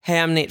Hey,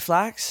 I'm Nate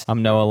Flax.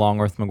 I'm Noah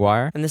Longworth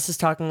McGuire. And this is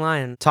Talking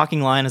Lion.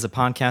 Talking Lion is a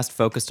podcast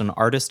focused on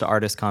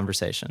artist-to-artist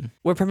conversation.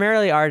 We're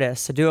primarily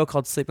artists, a duo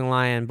called Sleeping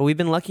Lion, but we've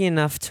been lucky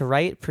enough to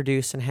write,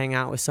 produce, and hang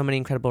out with so many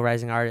incredible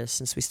rising artists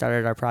since we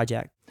started our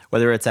project.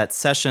 Whether it's at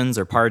sessions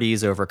or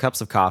parties or over cups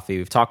of coffee,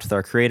 we've talked with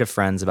our creative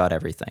friends about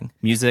everything.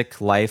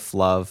 Music, life,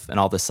 love, and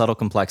all the subtle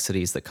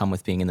complexities that come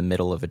with being in the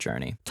middle of a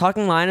journey.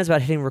 Talking Lion is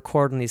about hitting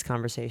record on these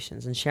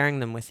conversations and sharing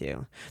them with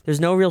you. There's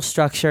no real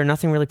structure,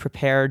 nothing really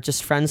prepared,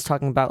 just friends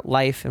talking about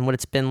life and what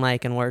it's been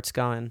like and where it's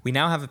going. We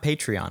now have a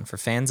Patreon for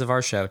fans of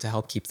our show to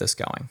help keep this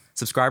going.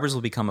 Subscribers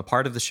will become a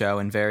part of the show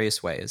in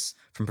various ways,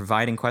 from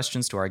providing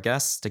questions to our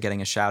guests, to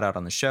getting a shout out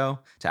on the show,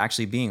 to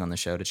actually being on the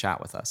show to chat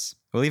with us.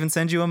 We'll even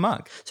send you a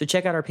mug. So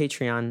check out our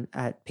Patreon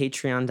at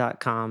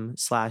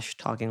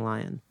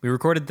patreon.com/talkinglion. We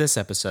recorded this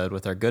episode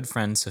with our good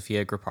friend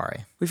Sophia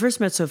Grappari. We first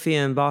met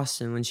Sophia in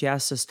Boston when she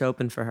asked us to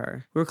open for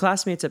her. We were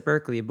classmates at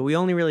Berkeley, but we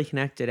only really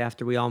connected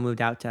after we all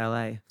moved out to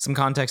LA. Some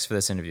context for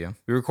this interview.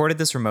 We recorded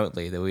this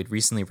remotely, though we'd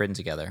recently written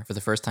together for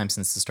the first time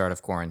since the start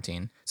of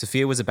quarantine.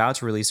 Sophia was about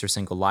to release her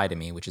single Lie to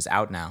Me, which is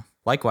out now.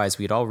 Likewise,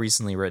 we had all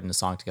recently written a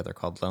song together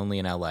called Lonely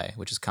in LA,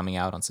 which is coming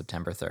out on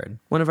September 3rd.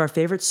 One of our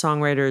favorite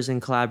songwriters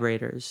and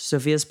collaborators,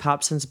 Sophia's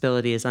pop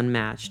sensibility is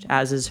unmatched,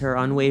 as is her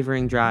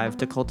unwavering drive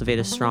to cultivate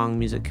a strong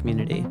music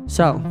community.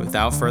 So,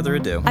 without further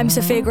ado, I'm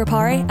Sophia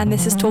Grappari, and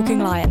this is Talking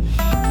Lion.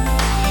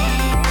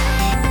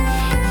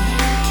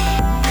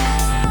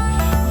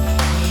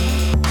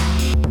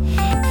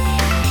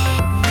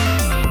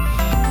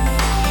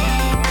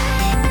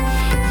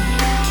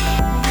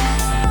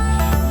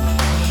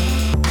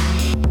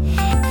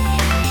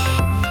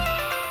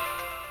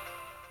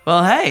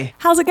 well, hey.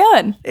 How's it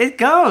going? It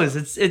goes.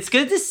 It's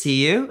good to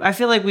see you. I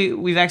feel like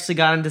we've actually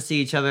gotten to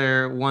see each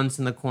other once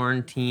in the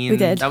quarantine. We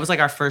did. That was like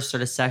our first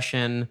sort of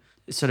session,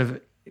 sort of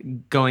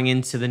going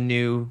into the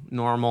new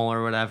normal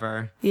or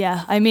whatever.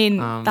 Yeah, I mean,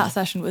 that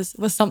session was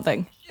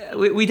something.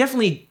 We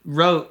definitely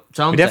wrote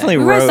something. we definitely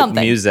We wrote wrote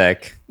something.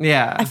 music.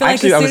 Yeah. I feel like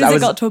Actually, as soon I as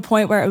was- it got to a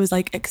point where it was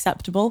like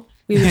acceptable,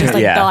 we were just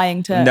like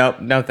dying to.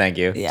 No, thank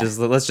you. Yeah.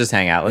 Let's just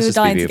hang out. We Let's were just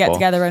be dying to people. get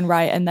together and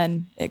write, and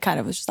then it kind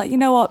of was just like, you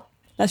know what?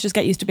 Let's just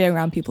get used to being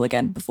around people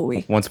again before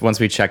we. Once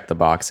we checked the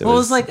box, it Well,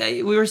 was it's like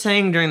we were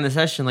saying during the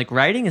session, like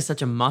writing is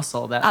such a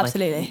muscle that,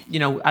 Absolutely.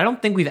 like, I don't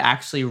think we've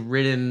actually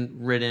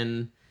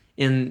written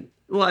in.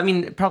 Well, I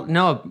mean, probably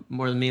Noah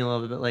more than me a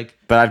little bit, like.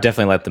 But I've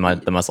definitely let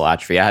the muscle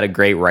atrophy. I had a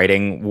great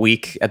writing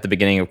week at the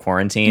beginning of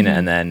quarantine,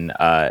 and then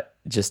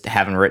just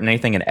haven't written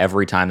anything. And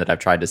every time that I've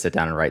tried to sit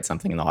down and write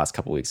something in the last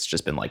couple of weeks, it's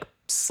just been like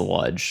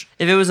sludge.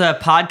 If it was a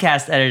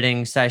podcast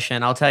editing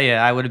session, I'll tell you,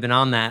 I would have been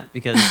on that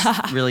because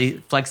really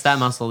flexed that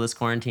muscle this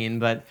quarantine.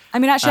 But I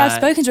mean, actually, I've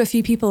spoken to a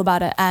few people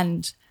about it,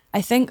 and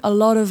I think a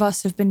lot of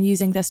us have been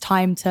using this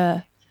time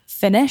to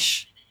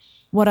finish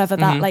whatever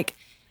that, like,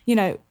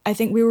 I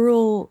think we were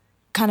all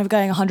kind of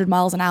going 100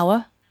 miles an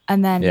hour,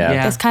 and then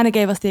Yeah. this kind of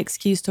gave us the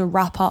excuse to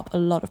wrap up a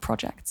lot of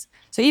projects.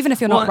 So even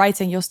if you're not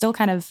writing, you're still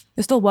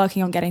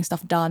working on getting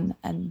stuff done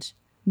and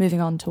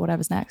moving on to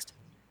whatever's next.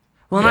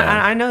 Well, Yeah. and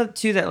I know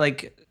too that,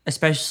 like,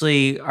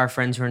 especially our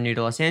friends who are new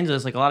to Los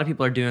Angeles, like a lot of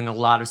people are doing a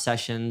lot of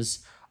sessions,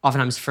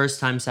 oftentimes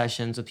first-time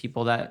sessions with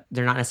people that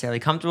they're not necessarily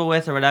comfortable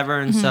with or whatever.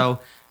 And so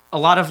a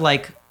lot of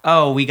like,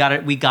 oh, we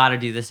gotta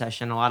do this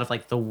session. A lot of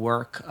like the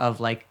work of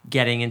like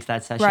getting into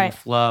that session Right.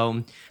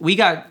 flow. We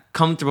got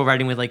comfortable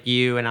writing with like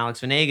you and Alex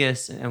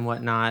Venegas and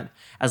whatnot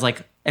as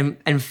like,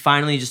 and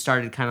finally just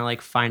started kind of like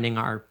finding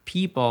our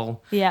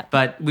people. Yeah.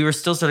 But we were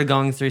still sort of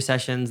going through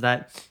sessions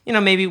that,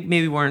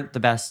 maybe weren't the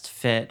best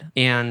fit.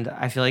 And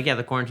I feel like,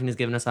 the quarantine has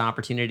given us an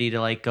opportunity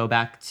to like go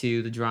back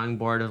to the drawing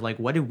board of like,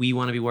 what do we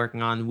want to be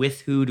working on?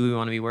 With who do we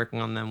want to be working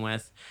on them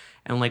with?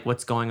 And like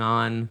what's going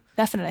on,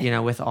 Definitely.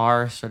 with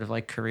our sort of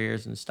like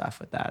careers and stuff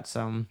with that.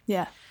 So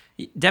Yeah.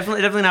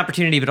 definitely an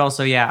opportunity, but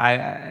also,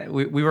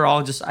 we were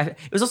all just, it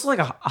was also like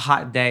a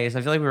hot day. So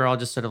I feel like we were all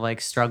just sort of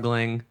like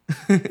struggling.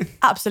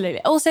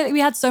 Absolutely. Also, we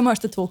had so much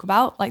to talk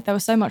about. Like, there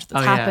was so much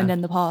that's happened in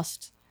the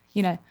past.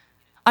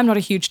 I'm not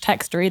a huge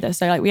texter either,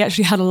 so like we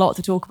actually had a lot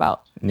to talk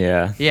about.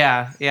 Yeah.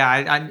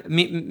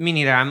 Me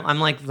neither. I'm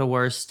like the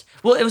worst.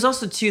 Well, it was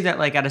also too that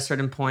like at a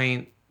certain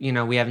point,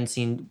 we haven't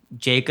seen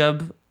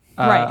Jacob,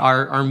 Right.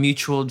 our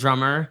mutual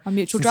drummer. Our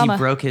mutual since drummer. He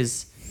broke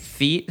his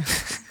feet.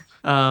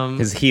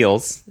 His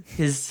heels,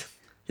 his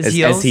as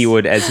heels.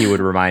 as he would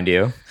remind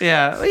you.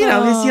 Yeah,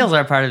 well, his heels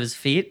are part of his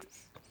feet.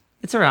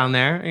 It's around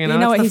there. You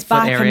know what? It's He's the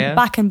foot back area.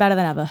 and better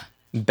than ever.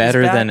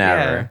 Better He's than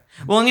back, ever.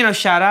 yeah. Well, and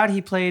shout out.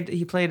 He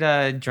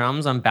played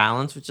drums on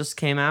Balance, which just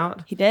came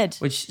out. He did.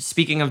 Which,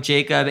 speaking of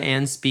Jacob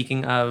and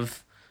speaking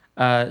of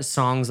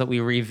songs that we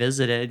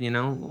revisited,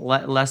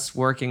 less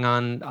working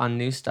on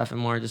new stuff and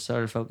more just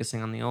sort of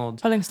focusing on the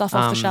old. Pulling stuff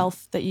off the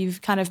shelf that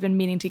you've kind of been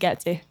meaning to get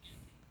to.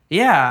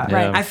 Yeah,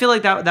 Right. I feel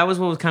like that was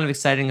what was kind of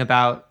exciting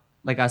about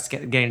like us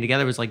getting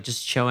together, was like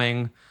just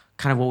showing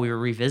kind of what we were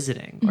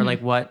revisiting or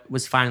like what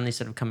was finally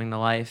sort of coming to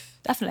life.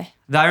 Definitely.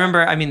 I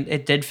remember,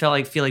 it did feel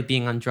like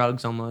being on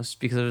drugs almost,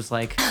 because it was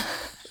like the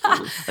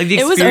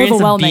It was experience of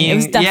overwhelming. It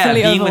was being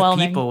definitely being overwhelming.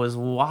 with people was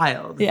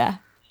wild. Yeah.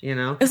 You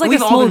know, was like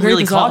we've a all small been group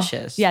really as well.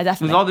 cautious. Yeah,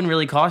 definitely. We've all been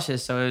really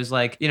cautious. So it was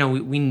like, you know,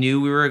 we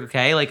knew we were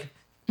okay. Like,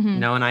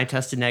 Noah and I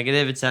tested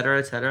negative, et cetera,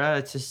 et cetera.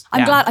 It's just,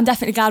 I'm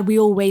definitely glad we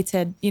all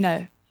waited, you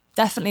know,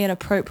 definitely an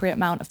appropriate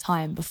amount of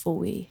time before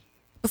we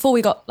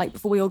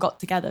all got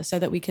together so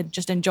that we could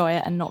just enjoy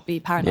it and not be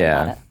paranoid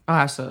Yeah. about it. Oh,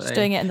 absolutely. Just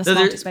doing it in the There-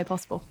 smartest way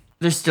possible.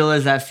 There still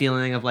is that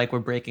feeling of like we're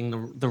breaking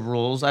the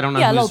rules. I don't know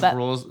Yeah, a whose little bit.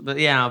 rules, but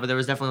yeah, but there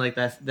was definitely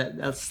like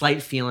that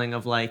slight feeling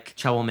of like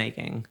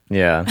troublemaking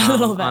Yeah. A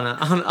little bit.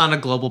 on a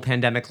global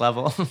pandemic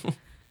level.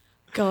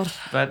 God,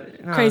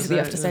 But no, crazy that you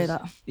it have to say was-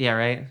 that. Yeah,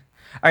 right.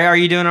 Are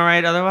you doing all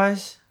right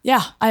otherwise?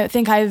 Yeah, I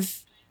think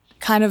I've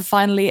kind of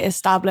finally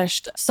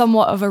established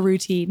somewhat of a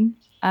routine.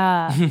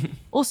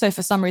 Also,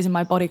 for some reason,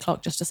 my body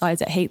clock just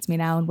decides it hates me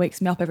now and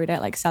wakes me up every day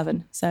at like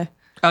 7. So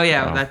Oh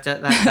yeah, that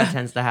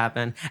tends to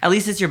happen. At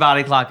least it's your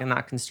body clock and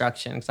not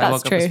construction. Because I That's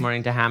woke up this true.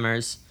 morning to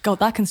hammers. God,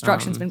 that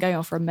construction's been going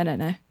on for a minute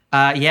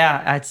now.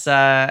 Yeah, it's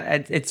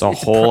It's a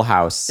whole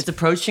house. It's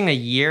approaching a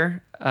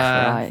year.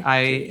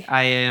 Crikey.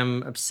 I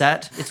am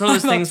upset. It's one of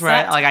those I'm things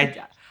where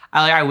upset.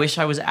 I wish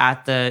I was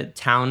at the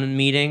town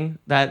meeting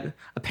that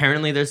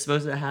apparently they're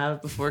supposed to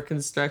have before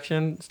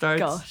construction starts.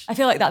 Gosh, I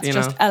feel like that's You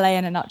just know? LA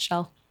in a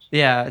nutshell.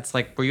 Yeah, it's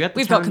like, were you at the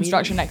We've town got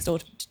construction meeting? next door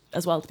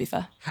as well, to be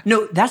fair.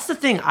 No, that's the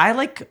thing. I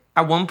like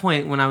at one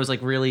point when I was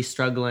like really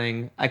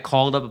struggling, I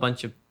called up a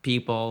bunch of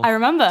people. I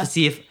remember. to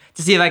see if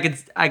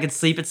I could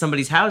sleep at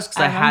somebody's house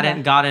because I I remember.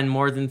 hadn't gotten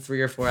more than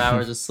 3 or 4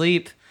 hours of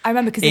sleep. I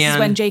remember because this is And-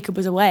 when Jacob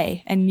was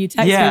away and you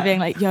texted Yeah. me being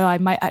like, yo, I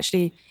might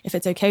actually, if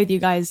it's okay with you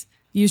guys,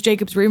 use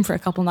Jacob's room for a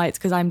couple nights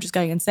because I'm just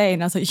going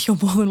insane. I was like, you're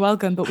more than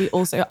welcome. But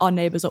our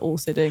neighbors are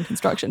also doing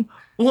construction.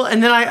 Well,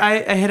 and then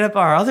I hit up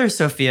our other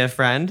Sophia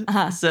friend,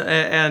 Uh-huh.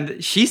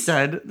 and she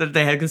said that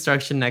they had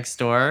construction next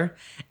door,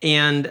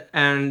 and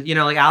you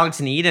know, like Alex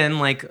and Eden,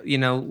 like, you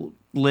know,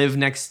 live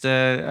next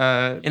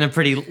to in a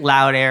pretty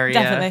loud area,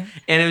 Definitely.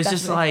 and it was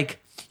just Definitely. like,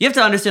 you have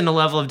to understand the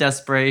level of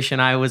desperation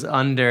I was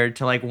under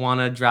to like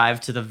want to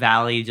drive to the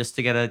valley just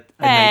to get a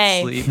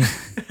Hey. night's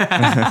sleep.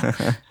 That's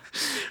just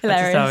how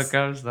Hilarious. it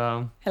goes,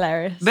 though.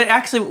 Hilarious. But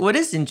actually, what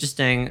is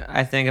interesting,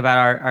 I think, about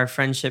our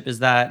friendship is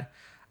that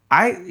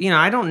I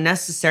don't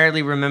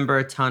necessarily remember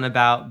a ton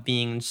about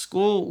being in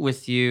school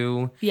with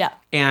you. Yeah.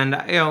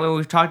 And, you know,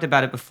 we've talked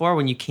about it before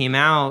when you came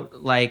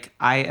out, like,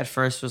 I at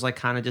first was like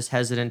kind of just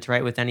hesitant to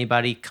write with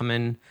anybody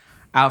coming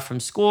out from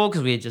school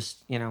because we had just,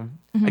 you know,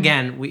 Mm-hmm.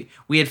 again,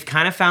 we had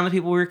kind of found the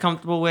people we were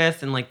comfortable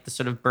with, and like the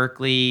sort of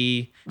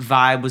Berkeley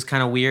vibe was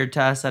kind of weird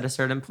to us at a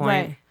certain point.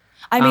 Right.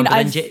 I mean,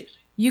 but then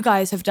you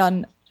guys have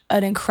done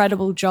an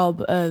incredible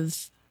job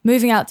of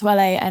moving out to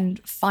LA and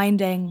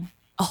finding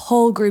a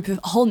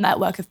whole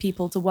network of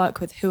people to work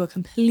with who are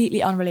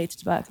completely unrelated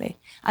to Berkeley.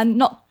 And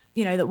not,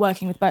 you know, that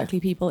working with Berkeley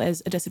people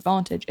is a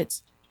disadvantage.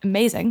 It's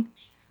amazing.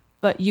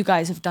 But you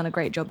guys have done a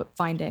great job at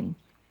finding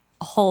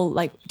a whole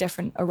like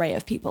different array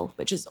of people,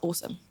 which is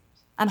awesome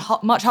and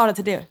much harder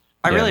to do.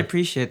 I Yeah. really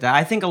appreciate that.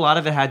 I think a lot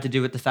of it had to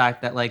do with the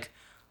fact that like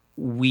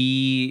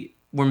we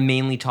were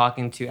mainly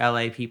talking to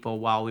LA people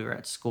while we were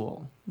at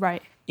school.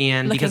 Right.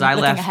 And Looking- because I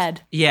looking left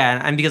ahead. Yeah,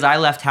 and because I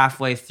left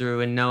halfway through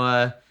and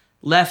Noah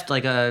left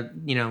like a,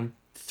 you know,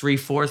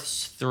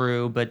 3/4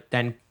 through, but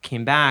then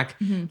came back,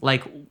 Mm-hmm.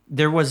 like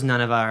there was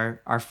none of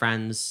our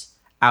friends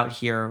out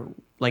here,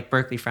 like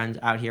Berkeley friends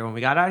out here when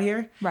we got out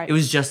here. Right. It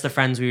was just the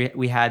friends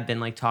we had been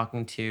like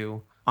talking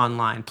to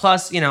online.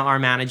 Plus, you know, our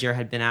manager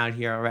had been out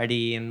here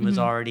already and Mm-hmm. was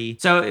already.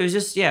 So it was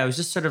just, yeah, it was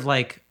just sort of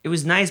like, it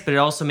was nice, but it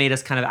also made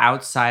us kind of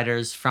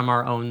outsiders from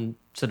our own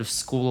sort of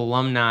school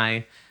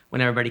alumni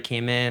when everybody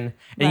came in.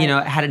 And, you know,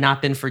 Right. had it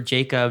not been for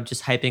Jacob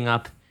just hyping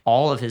up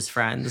all of his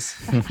friends,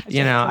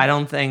 you know, I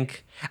don't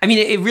think, I mean,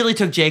 it really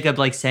took Jacob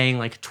like saying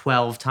like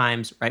 12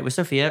 times, right with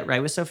Sophia,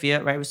 right with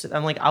Sophia, right with Sophia.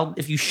 I'm like,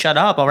 if you shut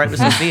up, I'll write with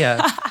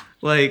Sophia.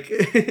 Like,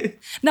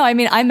 No, I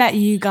mean, I met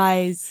you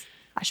guys.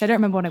 Actually, I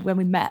don't remember when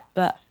we met,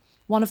 but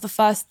one of the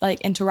first like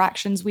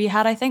interactions we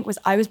had, I think, was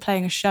I was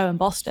playing a show in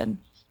Boston,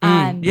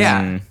 and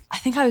yeah. I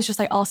think I was just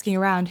like asking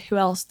around who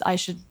else I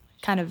should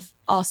kind of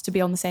ask to be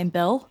on the same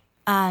bill,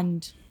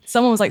 and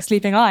someone was like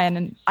Sleeping Lion,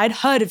 and I'd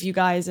heard of you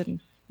guys, and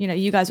you know,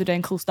 you guys were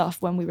doing cool stuff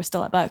when we were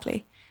still at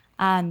Berkeley,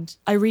 and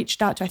I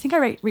reached out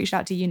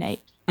to you,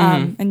 Nate,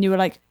 and you were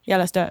like, yeah,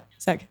 let's do it.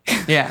 Sick.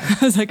 Yeah.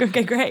 I was like,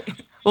 okay, great.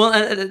 Well,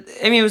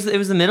 I mean, it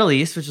was the Middle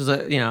East, which was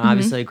Mm-hmm.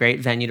 obviously a great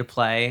venue to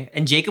play.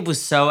 And Jacob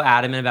was so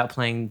adamant about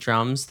playing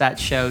drums that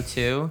show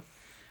too,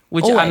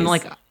 which I'm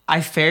Always. like, I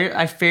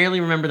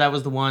fairly remember that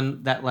was the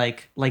one that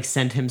like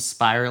sent him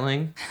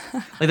spiraling.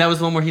 Like that was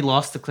the one where he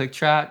lost the click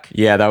track.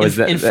 Yeah, that was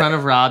in front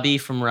of Robbie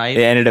from Right.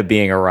 It ended up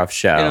being a rough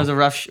show. And it was a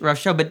rough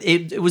show, but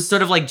it was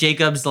sort of like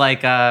Jacob's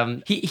like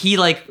he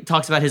like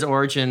talks about his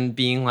origin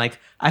being like,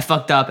 I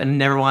fucked up and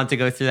never wanted to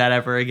go through that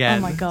ever again.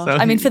 Oh my God. So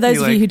I mean, for those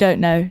he, of you who don't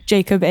know,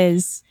 Jacob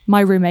is my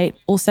roommate.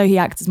 Also, he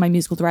acts as my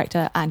musical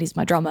director and he's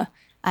my drummer.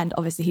 And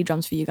obviously he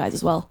drums for you guys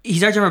as well.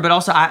 he's our drummer, but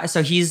also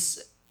so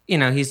he's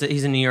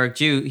he's a New York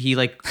Jew. He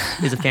like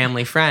is a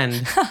family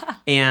friend,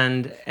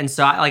 and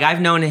so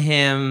I've known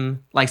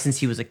him like since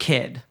he was a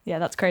kid, Yeah,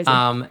 that's crazy.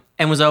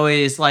 and was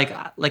always like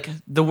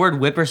the word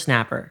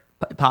whippersnapper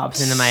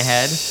pops into my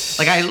head.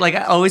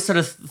 I always sort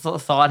of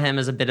thought him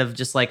as a bit of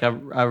just like a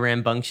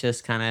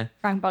rambunctious kind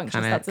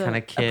Rambunctious, that's of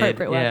a kid.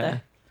 appropriate word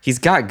there. He's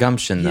got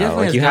gumption though. definitely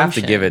Like has you have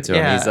to gumption. give it to him.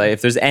 Yeah. He's like,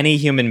 if there's any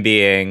human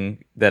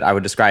being that I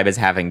would describe as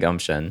having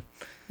gumption.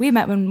 We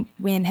met when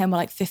we and him were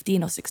like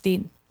 15 or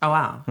 16. Oh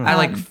wow! I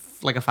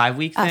like a 5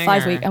 week thing. At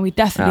 5 or- week, and we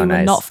definitely were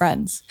nice. not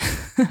friends.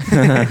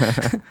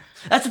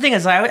 That's the thing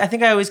is I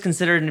think I always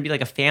considered him to be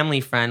like a family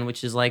friend,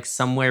 which is like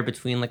somewhere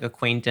between like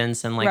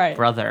acquaintance and like Right.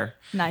 brother.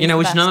 Nah, you he's know, the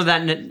which best. none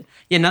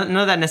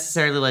of that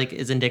necessarily like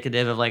is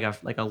indicative of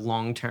like a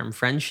long term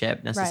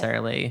friendship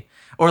necessarily,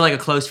 or like a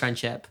close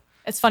friendship.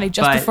 It's funny,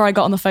 just But- before I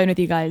got on the phone with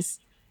you guys,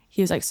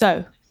 he was like,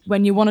 so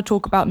when you want to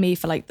talk about me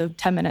for like the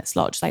 10-minute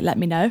slot, just like let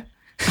me know.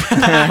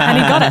 And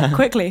he got it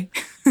quickly.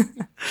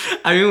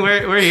 I mean,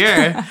 we're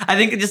here. I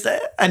think just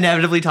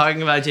inevitably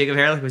talking about Jacob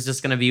Herlick was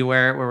just going to be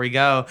where we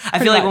go. I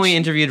feel like when much. we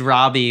interviewed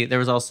Robbie, there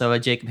was also a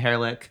Jacob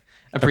Herlick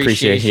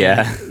appreciation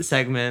yeah.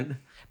 segment.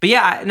 But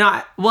yeah,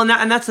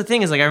 and that's the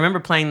thing is like I remember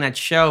playing that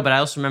show, but I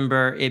also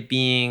remember it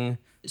being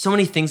so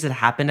many things that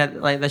happened at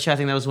like that show. I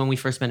think that was when we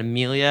first met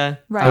Amelia.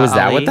 Right. Oh, is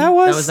that Ali. what that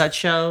was? That was that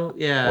show.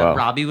 Yeah, Whoa.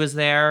 Robbie was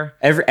there.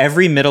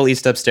 Every Middle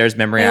East upstairs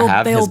memory They I all-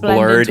 have they has all blend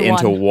blurred into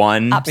into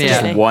one Absolutely.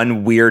 just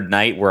one weird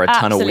night where a ton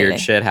of Absolutely. weird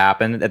shit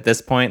happened. At this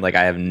point, like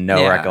I have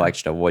no Yeah.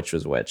 recollection of which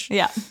was which.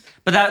 Yeah.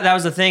 But that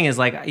was the thing is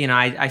like, you know,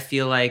 I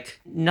feel like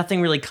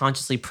nothing really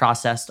consciously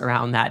processed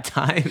around that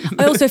time.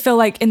 I also feel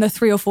like in the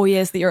 3 or 4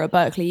 years that you're at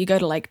Berkeley, you go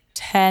to like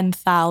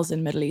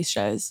 10,000 Middle East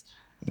shows.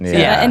 Yeah.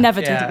 They're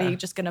inevitably Yeah.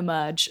 just going to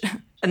merge.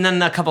 And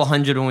then a couple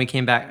hundred when we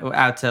came back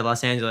out to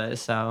Los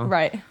Angeles. So,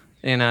 Right.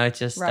 you know, it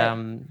just, Right.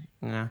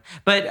 you know.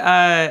 But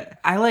I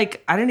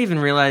didn't even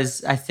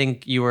realize, I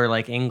think you were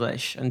like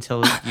English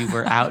until you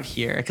were out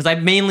here. Because I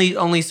mainly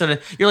only sort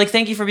of, you're like,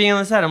 thank you for being on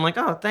the set. I'm like,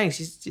 oh,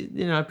 thanks.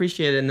 You know, I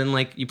appreciate it. And then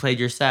like you played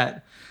your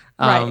set.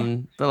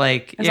 Right. But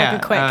like, It's yeah.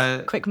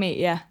 like a quick meet,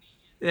 yeah.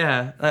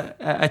 Yeah.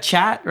 A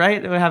chat,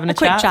 right? We're having a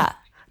quick chat. chat.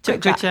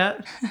 Quick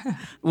chat.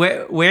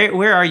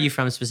 Where are you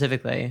from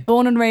specifically?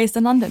 Born and raised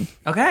in London.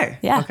 Okay.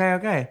 Yeah.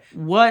 Okay.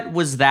 What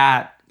was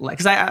that like?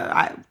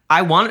 Because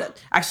I wanted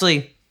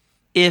actually,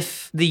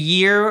 if the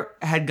year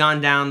had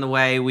gone down the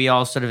way we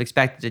all sort of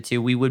expected it to,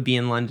 we would be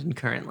in London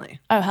currently,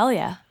 Oh, hell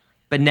yeah.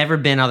 but never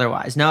been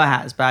otherwise. Noah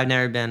has, but I've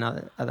never been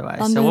otherwise.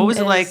 So London what was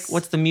it like? is-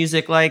 What's the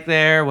music like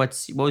there?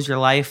 What was your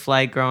life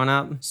like growing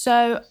up?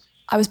 So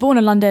I was born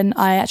in London.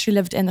 I actually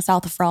lived in the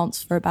south of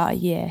France for about a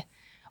year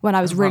when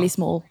I was really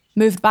small.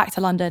 Moved back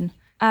to London.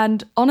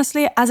 And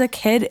honestly, as a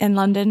kid in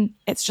London,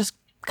 it's just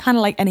kind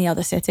of like any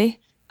other city.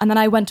 And then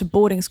I went to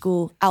boarding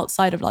school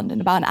outside of London,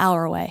 about an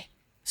hour away.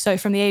 So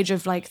from the age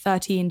of like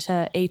 13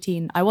 to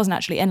 18, I wasn't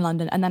actually in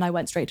London. And then I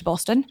went straight to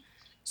Boston.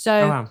 So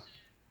Oh wow.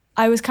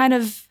 I was kind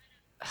of,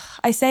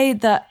 I say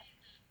that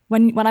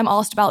when I'm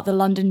asked about the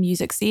London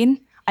music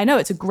scene, I know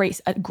it's a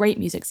great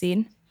music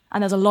scene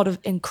and there's a lot of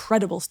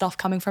incredible stuff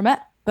coming from it,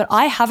 but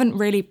I haven't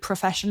really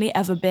professionally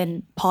ever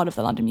been part of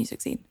the London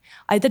music scene.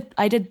 I did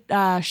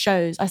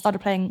shows. I started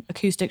playing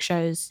acoustic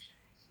shows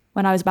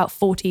when I was about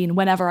 14,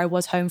 whenever I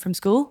was home from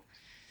school.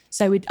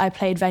 So I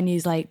played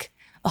venues like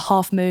the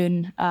Half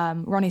Moon,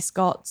 Ronnie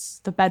Scott's,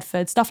 the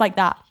Bedford, stuff like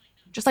that.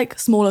 Just like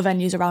smaller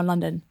venues around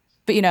London.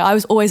 But you know, I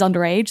was always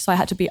underage, so I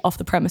had to be off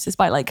the premises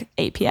by like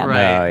 8 p.m.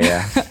 Right. Oh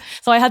yeah.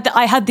 So I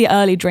had the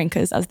early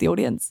drinkers as the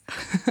audience.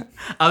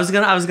 I was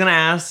gonna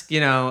ask, you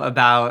know,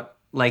 about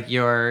like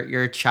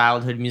your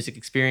childhood music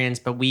experience,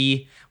 but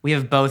we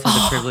have both had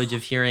the privilege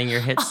of hearing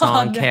your hit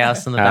song no.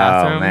 "Chaos in the Oh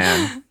Bathroom."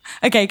 man.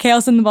 Okay,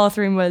 Chaos in the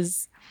Bathroom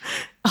was,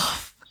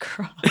 oh,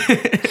 crap.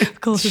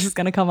 Of course this is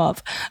going to come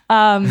up.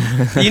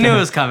 You knew it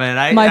was coming.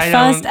 My I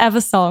first don't-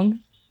 ever song,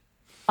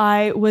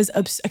 I was,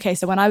 okay,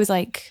 so when I was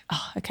like,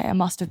 I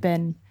must have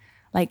been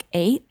like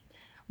 8,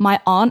 my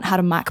aunt had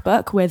a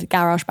MacBook with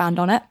GarageBand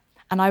on it.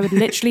 And I would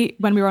literally,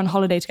 when we were on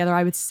holiday together,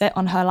 I would sit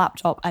on her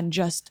laptop and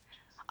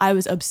I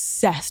was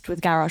obsessed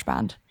with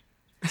GarageBand.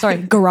 Sorry,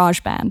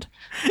 GarageBand.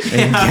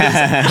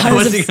 I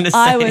wasn't gonna say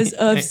I was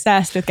anything.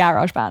 obsessed with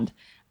GarageBand.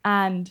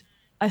 And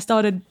I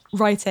started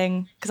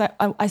writing, because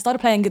I started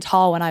playing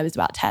guitar when I was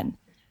about 10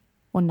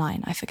 or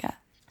 9, I forget.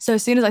 So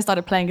as soon as I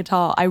started playing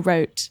guitar, I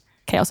wrote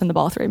Chaos in the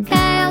Bathroom.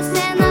 Chaos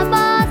in the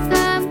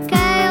bathroom,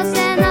 chaos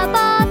in the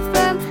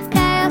bathroom,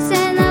 chaos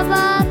in the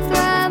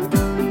bathroom.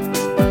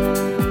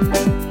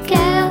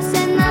 Chaos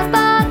in the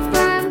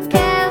bathroom,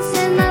 chaos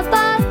in the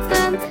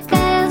bathroom,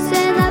 chaos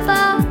in the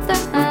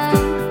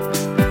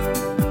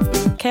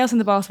bathroom. Chaos in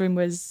the Bathroom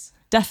was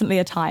definitely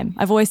a time.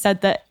 I've always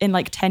said that in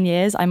like 10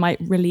 years, I might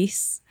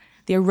release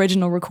the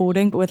original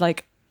recording, but with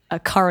like a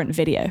current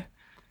video.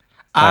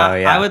 Oh,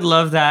 yeah. I would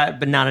love that,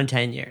 but not in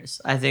 10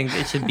 years. I think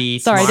it should be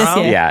Sorry, this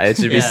tomorrow. year. Yeah, it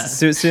should be Yeah.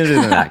 sooner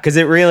than that because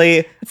it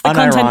really, the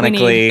content we need.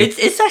 unironically,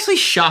 It's actually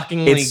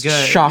shockingly it's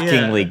good.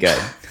 shockingly Yeah.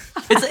 good.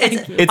 It's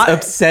It's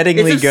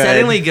upsettingly it's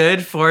upsettingly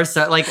good for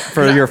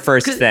your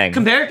first thing.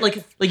 Compared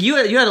like you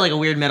had like a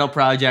weird metal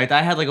project.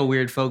 I had like a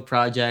weird folk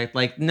project.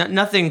 Like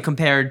nothing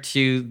compared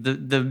to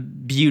the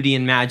beauty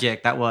and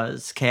magic that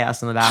was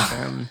Chaos in the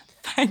Bathroom.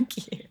 Thank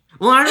you.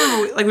 Well, I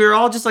remember like we were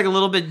all just like a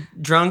little bit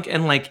drunk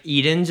and like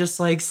Eden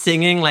just like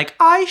singing like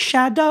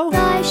eyeshadow.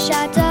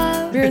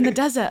 Eyeshadow. We were in the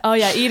desert. Oh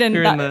yeah, Eden.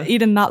 You're in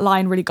Eden. That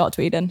line really got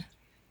to Eden.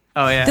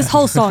 Oh yeah. This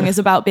whole song is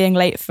about being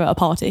late for a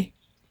party.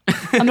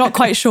 I'm not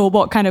quite sure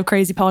what kind of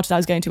crazy parties I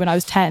was going to when I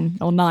was 10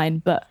 or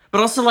 9, but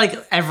also like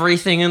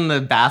everything in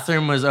the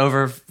bathroom was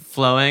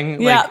overflowing.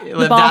 Yeah, like,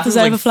 the bath was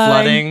like overflowing.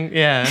 flooding.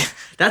 Yeah.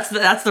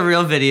 That's the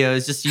real video.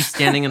 Is just you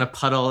standing in a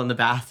puddle in the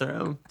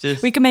bathroom.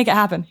 Just we can make it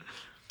happen.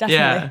 Definitely.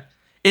 yeah.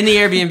 In the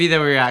Airbnb that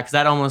we were at, because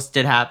that almost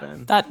did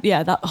happen. That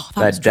was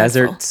That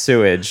desert dreadful.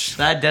 sewage.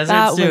 That desert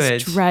That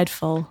sewage. was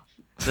dreadful.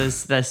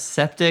 The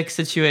septic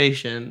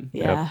situation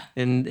Yeah.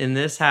 in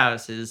this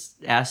house is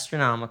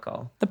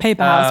astronomical. The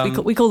paper house.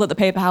 We called it the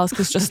paper house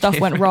because just stuff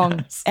went Paper wrong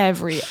house.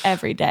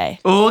 every day.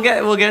 Well,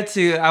 we'll get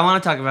to. I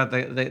want to talk about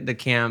the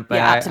camp, but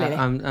Yeah, absolutely.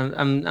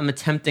 I'm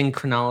attempting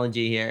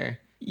chronology here.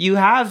 You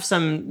have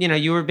some,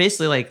 you were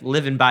basically like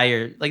living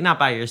not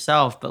by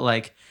yourself, but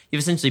like you've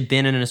essentially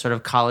been in a sort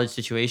of college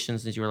situation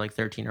since you were like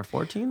 13 or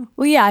 14.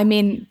 Well, yeah, I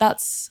mean,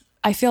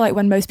 I feel like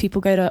when most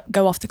people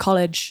go off to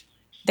college,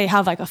 they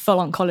have like a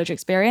full-on college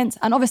experience.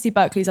 And obviously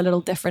Berkeley's a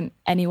little different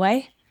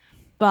anyway.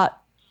 But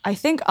I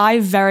think I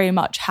very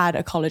much had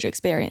a college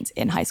experience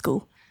in high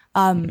school.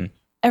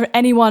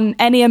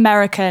 Any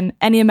American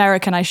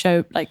I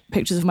show like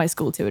pictures of my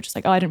school to, are just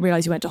like, oh, I didn't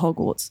realize you went to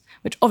Hogwarts,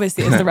 which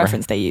obviously is the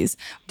reference they use.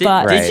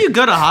 But Right. Did you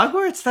go to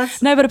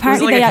Hogwarts? no, but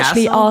apparently was it they like a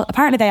actually castle?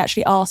 apparently they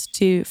actually asked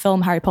to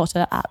film Harry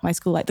Potter at my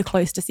school, like the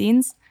cloister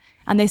scenes,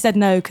 and they said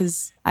no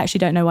because I actually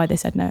don't know why they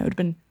said no. It would have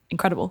been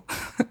incredible.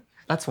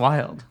 That's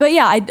wild. But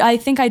yeah, I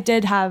think I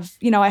did have,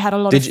 I had a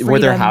lot of freedom. Were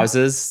there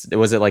houses?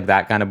 Was it like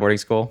that kind of boarding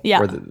school? Yeah,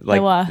 Like,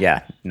 there were.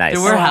 Yeah, nice.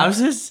 There were Wow.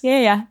 houses?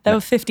 Yeah. There were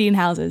 15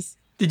 houses.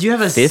 Did you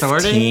have a sorting?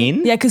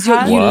 15? Yeah, because you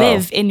Whoa.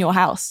 live in your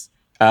house,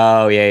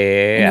 Oh,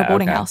 yeah. in your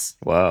boarding okay. house.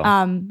 Whoa.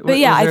 But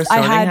yeah, Was there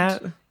a I sorting had.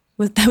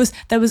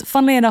 hat? There was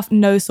funnily enough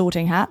no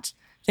sorting hat.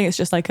 I think it's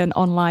just like an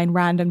online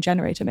random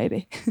generator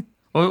maybe.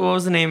 What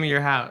was the name of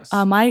your house?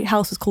 My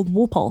house was called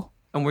Walpole.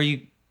 And were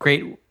you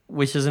great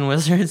witches and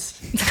wizards?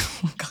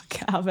 Oh God,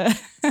 get out of it.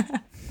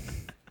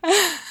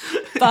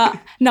 But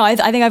no, I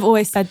think I've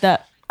always said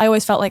that I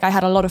always felt like I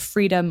had a lot of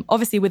freedom,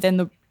 obviously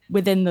within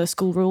the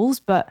school rules,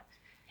 but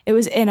it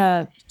was in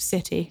a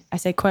city. I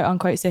say quote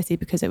unquote city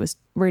because it was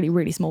really,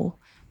 really small.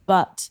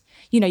 But,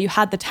 you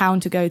had the town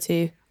to go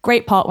to.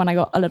 Great part when I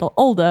got a little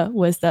older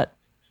was that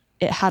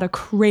it had a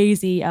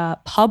crazy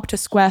pub to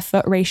square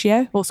foot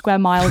ratio or square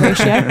mile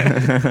ratio.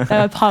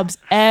 There were pubs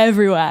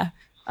everywhere.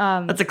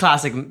 That's a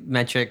classic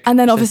metric. And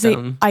then obviously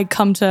system. I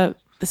come to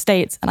the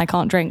States and I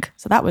can't drink.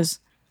 So that was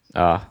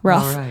rough.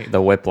 All right.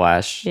 The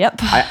whiplash. Yep.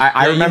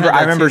 I you remember. had that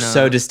I remember too,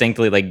 so no?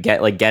 distinctly, like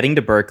getting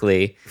to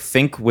Berkeley.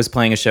 Fink was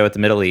playing a show at the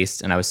Middle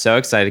East, and I was so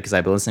excited because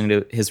I'd been listening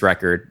to his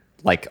record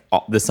like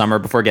the summer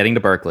before getting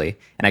to Berkeley,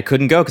 and I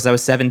couldn't go because I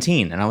was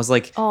 17, and I was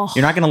like, Oh.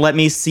 "You're not gonna let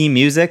me see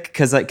music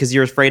because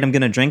you're afraid I'm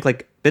gonna drink."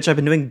 Like, bitch, I've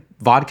been doing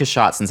vodka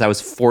shots since I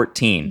was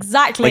 14.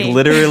 Exactly. Like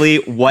literally,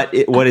 what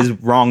is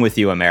wrong with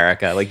you,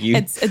 America? Like you.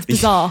 It's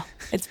bizarre.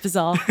 It's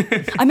bizarre.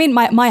 I mean,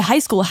 my high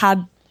school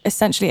had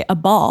essentially a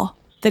bar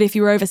that if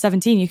you were over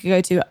 17, you could go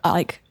to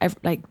like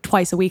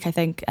twice a week, I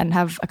think, and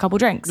have a couple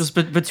drinks. Just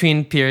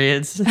between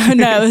periods.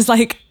 No, it was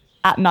like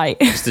at night,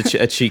 Just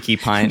a cheeky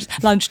pint.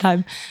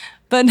 lunchtime.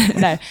 But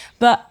no,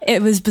 but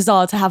it was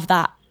bizarre to have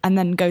that and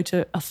then go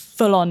to a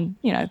full-on,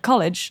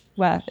 college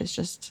where it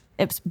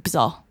was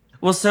bizarre.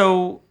 Well,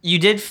 so you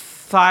did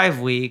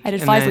 5 weeks. I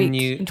did and 5 then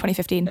weeks in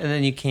 2015. And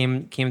then you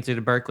came through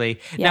to Berkeley.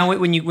 Yeah. Now,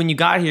 when you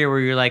got here, where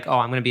you're like, oh,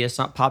 I'm gonna be a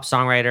pop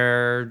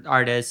songwriter,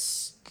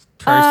 artist,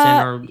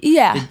 person, or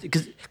yeah.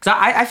 because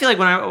I feel like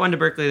when I went to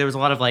Berkeley, there was a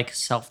lot of like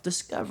self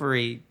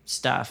discovery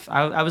stuff.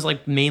 I was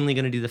like mainly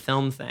gonna do the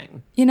film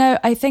thing.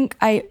 I think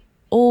I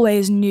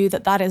always knew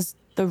that is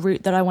the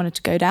route that I wanted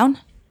to go down.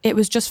 It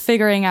was just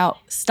figuring out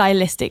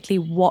stylistically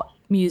what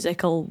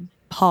musical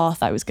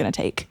path I was going to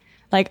take.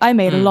 Like I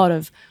made a lot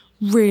of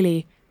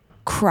really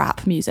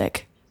crap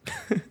music.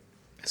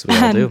 That's what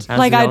we all do. As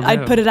Like we all I'd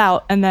do. put it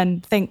out and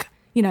then think,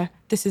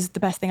 this is the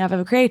best thing I've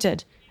ever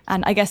created.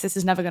 And I guess this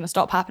is never going to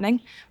stop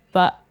happening.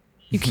 But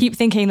you keep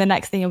thinking the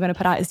next thing you're going to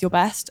put out is your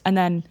best. And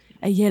then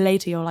a year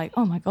later, you're like,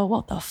 oh my God,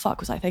 what the fuck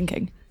was I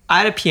thinking? I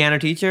had a piano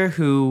teacher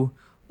who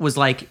was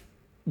like,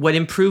 what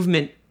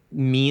improvement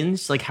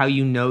means, like how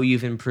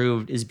you've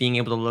improved, is being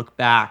able to look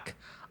back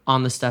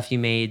on the stuff you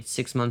made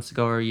 6 months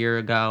ago or a year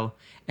ago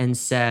and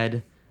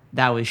said,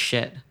 that was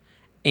shit.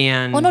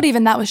 And Well, not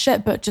even that was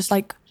shit, but just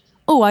like,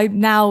 oh, I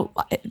now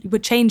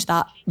would change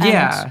that.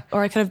 Yeah.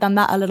 Or I could have done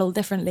that a little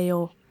differently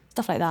or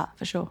stuff like that,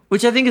 for sure.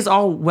 which I think is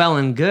all well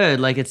and good.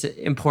 Like it's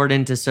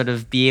important to sort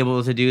of be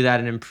able to do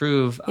that and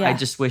improve. Yeah. I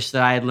just wish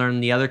that I had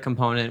learned the other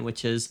component,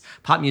 which is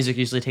pop music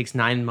usually takes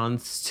 9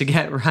 months to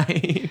get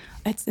right.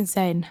 It's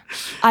insane.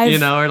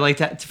 Or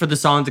like for the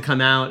song to come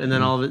out, and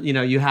then all of it,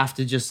 you have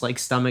to just like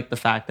stomach the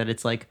fact that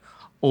it's like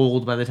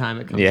old by the time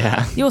it comes out.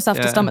 Yeah. You also have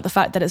to Yeah. stomach the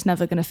fact that it's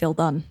never going to feel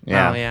done.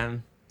 Yeah. Oh, yeah.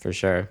 For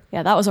sure.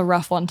 Yeah, that was a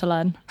rough one to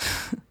learn.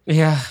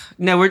 Yeah.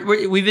 No,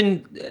 we've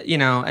been,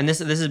 and this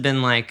has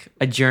been like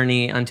a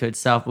journey unto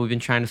itself. But we've been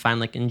trying to find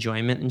like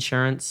enjoyment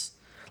insurance,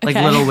 like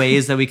Okay. little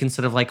ways that we can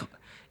sort of like,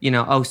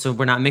 oh, so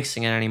we're not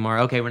mixing it anymore.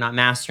 Okay, we're not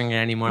mastering it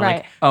anymore. Right.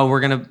 Like, oh, we're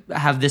gonna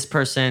have this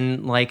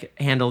person like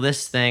handle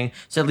this thing.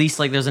 So at least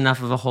like there's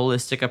enough of a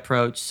holistic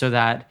approach so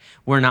that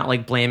we're not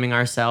like blaming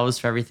ourselves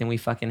for everything we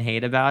fucking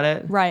hate about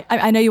it. Right.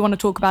 I know you want to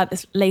talk about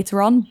this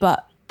later on,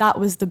 but that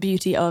was the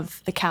beauty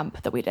of the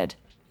camp that we did.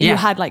 Yeah. You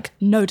had like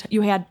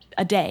you had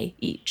a day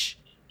each,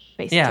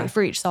 basically, Yeah.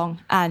 for each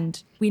song.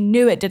 And we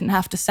knew it didn't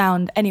have to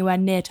sound anywhere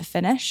near to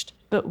finished,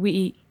 but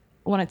we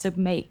wanted to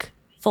make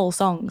full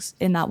songs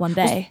in that one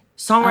day.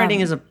 Songwriting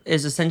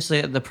is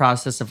essentially the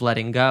process of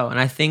letting go, and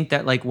I think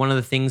that like one of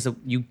the things that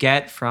you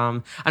get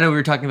from, I know we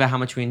were talking about how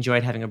much we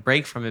enjoyed having a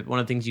break from it, but one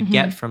of the things you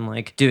get from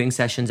like doing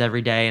sessions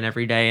every day and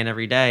every day and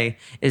every day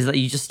is that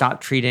you just stop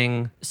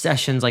treating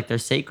sessions like they're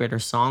sacred or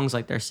songs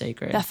like they're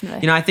sacred.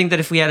 Definitely. I think that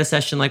if we had a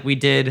session like we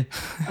did,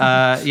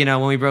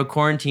 when we broke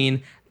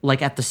quarantine,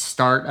 like at the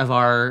start of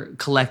our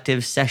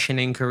collective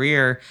sessioning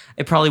career,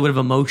 it probably would have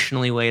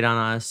emotionally weighed on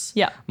us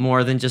Yeah.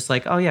 more than just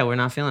like, oh yeah, we're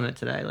not feeling it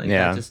today. Like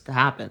Yeah. that just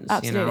happens.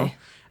 Absolutely.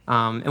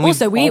 And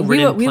Also, we've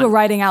we all were written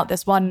writing out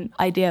this one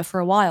idea for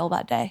a while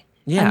that day.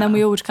 Yeah. And then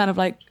we all just kind of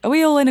like, are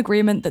we all in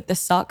agreement that this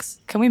sucks?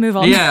 Can we move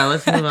on? Yeah,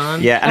 let's move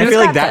on. Yeah, and I And feel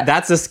like respect it.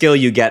 that's a skill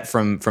you get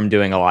from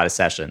doing a lot of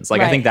sessions.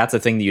 Like I Right. think that's a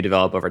thing that you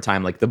develop over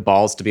time, like the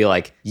balls to be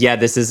like, yeah,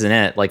 this isn't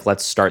it. Like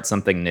let's start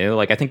something new.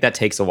 Like I think that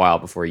takes a while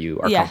before you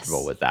are Yes.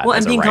 comfortable with that. Well,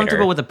 as and a being writer.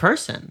 comfortable with a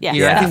person. Yes,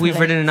 I think we've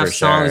definitely. written enough For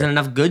songs sure. and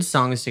enough good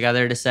songs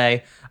together to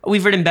say, oh,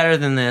 we've written better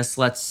than this.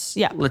 Let's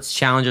Yeah.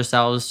 challenge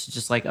ourselves to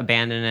just like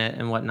abandon it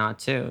and whatnot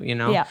too.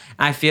 Yeah.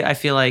 I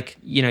feel like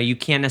you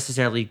can't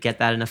necessarily get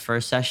that in a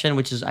first session,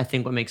 which is I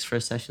think what makes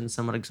first session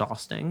somewhat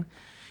exhausting.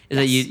 Is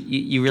that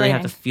you really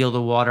have to Draining. feel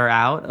the water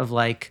out of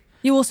like.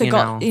 You also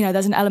got, know.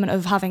 there's an element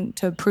of having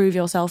to prove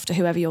yourself to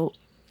whoever you're,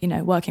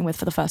 working with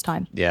for the first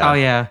time. Yeah. Oh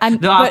yeah.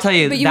 And- no, I'll but- tell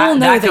you but you that, all know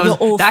that that goes you're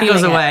all that goes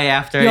feeling it. away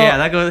after. You're- Yeah,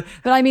 that goes.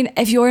 But I mean,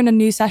 if you're in a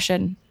new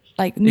session,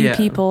 like new Yeah.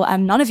 people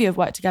and none of you have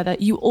worked together,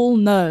 you all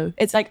know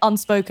it's like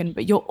unspoken,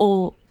 but you're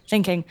all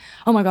thinking,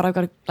 oh my God, I've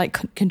got to like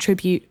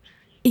contribute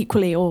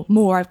equally or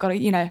more. I've got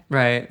to,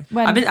 Right.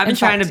 When, I've been in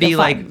trying to fact, be you're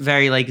like fine.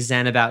 very like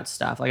zen about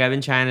stuff. Like I've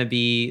been trying to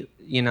be,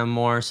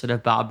 more sort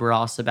of Bob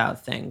Ross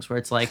about things where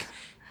it's like,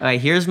 all right,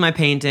 here's my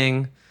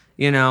painting,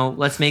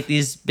 let's make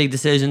these big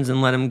decisions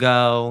and let them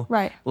go.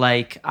 Right.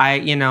 Like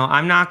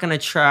I'm not going to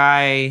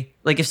try,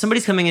 like if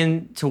somebody's coming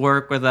in to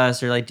work with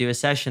us or like do a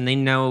session,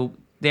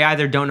 they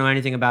either don't know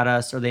anything about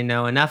us or they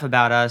know enough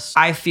about us.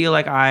 I feel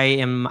like I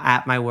am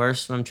at my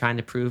worst when I'm trying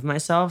to prove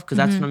myself because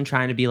that's when I'm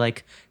trying to be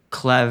like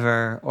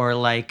clever or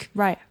like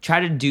Right. try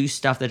to do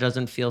stuff that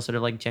doesn't feel sort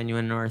of like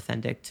genuine or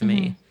authentic to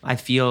me. I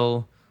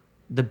feel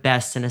the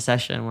best in a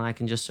session when I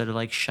can just sort of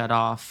like shut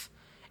off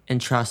and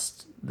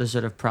trust the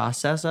sort of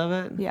process of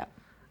it. Yeah,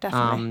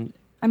 definitely. Um,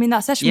 I mean,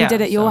 that session yeah, we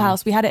did at your so-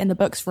 house, we had it in the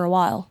books for a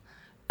while.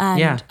 And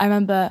Yeah. I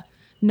remember,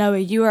 Noah,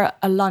 you were at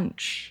a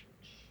lunch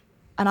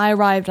and I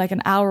arrived like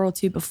an hour or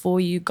two before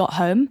you got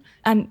home.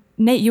 And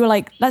Nate, you were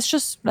like, let's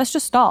just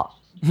start.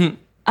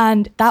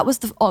 And that was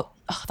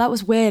that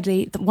was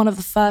weirdly one of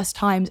the first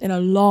times in a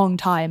long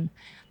time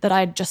that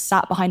I had just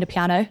sat behind a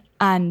piano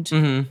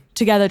and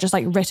together just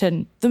like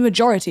written the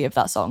majority of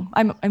that song.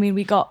 I mean,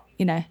 we got,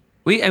 we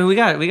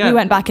we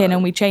went back in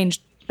and we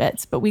changed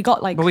bits, but we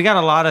got like, but we got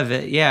a lot of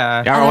it. Yeah. Yeah,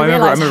 And I I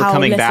remember realized how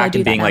coming little I back do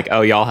and that being now. like,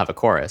 "Oh, y'all have a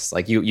chorus."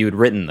 Like you had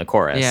written the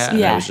chorus, Yeah. and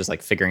Yeah. it was just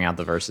like figuring out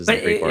the verses But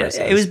and pre-choruses.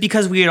 it was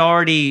because we had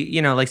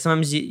already, like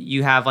sometimes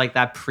you have like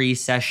that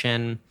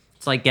pre-session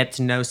to like get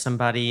to know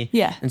somebody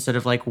Yeah. and sort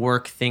of like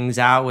work things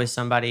out with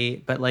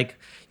somebody. But like,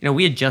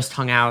 we had just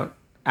hung out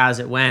as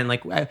it went.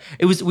 Like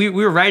we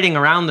were writing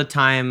around the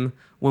time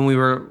when we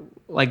were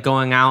like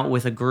going out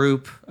with a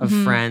group of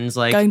friends,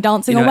 like Going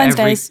dancing on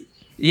Wednesdays.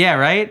 Yeah,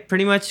 right.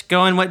 Pretty much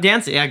going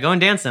dancing. Yeah, going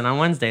dancing on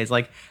Wednesdays.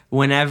 Like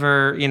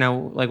whenever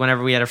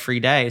whenever we had a free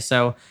day.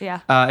 So Yeah.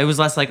 it was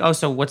less like, oh,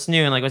 so what's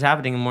new and like what's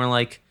happening, and more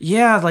like,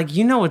 yeah, like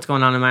what's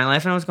going on in my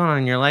life and what's going on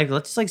in your life.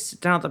 Let's just like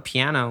sit down at the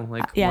piano.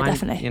 Like yeah,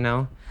 definitely.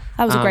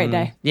 That was a great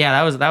day.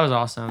 Yeah, that was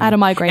awesome. I had a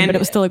migraine, And but it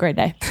was still a great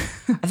day.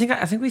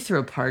 I think we threw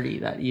a party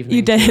that evening.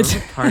 You too. did.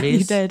 Remember parties.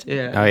 You did.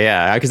 Yeah. Oh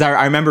yeah, because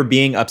I remember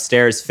being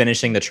upstairs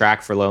finishing the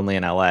track for "Lonely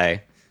in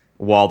L.A."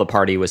 while the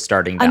party was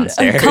starting And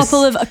downstairs.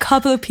 a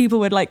couple of people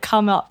would like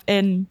come up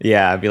in.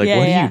 yeah, I'd be like, Yeah,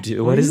 "What yeah. do you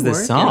do? What What are is you this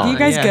working song?" on? You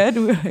guys Yeah.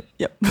 good?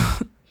 Yep.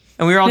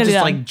 And we were all Nearly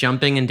just done. like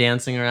jumping and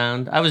dancing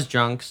around. I was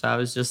drunk, so I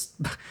was just,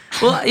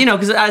 well,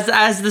 because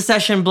as the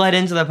session bled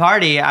into the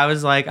party, I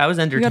was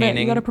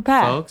entertaining. gotta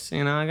prepare. folks.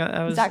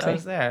 I Exactly.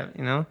 was there.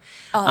 Oh, it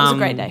was a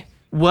great day.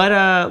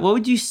 What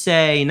would you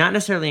say? Not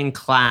necessarily in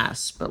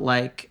class, but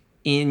like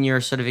in your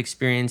sort of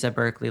experience at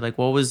Berkeley, like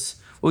what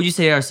would you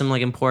say are some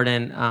like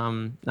important,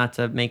 not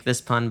to make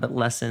this pun, but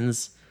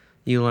lessons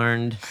you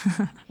learned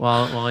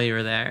while you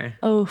were there?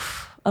 Oh,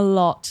 a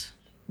lot.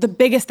 The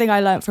biggest thing I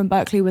learned from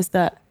Berkeley was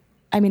that,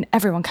 I mean,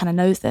 everyone kind of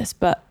knows this,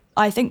 but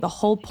I think the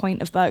whole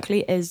point of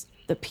Berkeley is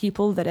the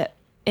people that it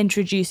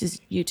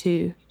introduces you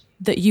to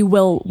that you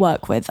will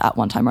work with at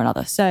one time or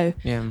another. So,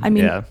 Yeah. I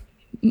mean, Yeah.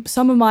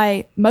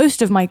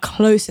 most of my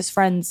closest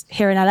friends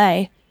here in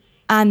LA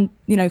and,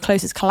 you know,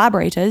 closest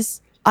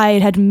collaborators, I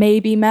had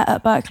maybe met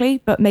at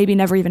Berkeley, but maybe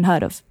never even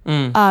heard of.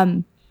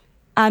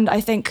 And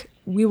I think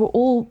we were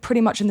all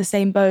pretty much in the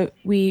same boat.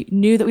 We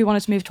knew that we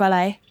wanted to move to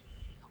LA.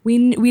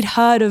 We'd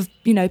heard of,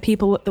 you know,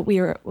 people that we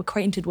were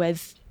acquainted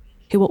with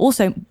who were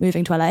also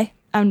moving to LA.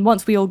 And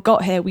once we all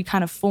got here, we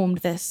kind of formed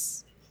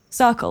this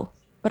circle.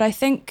 But I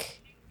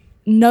think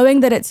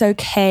knowing that it's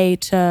okay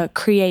to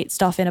create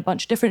stuff in a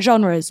bunch of different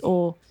genres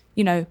or,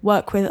 you know,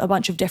 work with a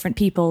bunch of different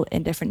people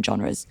in different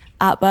genres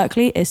at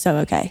Berkeley is so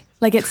okay.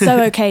 Like, it's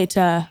so okay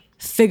to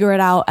figure it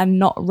out and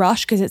not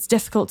rush, because it's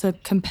difficult to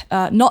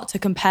not to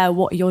compare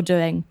what you're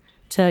doing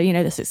to, you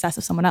know, the success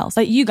of someone else.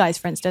 Like you guys,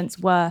 for instance,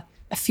 were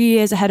a few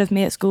years ahead of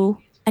me at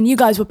school, and you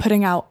guys were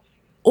putting out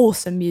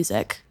awesome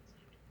music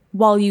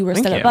while you were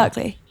Thank still you. at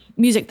Berkeley.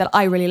 Music that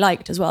I really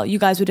liked as well. You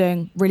guys were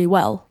doing really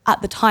well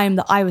at the time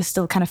that I was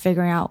still kind of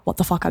figuring out what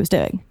the fuck I was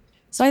doing.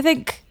 So I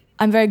think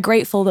I'm very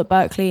grateful that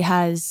Berkeley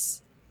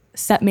has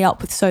set me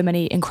up with so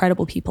many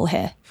incredible people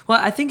here. Well,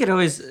 I think it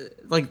always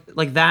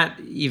like that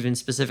even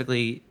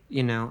specifically,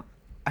 you know,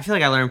 I feel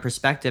like I learned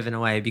perspective in a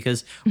way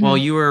because while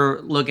you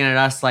were looking at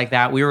us like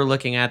that, we were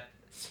looking at,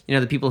 you know,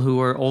 the people who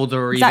were older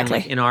or even Exactly.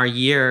 like in our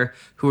year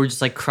who were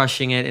just like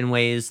crushing it in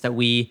ways that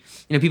we,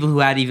 you know, people who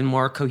had even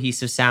more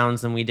cohesive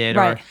sounds than we did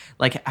Right. or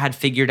like had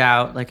figured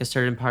out like a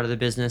certain part of the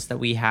business that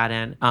we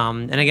hadn't.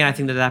 And again, I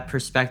think that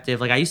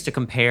perspective, like I used to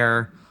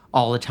compare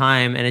all the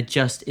time and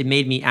it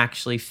made me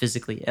actually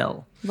physically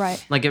ill.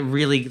 Right. Like it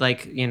really,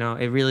 like, you know,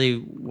 it really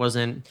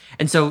wasn't.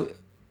 And so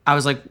I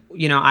was like,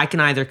 you know, I can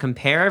either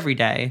compare every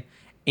day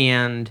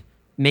and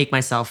make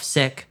myself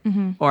sick,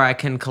 or I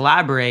can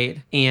collaborate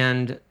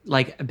and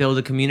like build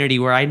a community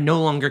where I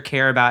no longer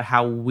care about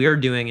how we're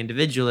doing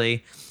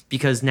individually,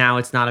 because now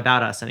it's not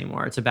about us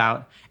anymore. It's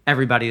about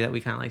everybody that we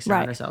kind of like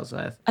surround Right. ourselves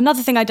with.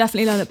 Another thing I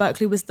definitely learned at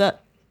Berkeley was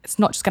that it's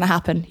not just going to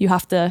happen. You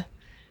have to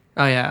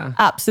Oh yeah.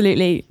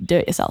 absolutely do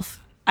it yourself.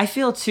 I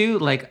feel too,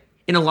 like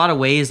in a lot of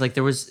ways, like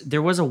there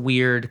was a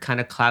weird kind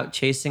of clout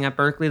chasing at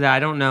Berkeley that I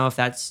don't know if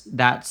that's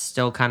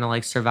still kind of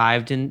like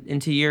survived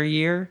into your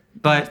year.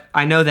 But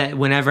I know that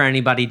whenever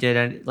anybody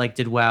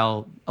did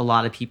well, a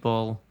lot of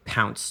people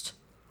pounced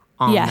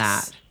on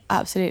Yes, that.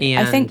 absolutely.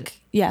 I And-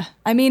 think, yeah.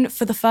 I mean,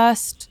 for the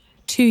first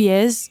 2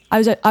 years, I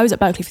was at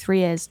Berkeley for 3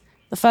 years.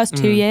 The first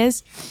 2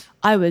 years,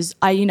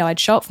 I'd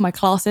show up for my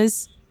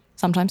classes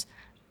sometimes.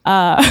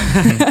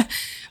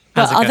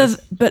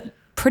 But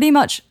pretty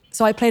much,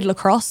 so I played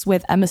lacrosse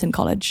with Emerson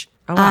College.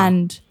 Oh, wow.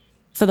 And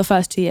for the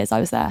first 2 years I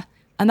was there.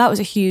 And that was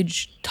a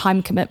huge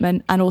time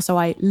commitment. And also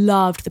I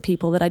loved the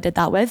people that I did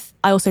that with.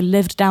 I also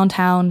lived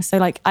downtown. So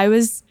like I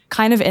was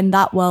kind of in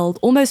that world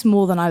almost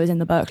more than I was in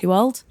the Berkeley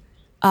world.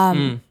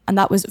 And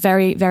that was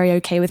very, very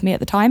okay with me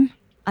at the time.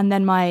 And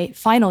then my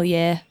final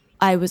year,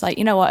 I was like,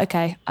 you know what?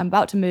 Okay, I'm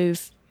about to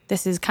move.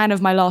 This is kind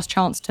of my last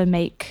chance to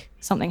make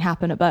something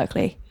happen at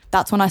Berkeley.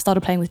 That's when I started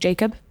playing with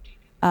Jacob.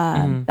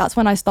 That's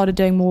when I started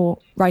doing more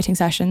writing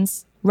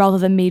sessions rather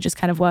than me just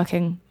kind of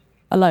working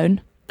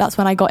alone. That's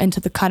when I got into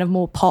the kind of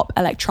more pop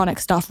electronic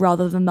stuff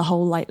rather than the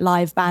whole like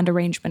live band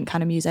arrangement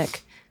kind of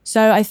music.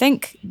 So I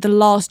think the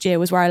last year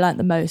was where I learned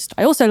the most.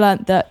 I also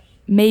learned that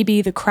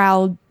maybe the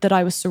crowd that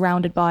I was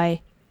surrounded by,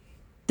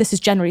 this is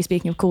generally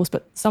speaking, of course,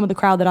 but some of the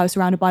crowd that I was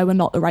surrounded by were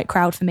not the right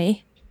crowd for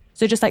me.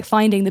 So just like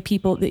finding the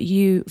people that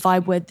you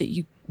vibe with, that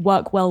you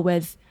work well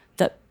with,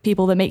 that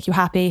people that make you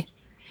happy,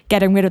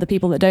 getting rid of the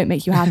people that don't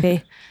make you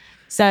happy.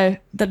 So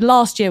the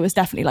last year was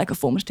definitely like a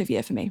formative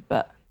year for me,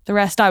 but the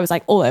rest I was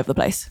like all over the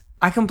place.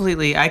 I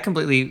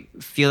completely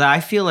feel that. I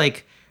feel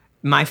like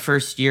my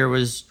first year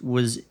was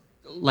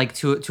like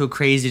to a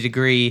crazy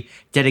degree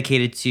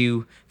dedicated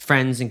to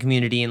friends and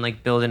community and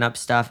like building up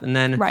stuff. And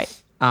then Right.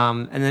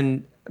 and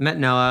then I met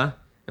Noah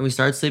and we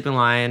started Sleeping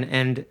Lion,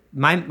 and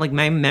my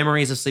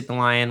memories of Sleeping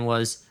Lion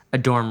was a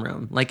dorm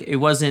room. Like it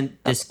wasn't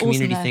this That's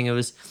community awesome, thing. It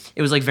was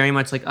like very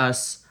much like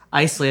us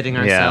isolating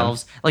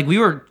ourselves. Like we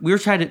were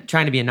trying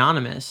to be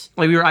anonymous.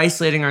 Like we were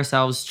isolating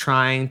ourselves,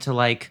 trying to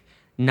like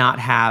not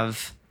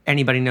have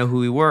anybody know who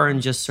we were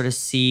and just sort of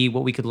see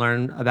what we could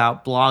learn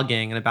about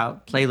blogging and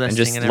about playlisting And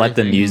just and let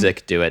the everything.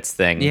 music do its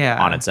thing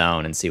Yeah. on its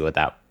own and see what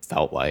that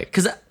felt like.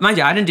 Because mind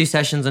you, I didn't do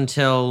sessions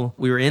until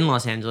we were in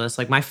Los Angeles.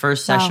 Like my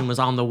first Wow. session was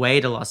on the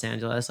way to Los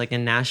Angeles, like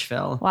in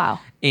Nashville. Wow.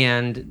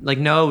 And like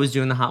Noah was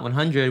doing the Hot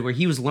 100 where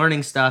he was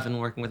learning stuff and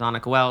working with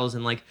Annika Wells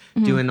and like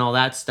doing all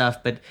that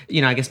stuff. But,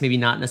 you know, I guess maybe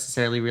not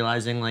necessarily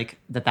realizing like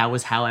that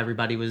was how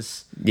everybody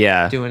was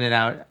Yeah. doing it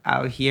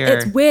out here.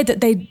 It's weird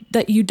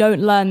that you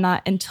don't learn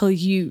that until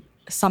you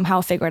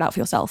somehow figure it out for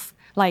yourself.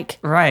 Like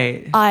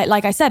Right.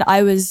 like I said,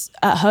 I was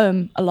at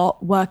home a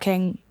lot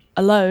working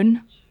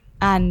alone,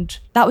 and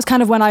that was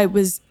kind of when I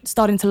was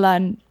starting to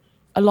learn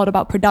a lot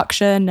about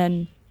production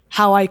and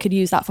how I could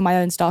use that for my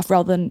own stuff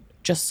rather than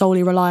just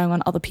solely relying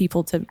on other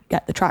people to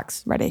get the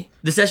tracks ready.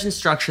 The session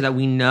structure that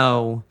we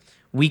know,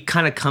 we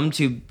kind of come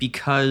to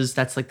because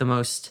that's like the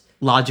most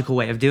logical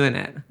way of doing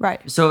it.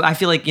 Right. So I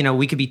feel like,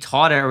 we could be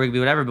taught it or we could be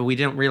whatever, but we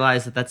didn't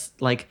realize that that's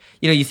like,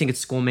 you think it's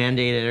school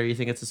mandated or you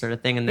think it's a sort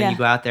of thing. And then Yeah. you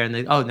go out there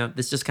and oh no,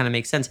 this just kind of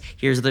makes sense.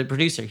 Here's the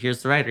producer,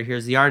 here's the writer,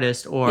 here's the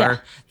artist,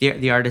 or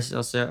the artist is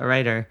also a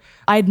writer.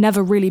 I'd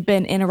never really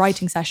been in a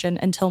writing session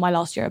until my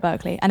last year at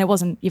Berkeley. And it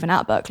wasn't even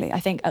at Berkeley. I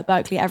think at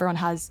Berkeley, everyone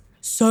has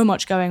so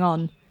much going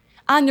on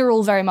and you're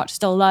all very much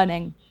still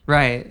learning.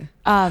 Right.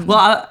 Well,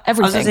 I was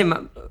everything.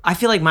 gonna say, I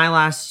feel like my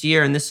last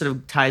year, and this sort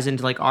of ties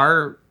into like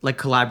our like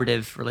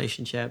collaborative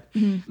relationship.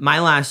 My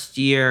last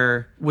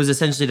year was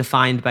essentially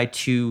defined by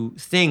two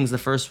things. The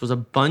first was a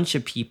bunch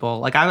of people,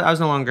 like I was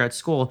no longer at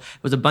school.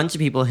 It was a bunch of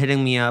people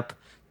hitting me up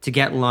to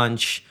get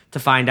lunch to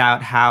find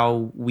out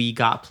how we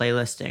got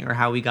playlisting or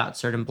how we got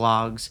certain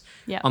blogs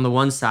on the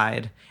one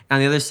side. And on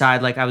the other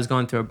side, like I was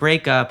going through a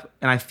breakup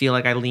and I feel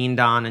like I leaned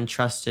on and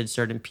trusted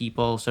certain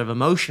people sort of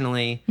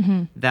emotionally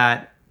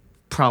that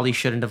probably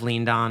shouldn't have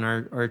leaned on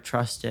or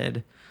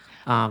trusted.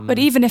 But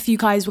even if you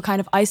guys were kind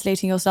of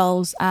isolating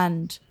yourselves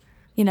and,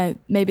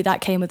 maybe that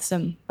came with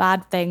some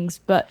bad things,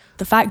 but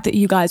the fact that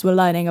you guys were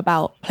learning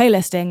about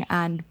playlisting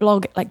and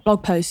blog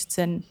posts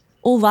and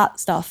all that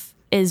stuff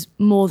is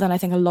more than I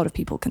think a lot of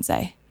people can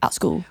say at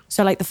school.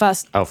 So like the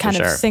first kind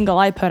of single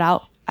I put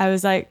out, I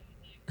was like,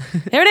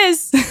 here it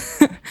is.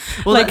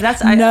 Well, like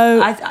that's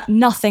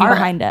nothing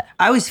behind it.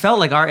 I always felt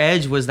like our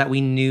edge was that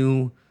we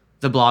knew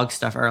the blog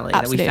stuff early,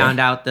 Absolutely. that we found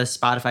out the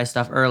Spotify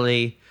stuff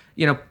early,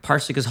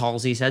 partially because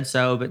Halsey said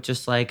so, but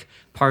just like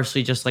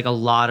partially just like a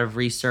lot of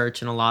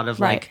research and a lot of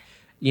like,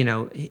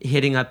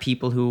 hitting up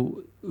people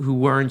who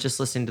weren't just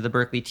listening to the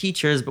Berkeley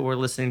teachers, but were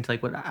listening to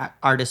like what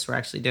artists were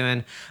actually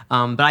doing.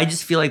 But I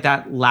just feel like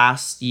that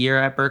last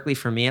year at Berkeley,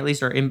 for me at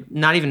least,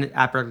 not even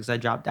at Berkeley because I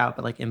dropped out,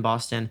 but like in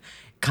Boston,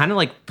 kind of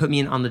like put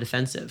me on the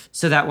defensive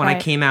so that when I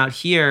came out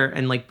here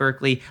and like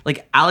Berkeley,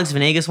 like Alex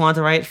Venegas wanted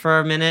to write for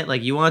a minute,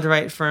 like you wanted to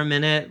write for a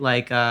minute,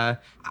 like I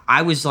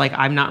was like,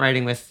 I'm not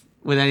writing with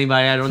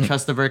anybody. I don't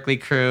trust the Berkeley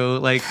crew,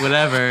 like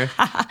whatever.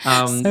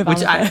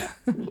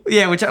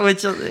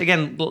 Which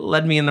again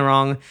led me in the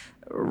wrong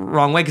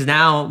way because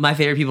now my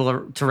favorite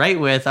people to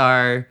write with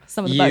are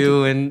Some of the you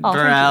Berkeley. and Oh,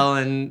 thank Burrell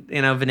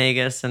and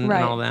Venegas and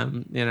all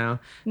them, No,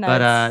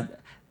 but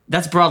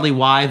that's broadly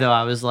why though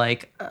I was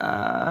like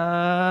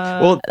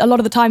a lot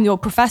of the time your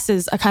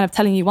professors are kind of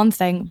telling you one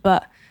thing,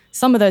 but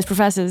some of those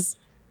professors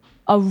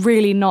are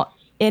really not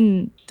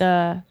in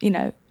the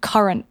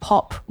current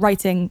pop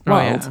writing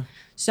world. yeah.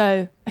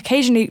 So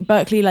occasionally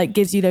Berkeley like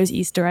gives you those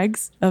Easter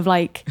eggs of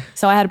like,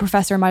 so I had a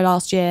professor in my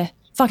last year,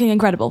 fucking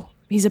incredible.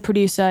 He's a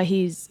producer,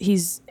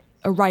 he's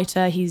a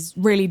writer, he's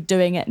really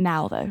doing it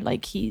now though.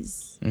 Like he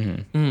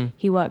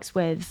works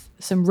with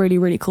some really,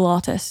 really cool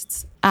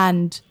artists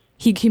and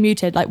he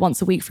commuted like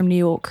once a week from New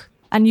York.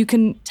 And you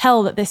can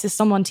tell that this is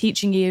someone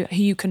teaching you who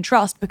you can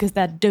trust because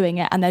they're doing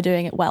it and they're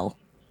doing it well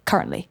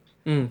currently.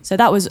 So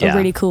that was a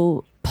really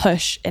cool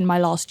push in my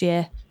last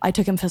year. I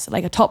took him for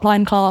like a top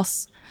line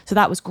class. So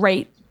that was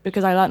great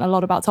because I learned a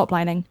lot about top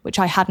lining, which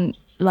I hadn't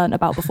learned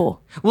about before.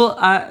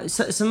 Well,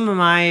 so some of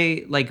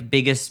my like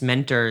biggest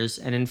mentors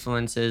and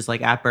influences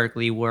like at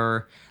Berkeley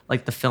were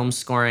like the film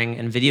scoring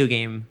and video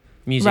game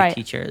music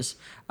teachers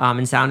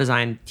and sound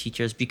design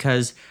teachers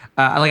because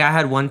like I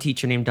had one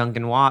teacher named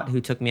Duncan Watt who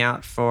took me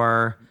out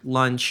for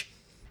lunch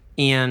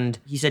and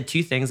he said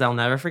two things I'll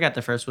never forget.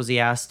 The first was he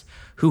asked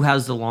who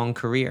has the long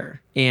career,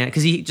 and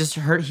because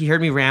he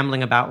heard me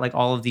rambling about like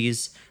all of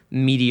these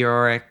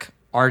meteoric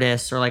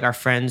artists or like our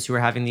friends who were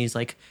having these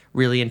like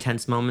really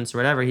intense moments or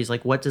whatever. He's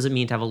like, what does it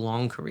mean to have a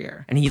long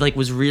career? And he like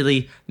was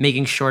really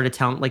making sure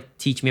to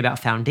teach me about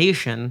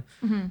foundation.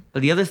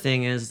 But the other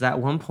thing is that at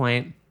one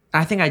point,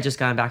 I think I just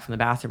got back from the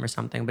bathroom or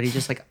something, but he's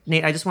just like,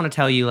 Nate, I just want to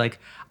tell you, like,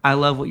 I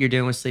love what you're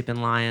doing with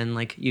Sleeping Lion.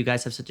 Like, you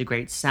guys have such a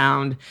great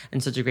sound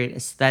and such a great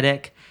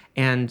aesthetic.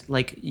 And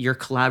like your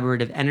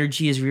collaborative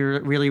energy is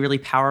really, really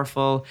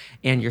powerful.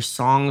 And your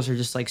songs are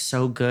just like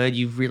so good.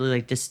 You've really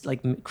like just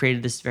like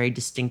created this very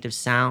distinctive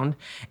sound.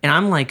 And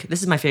I'm like,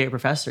 this is my favorite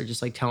professor,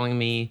 just like telling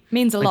me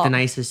Means a like lot. the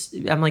nicest.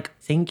 I'm like,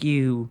 thank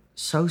you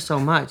so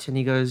much. And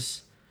he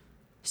goes,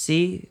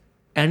 see,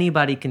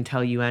 anybody can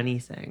tell you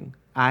anything.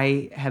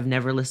 I have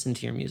never listened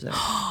to your music.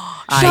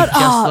 I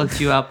just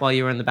looked you up while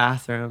you were in the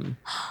bathroom.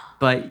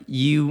 But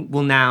you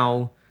will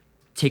now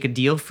take a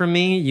deal from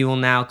me. You will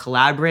now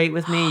collaborate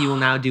with me. You will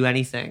now do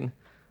anything.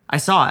 I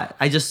saw it.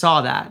 I just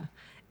saw that.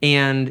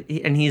 And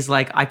he's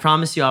like, I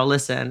promise you I'll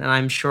listen. And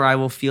I'm sure I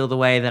will feel the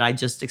way that I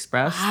just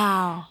expressed.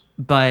 Wow.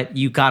 But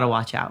you got to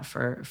watch out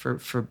for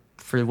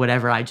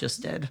whatever I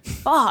just did.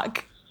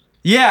 Fuck.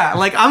 Yeah.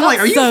 Like, I'm like,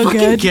 are you so fucking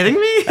good. kidding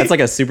me? That's like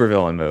a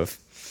supervillain move.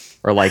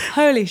 Or like,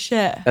 Holy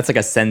shit. that's like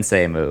a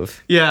sensei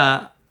move.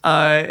 Yeah.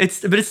 It's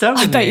stuck with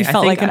I me. bet you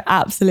felt think like an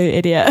absolute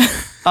idiot.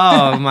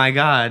 Oh my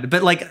God.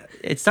 But like,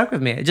 it stuck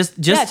with me. Just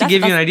to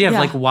give you an idea of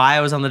like why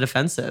I was on the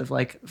defensive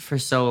like for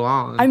so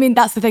long. I mean,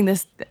 that's the thing.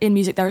 In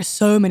music, there are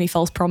so many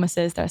false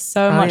promises. There's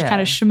so much yeah. kind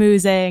of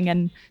schmoozing,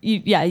 and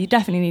you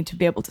definitely need to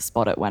be able to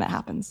spot it when it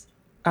happens.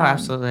 Oh,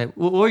 absolutely.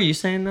 What were you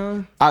saying,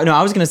 Noah? No,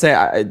 I was going to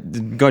say,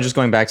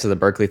 going back to the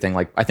Berkeley thing,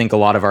 like, I think a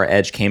lot of our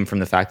edge came from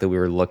the fact that we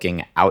were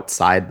looking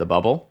outside the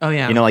bubble. Oh,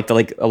 yeah. You know, like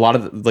a lot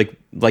of, like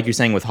you're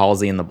saying with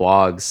Halsey and the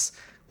blogs,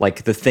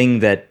 like the thing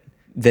that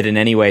in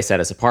any way set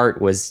us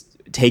apart was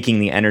taking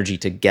the energy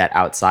to get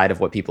outside of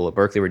what people at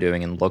Berkeley were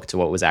doing and look to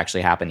what was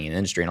actually happening in the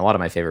industry. And a lot of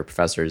my favorite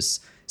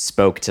professors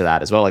spoke to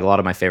that as well. Like a lot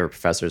of my favorite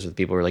professors were the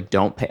people who were like,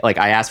 don't pay. Like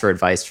I asked for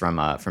advice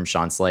from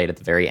Sean Slade at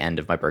the very end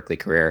of my Berkeley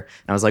career.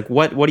 And I was like,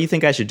 what do you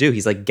think I should do?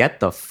 He's like,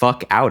 get the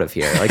fuck out of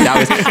here. Like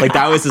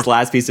that was his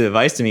last piece of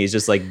advice to me. He's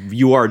just like,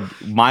 you are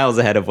miles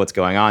ahead of what's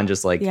going on.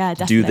 Just like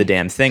do the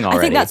damn thing already.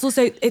 I think that's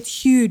also,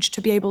 it's huge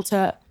to be able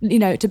to, you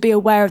know, to be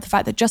aware of the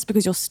fact that just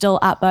because you're still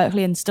at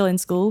Berkeley and still in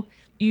school,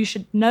 you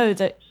should know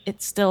that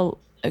it's still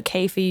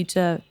okay for you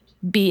to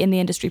be in the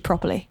industry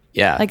properly.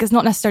 Yeah. Like it's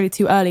not necessarily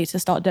too early to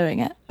start doing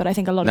it, but I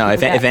think a lot of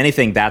people if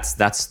anything, that's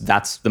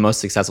the most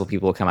successful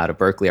people who come out of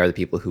Berkeley are the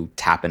people who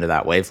tap into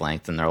that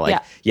wavelength and they're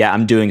like, yeah,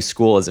 I'm doing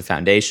school as a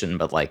foundation,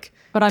 but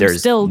I'm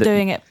still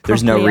doing it properly.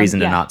 There's no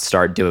reason to not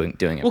start doing it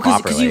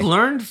properly. Because you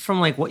learned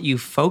from like what you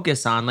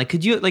focus on. Like,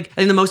 could you I think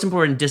the most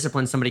important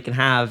discipline somebody can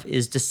have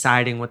is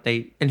deciding what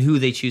they and who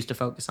they choose to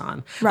focus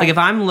on. Right. Like if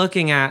I'm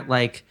looking at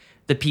like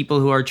the people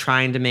who are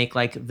trying to make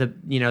like the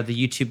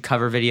YouTube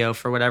cover video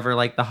for whatever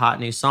like the hot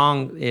new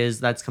song is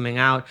that's coming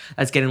out,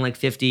 that's getting like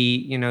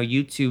 50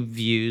 YouTube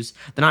views,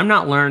 then I'm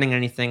not learning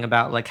anything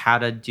about like how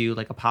to do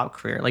like a pop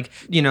career. Like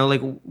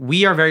like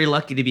we are very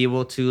lucky to be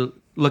able to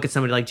look at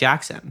somebody like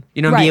Jackson,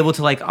 and be able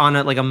to like on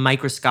a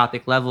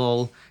microscopic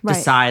level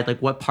decide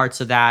like what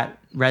parts of that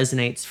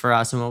resonates for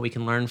us and what we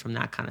can learn from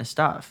that kind of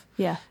stuff.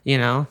 Yeah.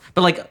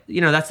 But like,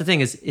 that's the thing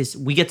is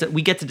we get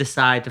to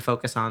decide to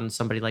focus on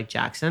somebody like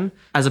Jackson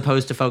as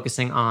opposed to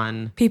focusing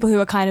on people who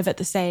are kind of at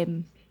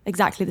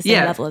exactly the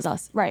same level as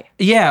us. Right.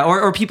 Yeah.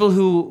 Or people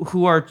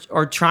who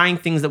are trying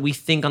things that we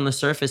think on the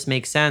surface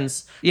make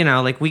sense.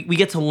 Like we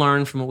get to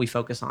learn from what we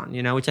focus on,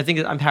 which I think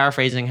I'm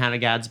paraphrasing Hannah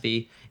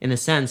Gadsby in a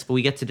sense, but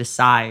we get to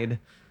decide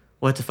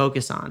what to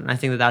focus on. And I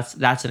think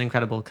that's an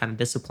incredible kind of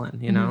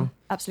discipline,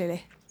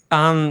 Absolutely.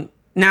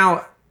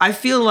 Now, I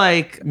feel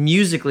like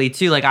musically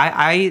too, like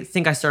I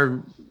think I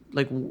started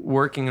like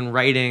working and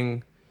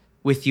writing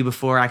with you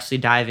before actually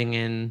diving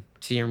in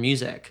to your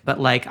music. But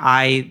like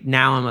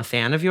now I'm a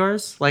fan of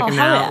yours. Like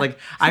like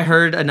I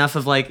heard enough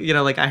of like,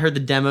 like I heard the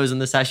demos and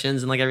the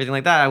sessions and like everything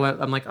like that.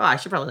 I'm like, oh, I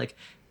should probably like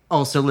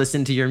also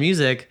listen to your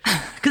music.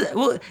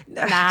 Cause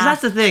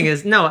that's the thing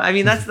is, no, I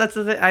mean, that's the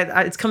thing.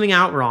 It's coming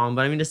out wrong,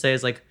 but I mean to say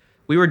is like,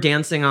 we were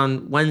dancing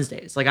on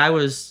Wednesdays. Like that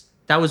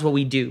was what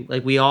we do.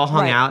 Like we all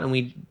hung out and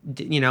we,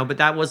 but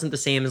that wasn't the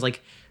same as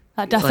like.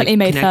 That definitely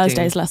made connecting.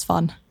 Thursdays less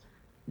fun.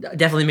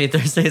 Definitely made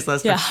Thursdays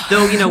less fun.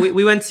 Though,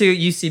 we went to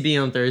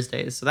UCB on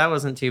Thursdays, so that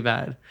wasn't too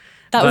bad.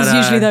 That was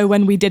usually though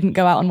when we didn't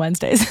go out on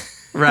Wednesdays.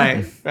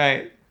 Right.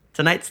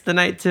 Tonight's the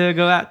night to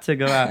go out.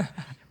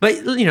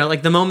 But,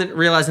 like the moment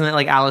realizing that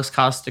like Alex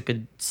Costa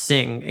could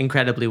sing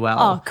incredibly well.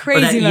 Oh, crazy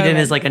or that moment. Eden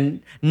is like a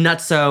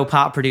nutso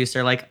pop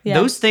producer. Like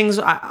those things,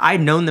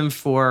 I'd known them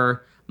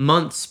for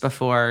months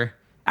before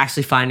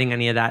actually finding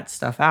any of that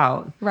stuff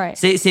out. Right.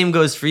 Same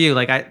goes for you.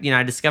 Like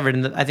I discovered,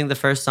 and I think the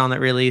first song that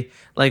really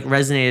like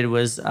resonated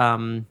was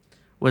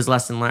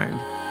Lesson Learned.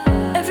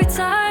 Every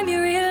time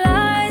you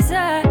realize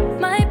I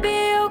might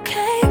be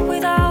okay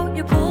without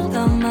you, pull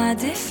down my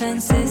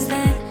defenses,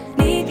 then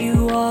need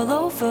you all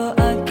over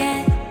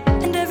again.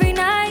 And every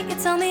night you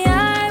tell me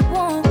I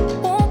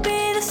won't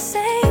be the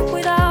same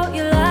without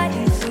you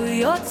lying through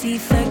your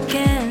teeth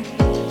again.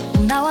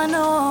 Now I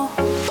know.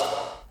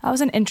 That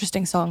was an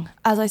interesting song.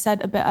 As I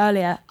said a bit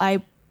earlier,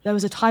 there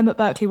was a time at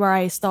Berkeley where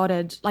I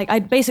started, like I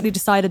basically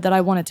decided that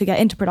I wanted to get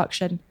into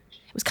production.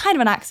 It was kind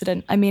of an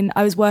accident. I mean,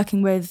 I was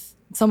working with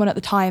someone at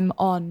the time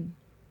on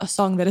a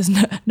song that is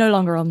no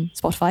longer on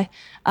Spotify,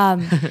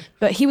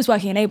 but he was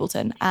working in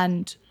Ableton,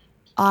 and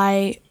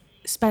I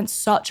spent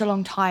such a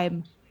long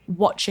time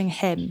watching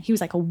him. He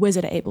was like a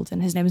wizard at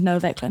Ableton. His name is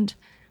Noah Vickland.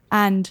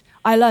 And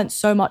I learned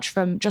so much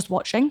from just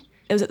watching.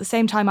 It was at the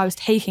same time I was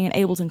taking an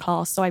Ableton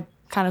class, so I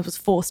kind of was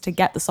forced to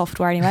get the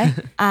software anyway.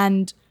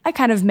 And I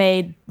kind of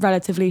made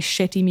relatively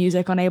shitty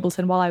music on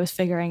Ableton while I was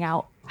figuring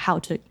out how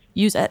to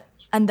use it.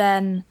 And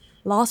then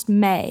last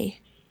May,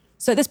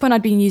 so at this point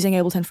I'd been using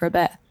Ableton for a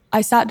bit,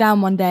 I sat down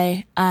one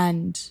day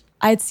and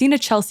I had seen a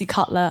Chelsea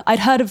Cutler. I'd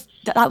heard of,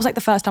 that was like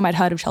the first time I'd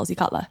heard of Chelsea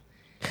Cutler.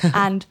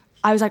 And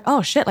I was like,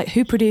 oh shit, like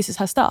who produces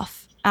her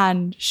stuff?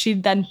 And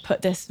she'd then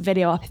put this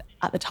video up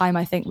at the time,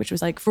 I think, which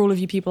was like, for all of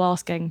you people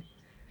asking.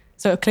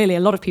 So clearly a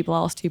lot of people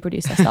asked who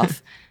produced her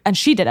stuff. And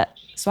she did it.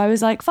 So I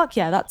was like, fuck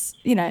yeah, that's,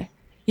 you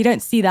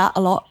don't see that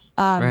a lot.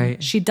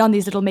 Right. She'd done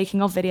these little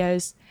making of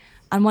videos.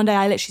 And one day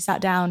I literally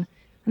sat down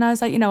and I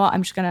was like, you know what,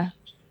 I'm just going to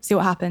see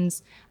what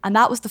happens. And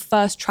that was the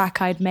first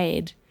track I'd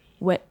made,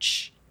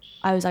 which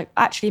I was like,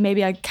 actually,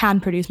 maybe I can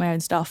produce my own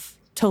stuff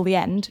till the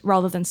end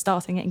rather than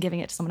starting it and giving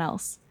it to someone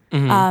else.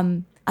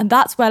 Mm-hmm. And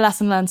that's where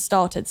Lesson Learned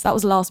started. So that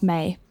was last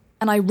May.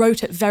 And I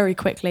wrote it very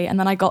quickly. And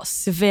then I got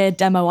severe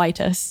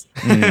demoitis.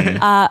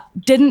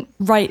 Didn't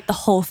write the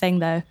whole thing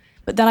though.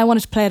 But then I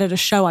wanted to play it at a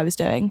show I was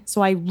doing.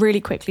 So I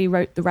really quickly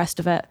wrote the rest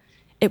of it.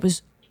 It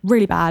was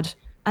really bad.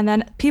 And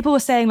then people were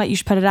saying like, you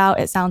should put it out.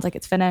 It sounds like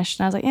it's finished.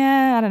 And I was like,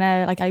 yeah, I don't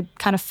know. Like I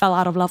kind of fell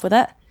out of love with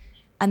it.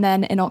 And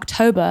then in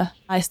October,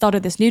 I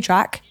started this new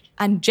track.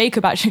 And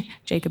Jacob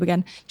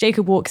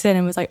walks in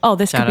and was like, oh,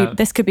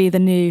 this could be the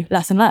new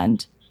Lesson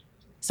Learned.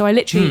 So I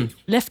literally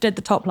lifted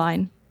the top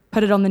line,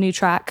 put it on the new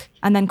track,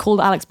 and then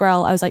called Alex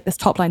Burrell. I was like, this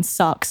top line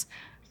sucks.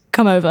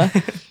 Come over.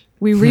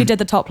 We redid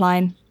the top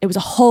line. It was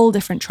a whole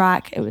different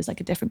track. It was like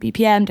a different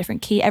BPM,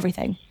 different key,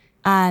 everything.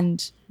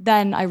 And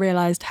then I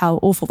realized how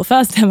awful the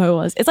first demo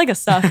was. It's like a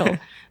circle.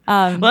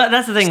 Well,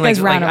 that's the thing. Just Like,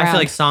 goes round I and feel round.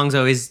 like songs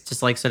always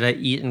just like sort of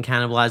eat and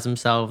cannibalize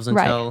themselves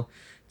until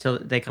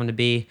they come to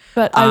be.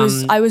 But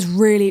I was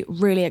really,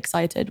 really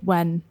excited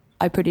when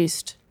I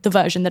produced the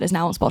version that is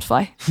now on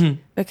Spotify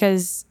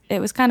because it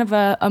was kind of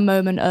a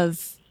moment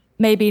of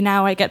maybe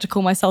now I get to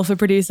call myself a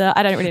producer.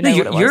 I don't really know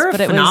what it was. You're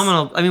but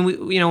phenomenal. I mean,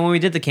 when we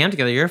did the camp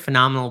together, you're a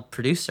phenomenal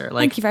producer.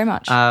 Like, Thank you very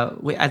much.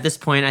 At this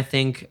point, I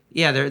think,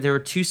 there were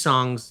 2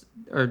 songs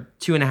or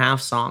 2.5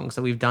 songs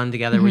that we've done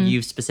together where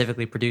you've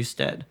specifically produced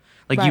it.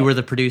 Like you Right. were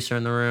the producer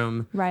in the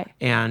room. Right.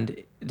 And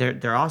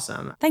they're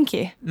awesome. Thank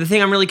you. The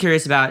thing I'm really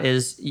curious about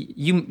is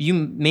you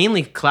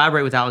mainly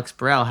collaborate with Alex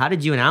Burrell. How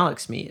did you and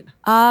Alex meet?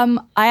 I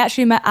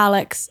actually met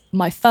Alex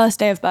my first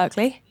day of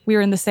Berkeley. We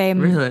were in the same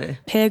Really?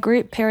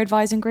 peer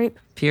advising group.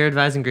 Peer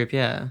advising group,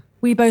 yeah.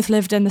 We both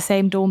lived in the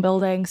same dorm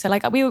building. So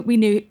like we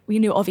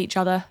knew of each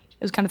other.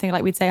 It was kind of thing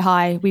like we'd say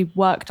hi. We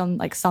worked on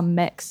like some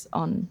mix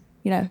on,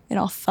 in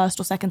our first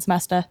or second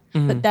semester.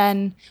 But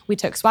then we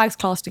took Swags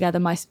class together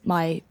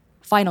my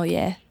final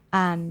year,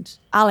 and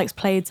Alex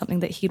played something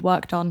that he'd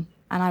worked on,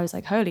 and I was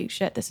like, holy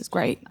shit, this is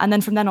great. And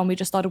then from then on, we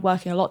just started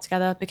working a lot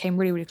together, became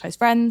really, really close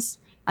friends,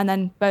 and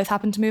then both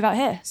happened to move out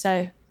here.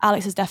 So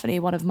Alex is definitely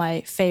one of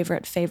my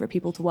favorite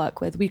people to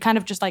work with. We kind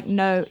of just like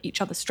know each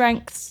other's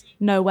strengths,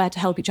 know where to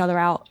help each other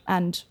out,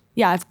 and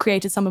yeah, I've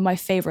created some of my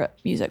favorite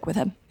music with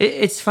him.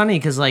 It's funny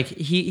because like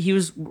he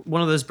was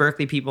one of those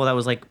Berkeley people that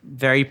was like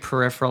very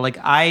peripheral. Like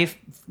I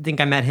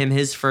think I met him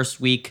his first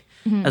week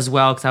as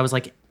well because I was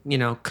like,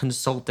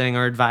 consulting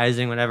or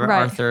advising, whatever.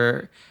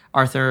 Right.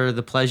 Arthur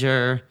the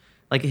Pleasure,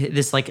 like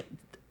this like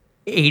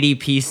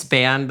 80-piece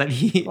band that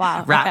he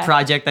Wow, rap okay.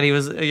 project that he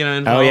was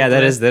involved Oh yeah,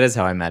 that with. is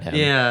how I met him.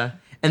 Yeah,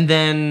 and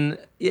then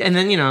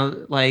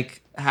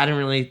like hadn't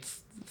really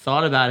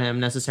thought about him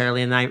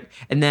necessarily, and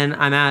then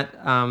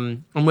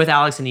I'm with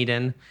Alex and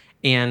Eden,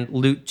 and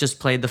Lute just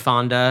played the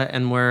Fonda,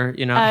 and we're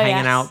hanging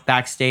yes. out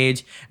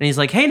backstage, and he's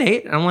like, "Hey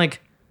Nate," and I'm like,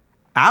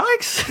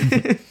 "Alex,"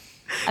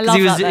 I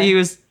love that. he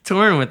was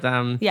touring with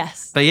them.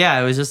 Yes. But yeah,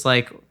 it was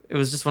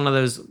just one of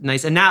those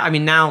nice. And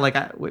now like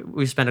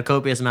we've spent a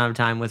copious amount of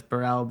time with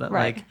Burrell, but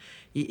Right. like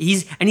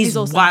he's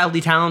awesome.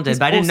 wildly talented. He's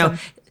but I didn't know awesome.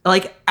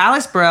 like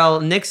Alex Burrell,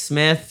 Nick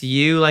Smith,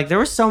 like there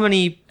were so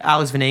many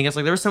Alex Venegas,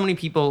 like there were so many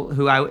people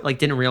who I like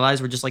didn't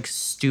realize were just like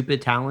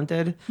stupid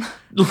talented.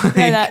 Like,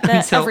 They're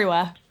until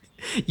everywhere.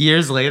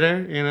 years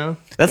later,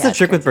 That's Yeah, the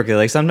trick it's with Berkeley.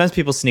 Like sometimes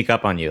people sneak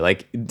up on you.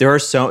 Like there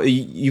are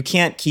you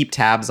can't keep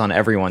tabs on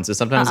everyone. So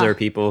sometimes there are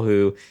people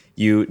who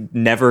you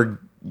never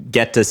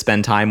get to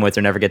spend time with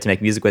or never get to make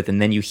music with,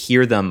 and then you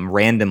hear them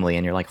randomly,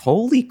 and you're like,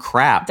 "Holy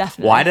crap!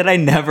 Definitely. Why did I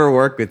never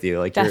work with you?"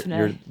 Like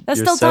Definitely. There's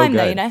you're still so time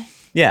though, good.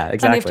 Yeah, Plenty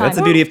exactly. of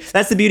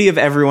That's the time. beauty of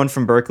everyone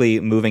from Berkeley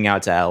moving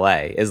out to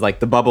LA. Is like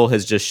the bubble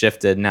has just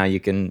shifted. Now you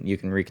can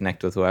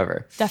reconnect with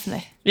whoever.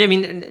 Definitely. Yeah, I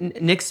mean,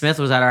 Nick Smith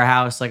was at our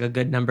house like a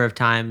good number of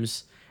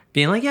times,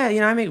 being like, yeah,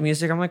 I make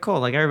music. I'm like, cool,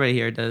 like everybody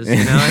here does,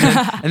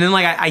 And then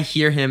like I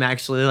hear him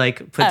actually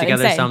like put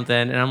together insane. something,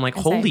 and I'm like,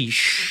 Insane. holy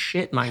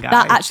shit, my guy.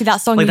 That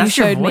song Like, you that's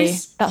your showed me.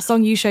 voice? That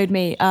song you showed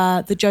me,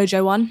 the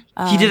JoJo one.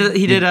 He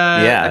did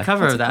Yeah. a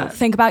cover of that.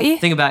 Think About You.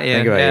 Think about you.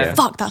 Think About yeah. You.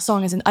 Fuck, that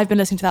song isn't. I've been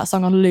listening to that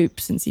song on loop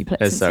since you played.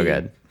 It's so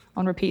good.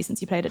 On repeat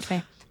since you played it to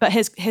me. But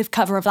his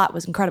cover of that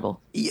was incredible.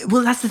 Yeah,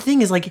 well, that's the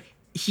thing is like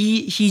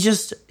he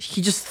just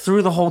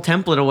threw the whole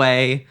template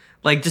away.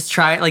 Like just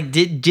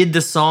did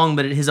the song,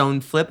 but his own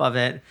flip of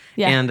it.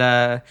 Yeah. And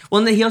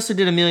and then he also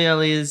did Amelia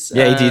Ellie's.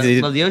 Yeah, he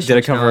Love the Ocean.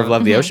 did a cover of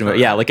Love the Ocean. Mhm. But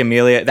yeah, like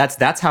Amelia,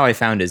 that's how I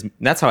found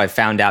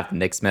out that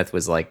Nick Smith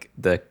was like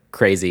the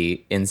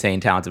crazy,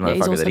 insane, talented Yeah,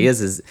 he's motherfucker that he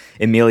awesome. is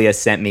Amelia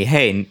sent me,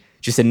 hey,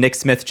 she said Nick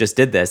Smith just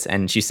did this,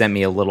 and she sent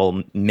me a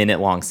little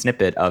minute-long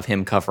snippet of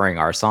him covering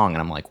our song,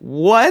 and I'm like,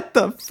 what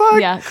the fuck?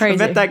 Yeah, crazy.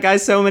 I met that guy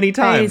so many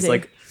times. Crazy.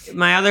 Like,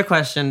 My other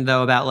question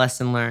though about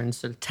lesson learned,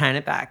 sort of tying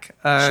it back,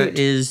 Shoot.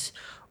 is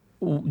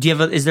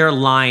is there a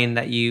line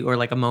that you or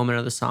like a moment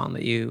of the song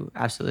that you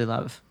absolutely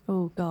love?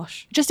 Oh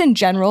gosh. Just in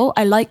general,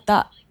 I like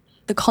the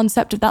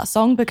concept of that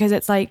song because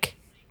it's like,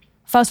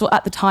 first of all,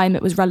 at the time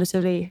it was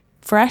relatively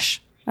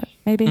fresh,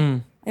 maybe.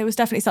 It was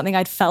definitely something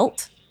I'd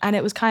felt, and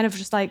it was kind of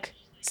just like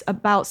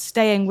about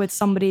staying with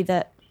somebody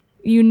that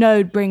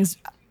brings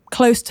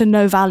close to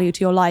no value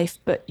to your life,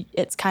 but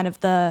it's kind of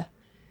the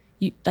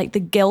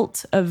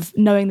guilt of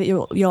knowing that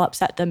you'll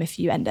upset them if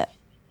you end it,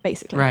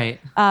 basically. Right.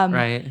 Um,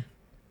 right.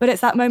 But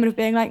it's that moment of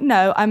being like,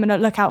 no, I'm going to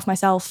look out for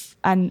myself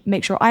and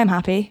make sure I am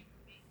happy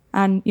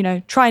and,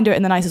 try and do it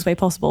in the nicest way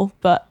possible,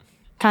 but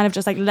kind of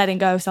just like letting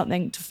go of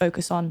something to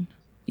focus on,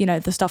 you know,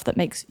 the stuff that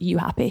makes you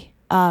happy.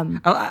 I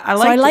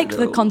So I liked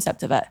the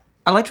concept of it.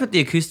 I liked what the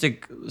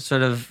acoustic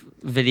sort of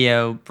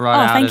video brought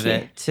out thank of you.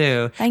 it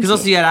too. Thank Because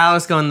also you. you had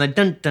Alex going the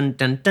dun dun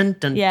dun dun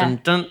dun Yeah. dun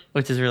dun,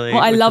 which is really.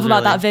 What I which love is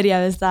about really- that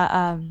video is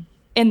that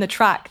in the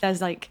track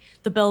there's like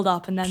the build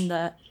up and then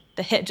the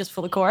hit just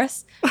for the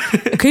chorus.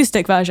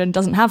 Acoustic version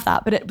doesn't have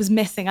that, but it was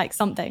missing like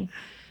something.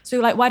 So we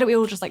were like, why don't we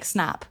all just like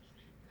snap?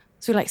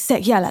 So we were like,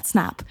 sick, yeah, let's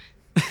snap.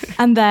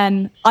 And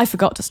then I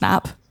forgot to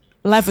snap.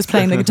 Lev was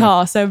playing the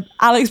guitar, so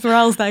Alex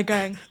Burrell's there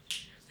going,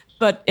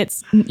 but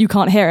you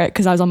can't hear it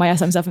because I was on my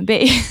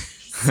SM7B.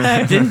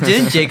 So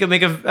Didn't Jacob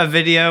make a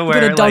video put a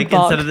where dog like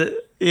bark. instead of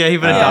the he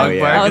put a Oh, dog yeah.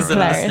 bark That was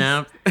instead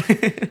of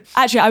the snap?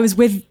 actually, I was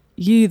with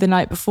you the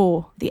night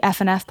before the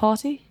F&F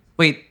party.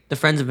 Wait, the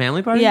friends and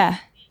family party? Yeah.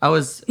 I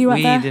was. You weren't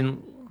we there?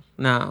 didn't.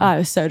 No. I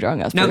was so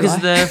drunk. I was No, pretty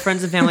because high. the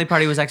friends and family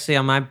party was actually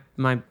on my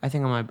I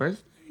think on my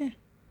birthday.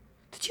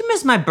 Did you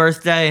miss my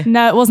birthday?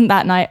 No, it wasn't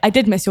that night. I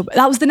did miss your.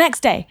 That was the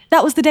next day.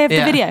 That was the day of the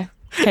Yeah. video.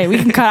 Okay, we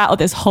can cut out of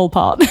this whole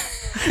part.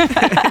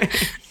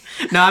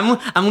 No,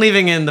 I'm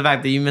leaving in the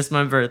fact that you missed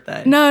my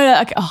birthday.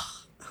 No, okay. Oh,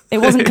 it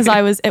wasn't because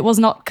I was. It was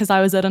not because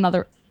I was at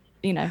another,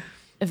 you know,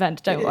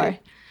 event. Don't worry.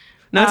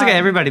 No, it's okay.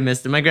 Everybody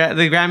missed it. The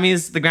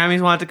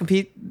Grammys wanted to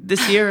compete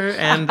this year,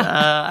 and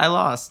I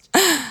lost.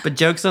 But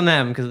jokes on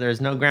them because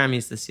there's no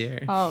Grammys this year.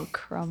 Oh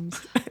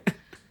crumbs.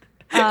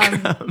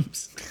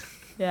 Crumbs.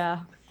 Yeah.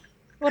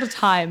 What a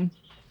time.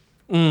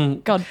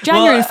 Mm. God,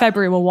 January and Well,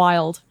 February were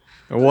wild.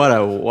 What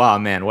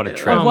a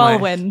trip. A Oh my.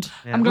 whirlwind.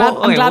 Yeah. I'm glad. Well,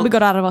 I'm okay, glad well- we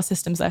got out of our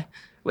systems though.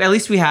 Well, at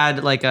least we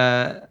had like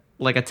a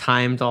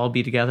time to all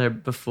be together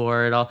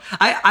before it all.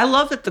 I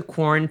love that the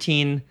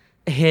quarantine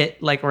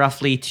hit like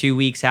roughly 2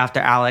 weeks after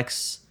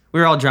Alex. We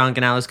were all drunk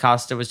and Alex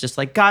Costa was just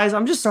like, guys,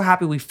 I'm just so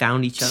happy we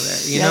found each other.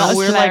 You Yeah, know, that was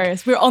we're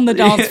hilarious. We were on the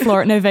dance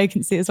floor at No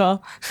Vacancy as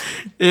well.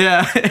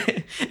 yeah.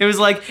 it was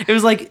like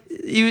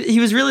he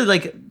was really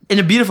like in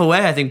a beautiful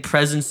way, I think,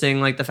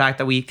 presencing like the fact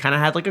that we kind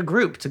of had like a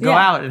group to go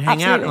Yeah, out and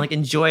hang out and absolutely. like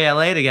enjoy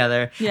LA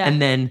together. Yeah.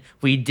 And then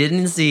we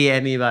didn't see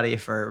anybody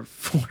for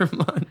 4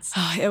 months.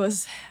 Oh, it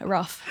was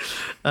rough.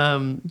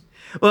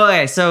 Well,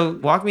 okay, so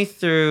walk me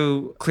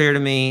through Clear to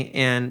Me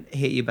and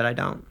Hate You But I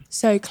Don't.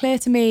 So Clear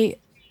to Me,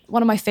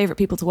 one of my favorite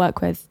people to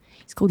work with.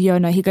 He's called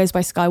Joona. He goes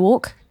by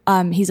Skywalk.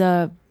 He's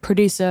a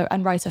producer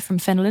and writer from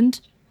Finland.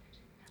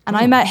 And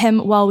I met him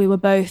while we were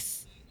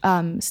both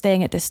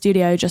staying at this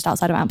studio just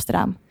outside of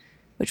Amsterdam,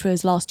 which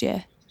was last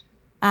year.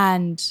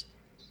 And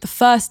the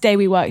first day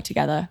we worked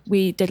together,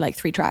 we did like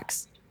 3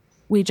 tracks.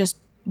 We just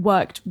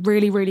worked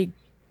really,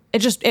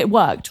 it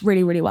worked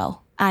really, really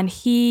well. And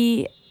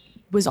he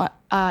was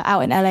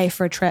out in LA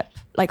for a trip,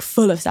 like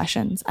full of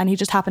sessions. And he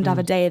just happened to have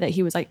a day that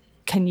he was like,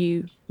 can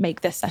you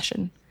make this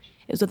session?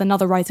 It was with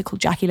another writer called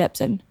Jackie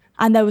Lipton.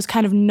 And there was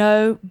kind of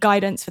no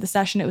guidance for the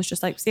session. It was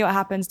just like, see what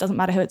happens. Doesn't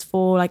matter who it's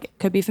for. Like, it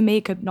could be for me,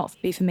 it could not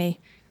be for me.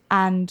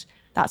 And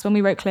that's when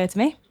we wrote Clear to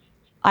Me.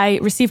 I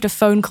received a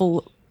phone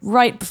call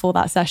right before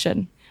that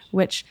session,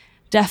 which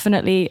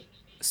definitely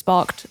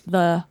sparked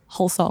the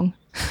whole song.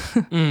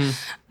 I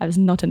was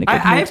not in a good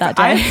mood that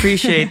day. I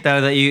appreciate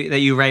though that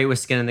you write with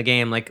skin in the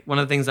game. Like one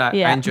of the things that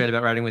Yeah. I enjoyed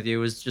about writing with you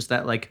was just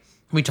that like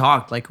we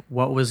talked like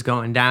what was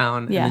going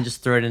down and Yeah. then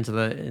just threw it into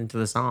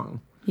the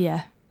song.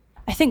 Yeah.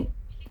 I think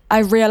I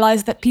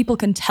realized that people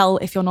can tell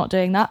if you're not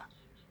doing that.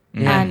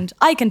 And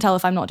I can tell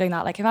if I'm not doing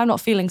that. Like if I'm not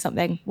feeling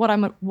something,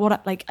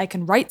 I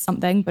can write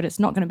something, but it's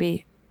not going to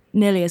be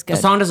nearly as good.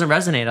 The song doesn't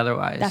resonate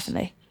otherwise.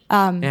 Definitely.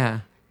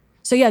 Yeah.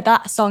 So yeah,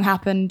 that song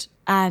happened.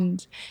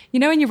 And you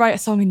know, when you write a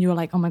song and you're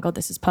like, oh my God,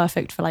 this is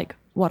perfect for like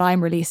what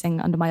I'm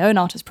releasing under my own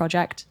artist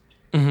project.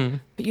 But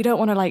you don't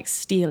want to like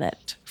steal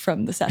it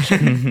from the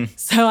session.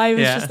 So I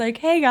was Yeah. just like,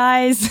 hey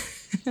guys,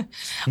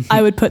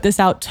 I would put this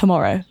out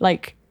tomorrow.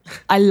 Like,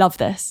 I love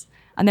this.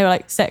 And they were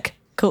like, sick,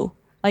 cool.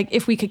 Like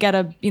if we could get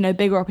a,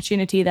 bigger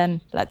opportunity,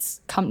 then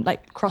let's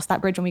cross that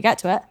bridge when we get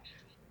to it.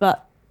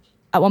 But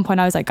at one point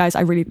I was like, guys,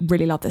 I really,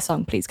 really love this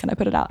song. Please, can I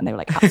put it out? And they were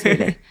like,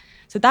 absolutely.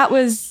 So that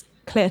was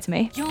Clear to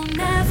Me. You're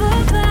never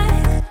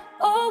black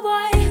or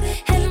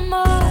white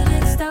anymore.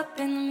 Mixed up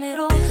in the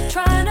middle,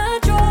 trying to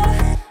draw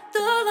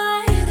the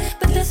line,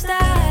 but there's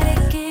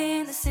static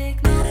in the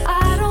signal.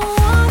 I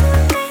don't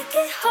wanna make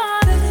it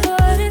harder,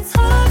 but it's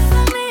hard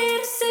for me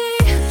to see.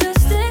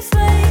 Just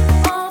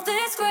explain all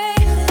this gray,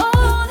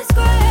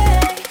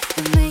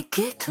 and make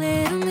it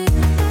clear to me.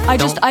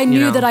 I you knew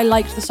know. that I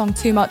liked the song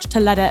too much to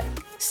let it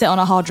sit on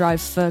a hard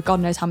drive for God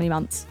knows how many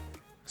months.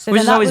 So Which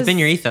then has that always was- been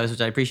your ethos,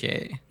 which I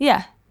appreciate.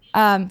 Yeah.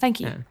 Thank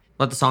you. Yeah.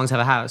 Let the songs have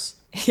a house.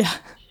 Yeah.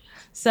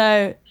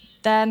 So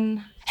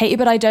then Hate You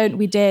But I Don't,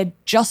 we did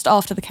just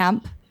after the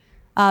camp.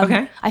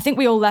 Okay. I think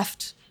we all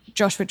left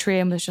Joshua Tree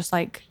and was just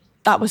like,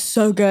 that was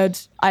so good.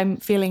 I'm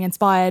feeling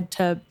inspired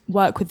to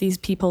work with these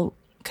people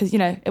because, you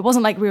know, it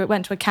wasn't like we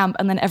went to a camp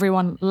and then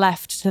everyone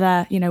left to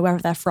their, you know,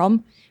 wherever they're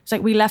from. It's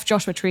like we left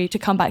Joshua Tree to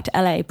come back to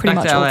LA pretty Back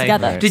much to all LA.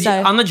 together. Right. Did you,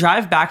 So- on the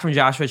drive back from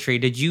Joshua Tree,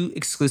 did you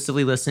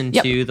exclusively listen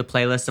Yep. to the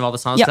playlist of all the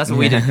songs? Yep. That's what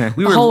we did.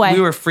 We whole way.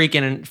 were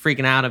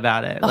freaking out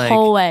about it. the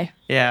whole way.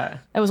 Yeah.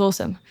 It was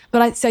awesome.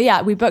 But so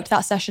yeah, we booked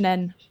that session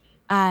in,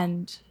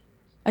 and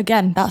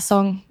again, that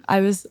song,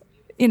 I was,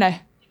 you know,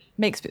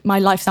 makes my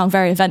life sound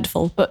very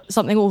eventful, but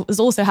something was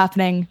also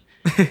happening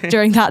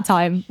during that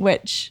time,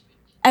 which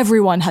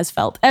everyone has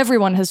felt.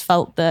 Everyone has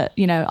felt that,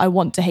 you know, I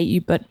want to hate you,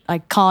 but I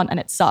can't, and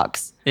it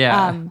sucks.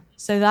 Yeah.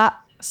 So that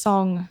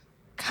song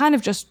kind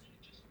of just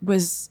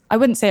was, I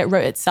wouldn't say it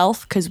wrote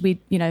itself, because we,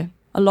 you know,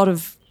 a lot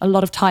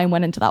of time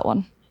went into that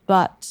one.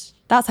 But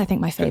that's, I think,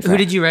 my favorite. Who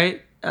did you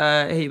write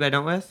Hate You But I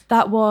Don't with?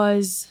 That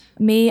was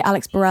me,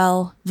 Alex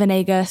Burrell,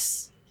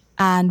 Venegas,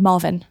 and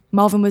Marvin.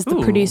 Marvin was the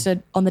Ooh.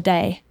 producer on the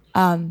day.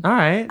 All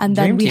right. And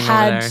then Dream we team over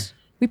had, there.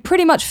 we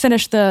pretty much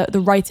finished the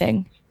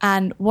writing.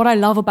 And what I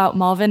love about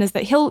Marvin is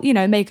that he'll, you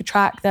know, make a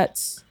track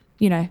that's,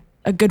 you know,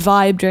 a good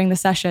vibe during the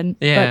session.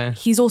 Yeah. But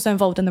he's also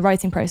involved in the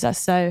writing process.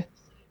 So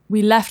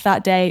we left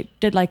that day,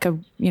 did like a,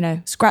 you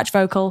know, scratch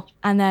vocal.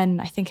 And then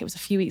I think it was a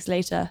few weeks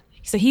later.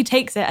 So he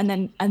takes it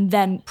and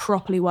then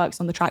properly works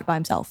on the track by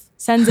himself.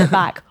 Sends it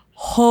back,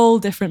 whole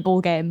different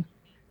ball game.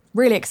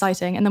 Really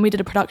exciting. And then we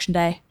did a production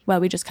day where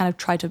we just kind of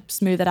tried to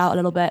smooth it out a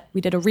little bit.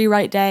 We did a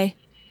rewrite day.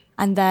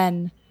 And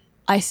then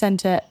I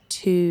sent it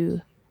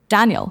to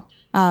Daniel.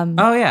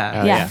 Oh,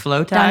 yeah. Yeah.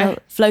 Floaty? Daniel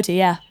Floaty,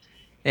 yeah.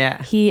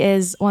 Yeah. He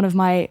is one of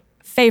my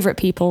favorite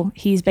people.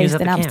 He's based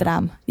at in the camp.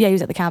 Amsterdam. Yeah, he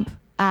was at the camp.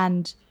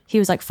 And he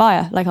was like,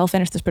 fire, like, I'll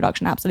finish this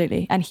production,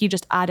 absolutely. And he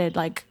just added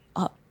like,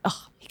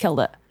 he killed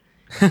it.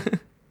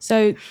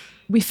 So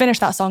we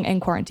finished that song in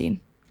quarantine.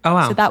 Oh,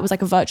 wow. So that was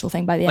like a virtual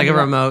thing by the end like a of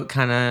it. remote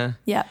kind of.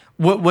 Yeah.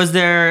 What was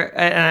there?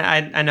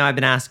 And I know I've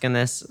been asking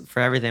this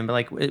for everything, but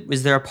like,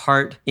 was there a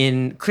part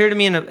in Clear to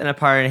Me and a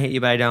part in Hate You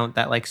But I Don't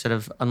that like sort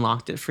of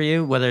unlocked it for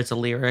you? Whether it's a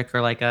lyric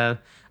or like a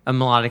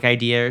melodic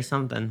idea or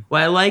something.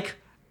 What I like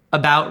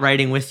about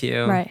writing with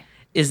you Right.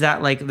 is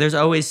that like there's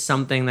always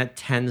something that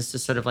tends to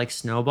sort of like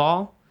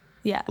snowball.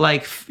 Yeah.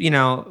 Like, you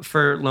know,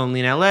 for Lonely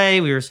in LA,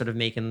 we were sort of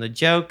making the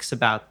jokes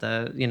about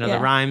the, you know, Yeah.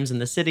 the rhymes in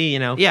the city, you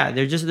know. Yeah,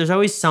 there's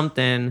always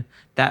something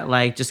that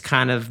like just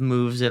kind of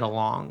moves it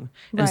along.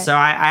 And Right. so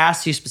I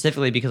asked you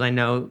specifically because I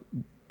know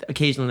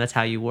occasionally that's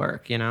how you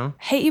work, you know?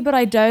 Hate You But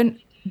I Don't,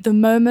 the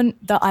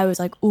moment that I was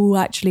like, oh,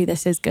 actually,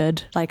 this is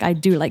good. Like, I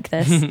do like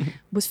this,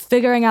 was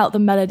figuring out the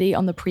melody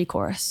on the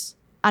pre-chorus.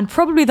 And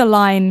probably the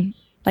line,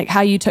 like,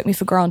 how you took me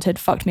for granted,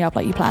 fucked me up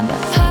like you planned it.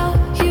 How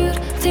you'd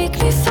take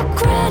me for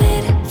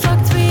granted,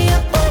 fucked me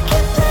up like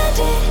you planned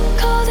it,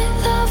 called it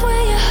love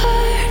when you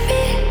hurt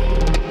me,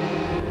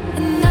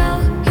 and now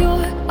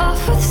you're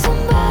off with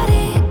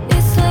somebody.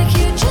 It's like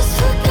you just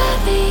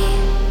forgot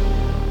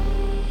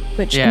me.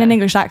 Which Yeah. in an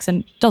English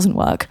accent doesn't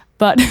work.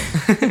 But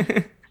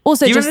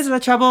also Do you run just, into the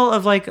trouble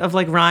of like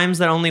rhymes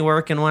that only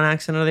work in one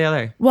accent or the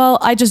other? well,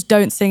 I just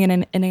don't sing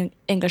in an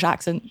English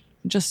accent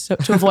just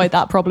to avoid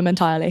that problem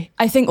entirely.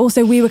 I think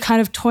also we were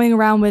kind of toying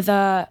around with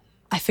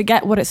I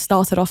forget what it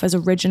started off as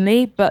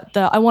originally, but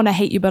I want to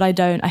hate you, but I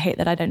don't. I hate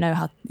that I don't know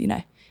how, you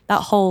know,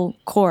 that whole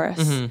chorus.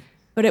 Mm-hmm.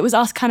 But it was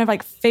us kind of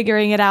like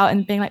figuring it out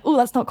and being like, oh,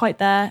 that's not quite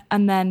there.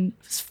 And then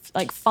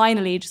like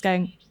finally just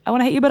going, I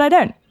want to hate you, but I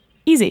don't.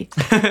 Easy.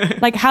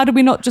 Like, how did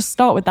we not just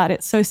start with that?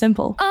 It's so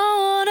simple.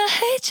 I wanna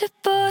hate you,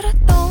 but I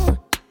don't.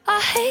 I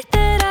hate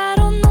that I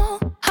don't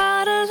know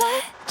how to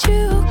let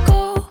you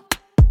go.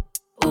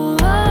 Ooh,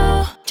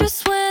 oh,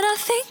 just when I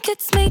think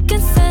it's making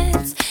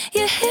sense,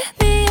 you hit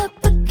me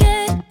up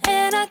again,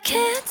 and I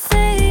can't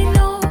say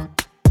no.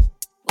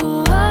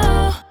 Ooh,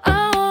 oh,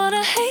 I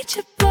wanna hate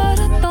you, but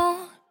I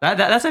don't.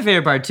 That's my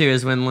favorite part too,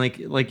 is when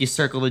like you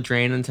circle the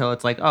drain until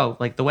it's like, oh,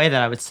 like the way that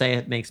I would say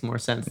it makes more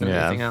sense than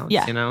Yeah. everything else,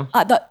 Yeah. you know?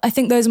 I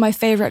think those are my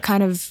favorite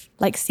kind of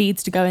like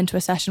seeds to go into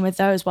a session with,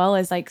 though, as well,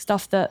 is like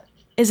stuff that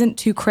isn't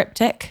too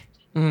cryptic.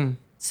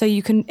 So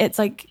you can, it's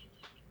like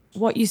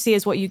what you see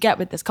is what you get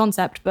with this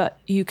concept, but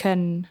you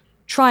can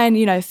try and,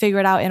 you know, figure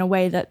it out in a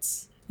way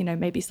that's, you know,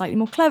 maybe slightly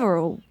more clever,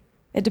 or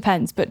it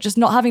depends, but just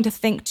not having to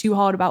think too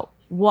hard about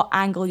what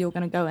angle you're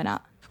going to go in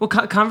at. Well,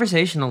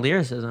 conversational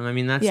lyricism. I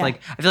mean, that's Yeah.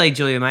 like, I feel like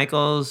Julia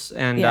Michaels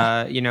and,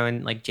 Yeah. you know,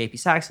 and like JP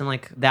Saxon,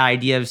 like the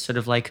idea of sort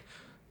of like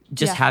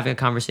just Yeah. having a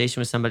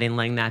conversation with somebody and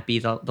letting that be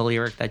the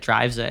lyric that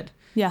drives it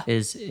Yeah.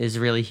 is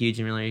really huge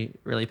and really,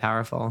 really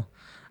powerful.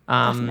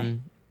 Definitely.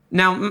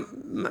 Now,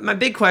 my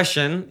big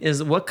question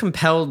is, what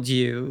compelled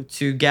you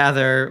to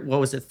gather,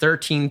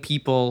 13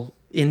 people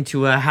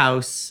into a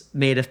house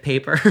made of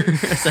paper,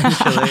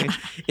 essentially,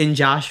 in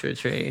Joshua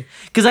Tree?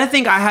 Because I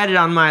think I had it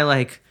on my,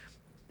 like,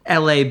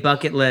 LA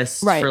bucket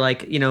list Right. for,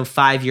 like, you know,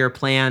 5-year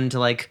plan to,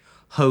 like,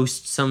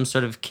 host some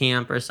sort of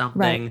camp or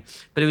something. Right.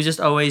 But it was just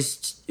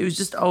always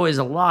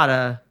a lot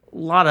of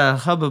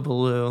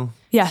hubbubaloo.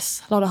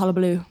 Yes, a lot of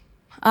hullabaloo.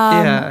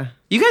 Yeah.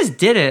 You guys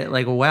did it,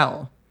 like,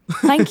 well.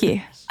 Thank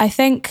you. I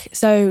think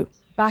so.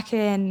 Back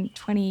in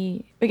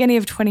beginning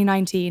of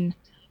 2019,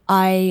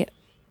 I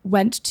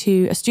went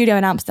to a studio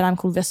in Amsterdam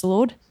called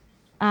Wisseloord,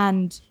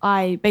 And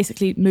I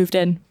basically moved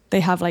in.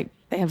 They have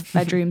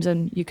bedrooms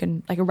and you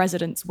can, like, a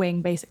residence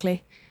wing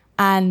basically.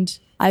 And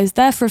I was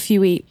there for a few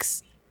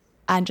weeks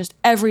and just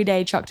every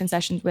day chucked in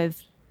sessions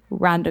with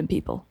random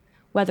people,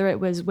 whether it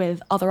was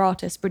with other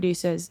artists,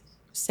 producers,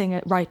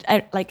 singer, like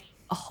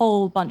a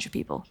whole bunch of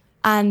people.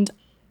 And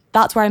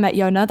that's where I met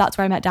Yona. That's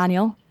where I met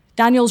Daniel.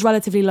 Daniel's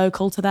relatively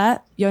local to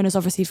there. Yona's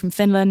obviously from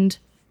Finland.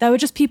 There were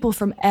just people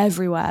from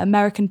everywhere,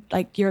 American,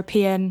 like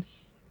European.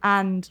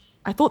 And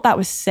I thought that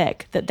was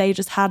sick that they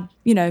just had,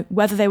 you know,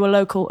 whether they were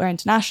local or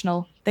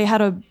international, they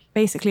had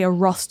basically a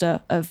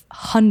roster of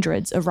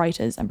hundreds of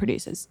writers and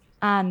producers.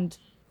 And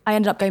I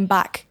ended up going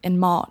back in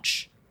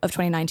March of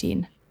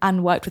 2019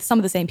 and worked with some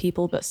of the same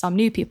people, but some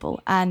new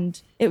people.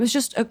 And it was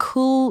just a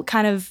cool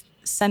kind of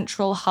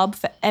central hub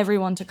for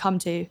everyone to come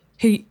to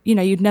who, you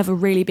know, you'd never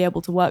really be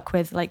able to work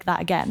with like that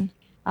again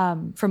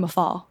from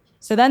afar.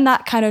 So then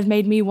that kind of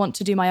made me want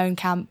to do my own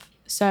camp.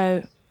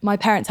 So my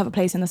parents have a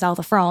place in the south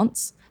of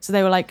France. So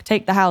they were like,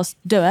 take the house,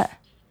 do it.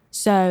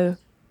 So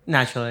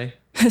Naturally.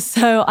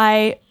 so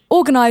I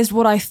organized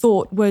what I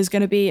thought was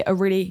going to be a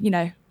really, you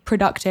know,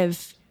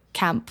 productive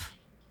camp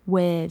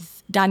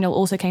with Daniel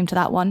also came to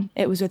that one.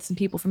 It was with some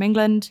people from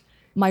England.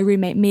 My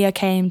roommate Mia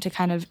came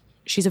to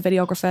she's a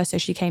videographer, so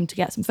she came to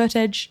get some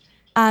footage.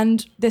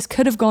 And this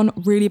could have gone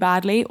really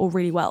badly or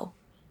really well.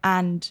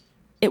 And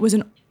it was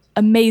an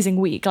amazing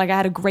week. Like I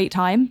had a great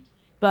time,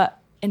 but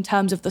in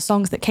terms of the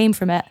songs that came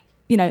from it,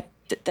 you know,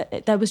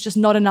 there was just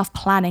not enough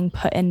planning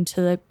put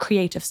into the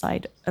creative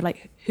side.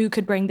 Like who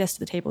could bring this to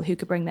the table? Who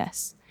could bring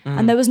this?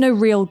 And there was no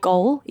real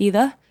goal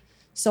either.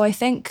 So I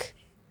think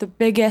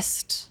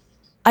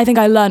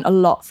I learned a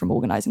lot from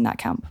organizing that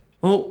camp.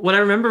 Well, what I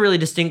remember really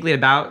distinctly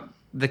about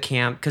the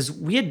camp, because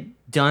we had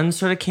done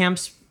sort of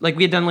camps, like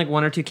we had done like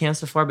 1 or 2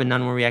 camps before, but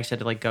none where we actually had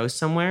to like go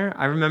somewhere.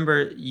 I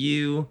remember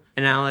you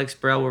and Alex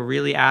Burrell were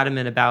really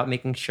adamant about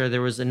making sure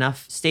there was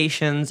enough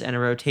stations and a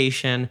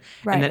rotation,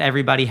 Right. and that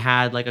everybody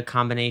had like a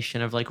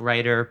combination of like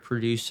writer,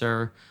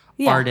 producer,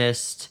 Yeah.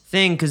 artist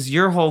thing, because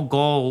your whole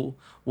goal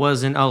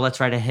wasn't, oh, let's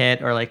write a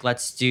hit, or like,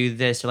 let's do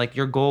this, or like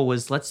your goal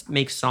was, let's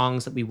make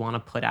songs that we want to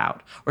put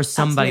out, or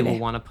somebody Absolutely.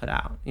 will want to put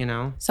out, you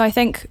know? So I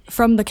think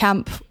from the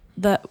camp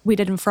that we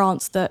did in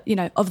France, that, you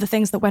know, of the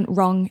things that went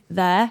wrong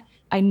there,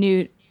 I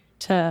knew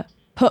to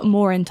put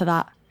more into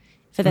that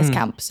for this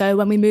camp. So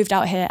when we moved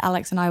out here,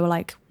 Alex and I were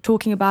like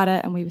talking about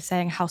it, and we were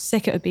saying how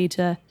sick it would be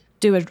to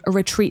do a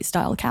retreat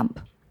style camp.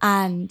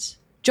 And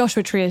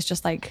Joshua Tree is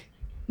just like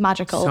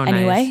magical So nice,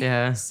 anyway.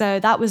 yeah. So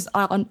that was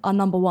our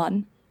number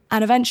one.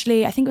 And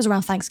eventually, I think it was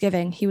around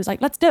Thanksgiving, he was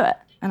like, let's do it.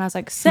 And I was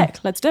like, sick,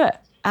 let's do it.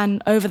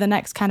 And over the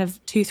next kind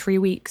of 2-3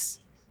 weeks,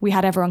 we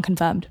had everyone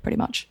confirmed pretty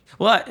much.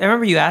 Well, I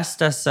remember you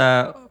asked us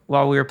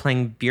while we were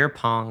playing beer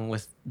pong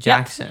with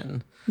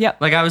Jackson.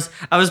 Yep. Like I was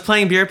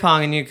playing beer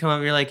pong, and you come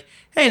up, you're like,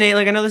 "Hey Nate,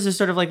 like I know this is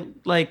sort of like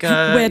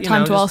Weird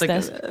time to ask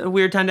this. A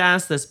weird time to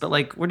ask this, but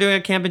like we're doing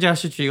a camp in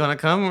Joshua Tree. You want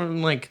to come?"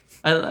 I'm like,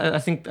 I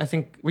think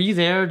were you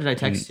there? Or did I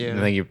text you? I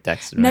think you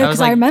texted me. No, I was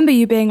because I like- remember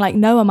you being like,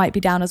 Noah might be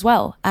down as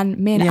well. And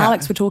me and Yeah.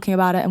 Alex were talking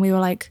about it, and we were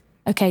like,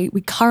 okay,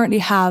 we currently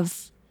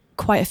have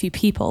quite a few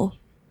people.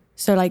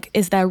 So like,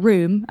 is there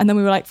room? And then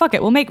we were like, fuck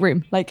it, we'll make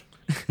room. Like,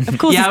 of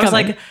course Yeah, it's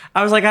coming.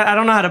 I was like, I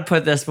don't know how to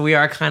put this, but we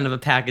are kind of a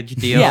package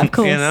deal. Yeah, of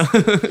course. You know?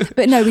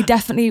 But no,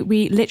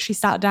 we literally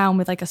sat down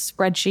with like a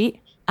spreadsheet,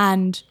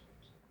 and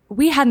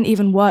we hadn't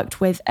even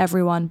worked with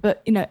everyone,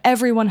 but you know,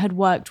 everyone had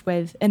worked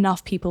with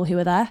enough people who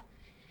were there.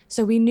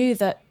 So we knew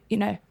that, you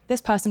know,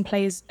 this person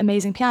plays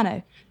amazing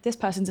piano. This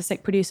person's a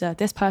sick producer.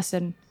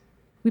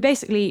 We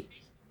basically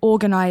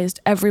organized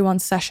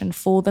everyone's session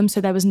for them.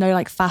 So there was no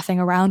like faffing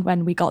around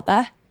when we got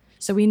there.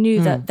 So we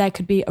knew that there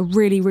could be a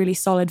really, really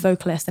solid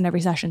vocalist in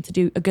every session to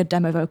do a good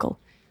demo vocal,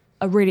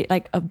 a really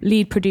like a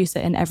lead producer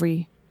in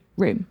every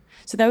room.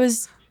 So there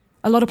was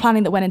a lot of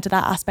planning that went into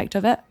that aspect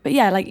of it. But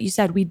yeah, like you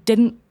said,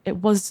 there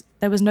was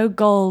no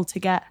goal to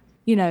get,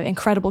 you know,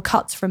 incredible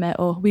cuts from it,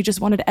 or we just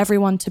wanted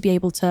everyone to be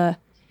able to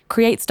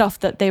create stuff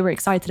that they were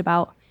excited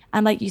about.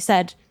 And like you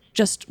said,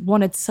 just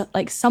wanted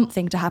like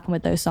something to happen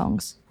with those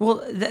songs.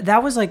 Well,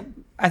 that was like,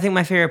 I think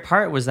my favorite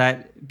part was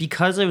that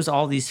because it was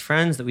all these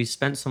friends that we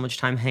spent so much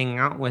time hanging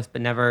out with,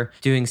 but never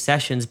doing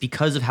sessions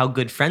because of how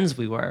good friends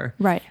we were.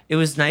 Right. It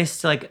was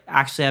nice to like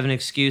actually have an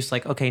excuse,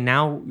 like, okay,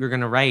 now you're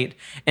going to write.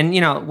 And,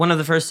 you know, one of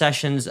the first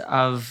sessions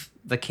of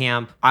the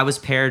camp, I was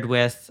paired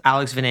with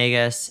Alex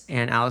Venegas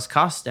and Alex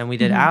Costa, and we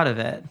did Out of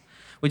It,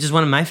 which is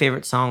one of my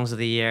favorite songs of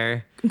the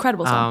year.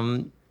 Incredible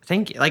song.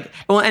 Thank you. Like,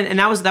 well, and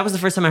that was the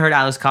first time I heard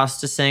Alex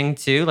Costa sing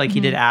too. Like he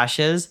did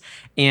Ashes,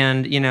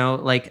 and you know,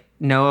 like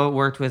Noah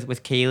worked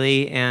with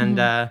Kaylee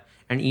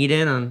and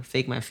Eden on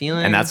Fake My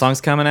Feelings. And that song's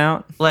coming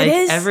out? like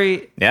It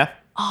is? yeah.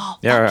 Oh,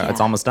 Yeah, fuck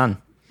it's almost done.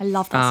 I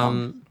love that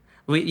song.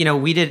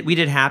 We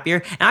did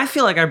Happier, and I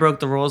feel like I broke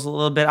the rules a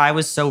little bit. I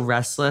was so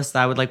restless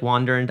that I would like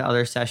wander into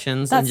other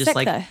sessions That's and just sick,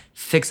 like though.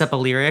 fix up a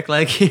lyric.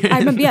 Like I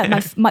remember, yeah,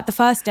 the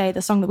first day,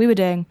 the song that we were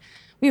doing,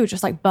 we were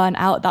just like burnt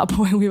out at that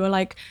point. We were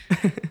like,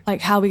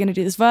 how are we going to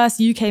do this verse?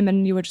 You came in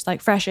and you were just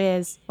like, fresh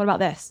ears. What about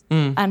this?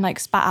 And like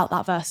spat out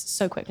that verse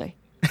so quickly.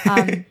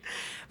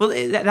 Well,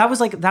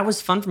 that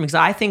was fun for me because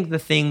I think the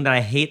thing that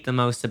I hate the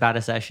most about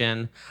a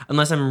session,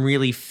 unless I'm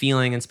really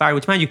feeling inspired,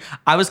 which mind you,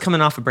 I was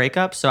coming off a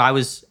breakup, so I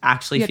was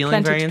actually You had feeling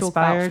plenty very to talk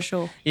about, inspired. for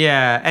sure.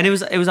 Yeah, and it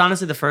was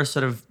honestly the first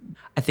sort of,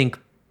 I think,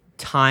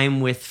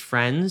 time with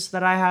friends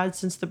that I had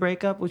since the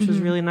breakup, which was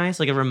really nice.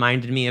 Like it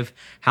reminded me of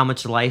how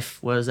much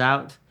life was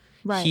out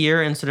Right.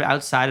 here and sort of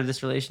outside of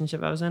this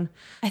relationship I was in.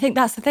 I think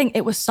that's the thing.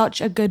 It was such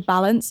a good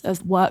balance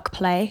of work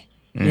play.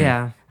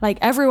 Yeah. Like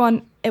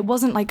everyone, it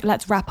wasn't like,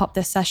 let's wrap up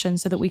this session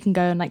so that we can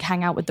go and like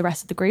hang out with the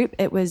rest of the group.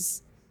 It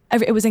was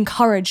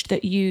encouraged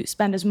that you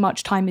spend as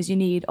much time as you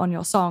need on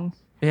your song.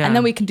 Yeah. And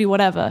then we can do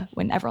whatever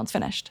when everyone's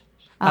finished.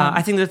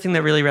 I think the thing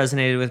that really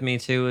resonated with me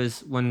too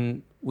is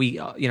when we,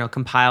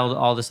 compiled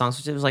all the songs,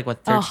 which it was like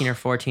 13 or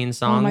 14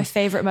 songs. One of my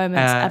favorite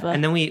moments ever.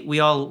 And then we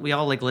all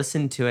like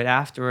listened to it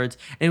afterwards,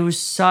 and it was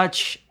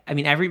such. I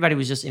mean, everybody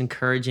was just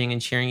encouraging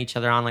and cheering each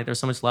other on. Like there was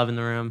so much love in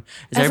the room.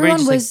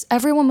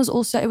 Everyone was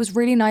also, it was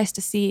really nice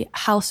to see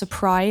how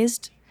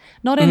surprised,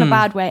 not in a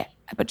bad way,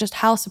 but just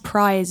how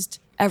surprised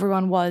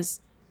everyone was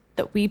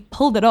that we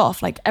pulled it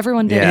off. Like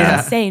everyone did Yeah. an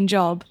insane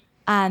job.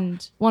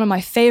 And one of my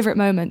favorite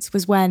moments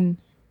was when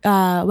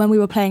we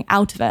were playing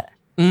Out of It.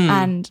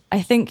 And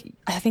I think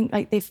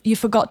like you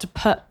forgot to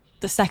put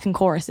the second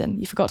chorus in.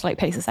 You forgot to like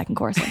paste the second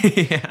chorus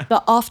in. Yeah.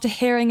 But after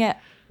hearing it,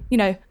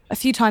 a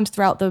few times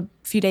throughout the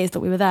few days that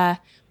we were there,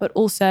 but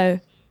also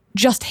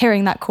just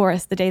hearing that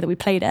chorus the day that we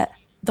played it,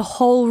 the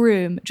whole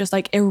room just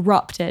like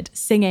erupted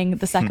singing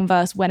the second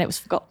verse when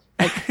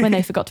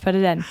they forgot to put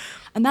it in.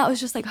 And that was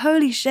just like,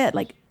 holy shit,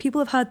 like people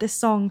have heard this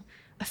song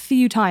a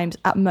few times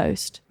at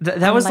most.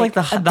 That was like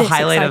the are this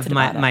highlight of excited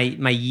about it.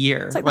 my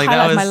year. It's like the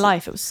highlight of my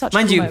life. It was such a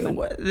mind cool you,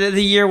 moment.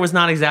 the year was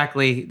not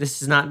exactly.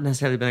 This has not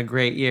necessarily been a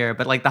great year,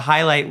 but like the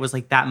highlight was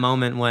like that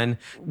moment when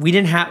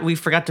we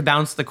forgot to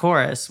bounce the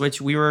chorus,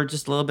 which we were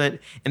just a little bit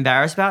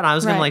embarrassed about. And I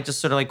was gonna Right. like just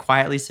sort of like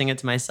quietly sing it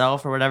to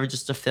myself or whatever,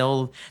 just to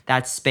fill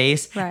that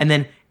space, Right. and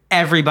then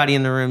everybody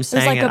in the room It was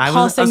sang like it. a I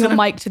was passing the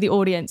gonna- mic to the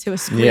audience who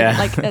was screaming. Yeah.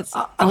 Like it's,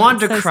 I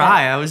wanted to so cry.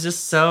 sad. I was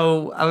just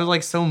so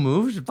so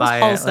moved by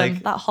wholesome, it.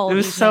 Like that whole it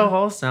was so evening.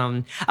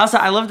 wholesome. Also,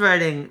 I loved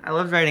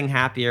writing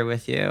Happier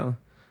with you.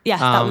 Yeah,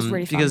 that was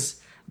really fun.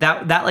 Because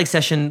that like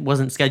session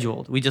wasn't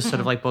scheduled. We just sort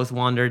of like both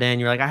wandered in.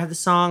 You're like, I have the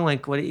song,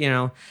 like what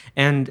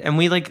and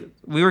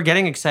we were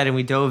getting excited.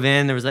 We dove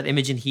in. There was that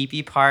Imogen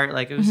Heapy part.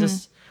 Like it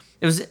was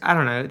I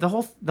don't know.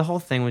 The whole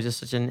thing was just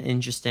such an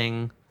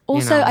interesting.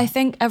 Also, I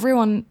think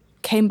everyone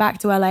came back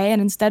to LA and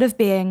instead of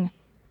being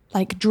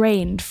like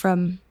drained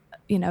from,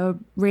 a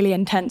really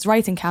intense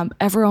writing camp,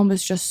 everyone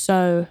was just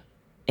so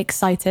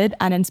excited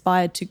and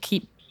inspired to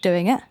keep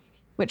doing it,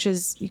 which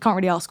is, you can't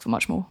really ask for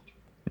much more.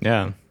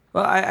 Yeah.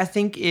 Well, I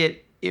think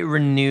it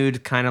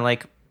renewed kind of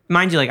like,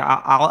 mind you, like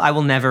I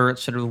will never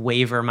sort of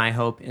waver my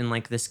hope in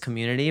like this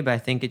community, but I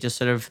think it just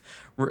sort of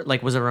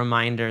like was a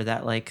reminder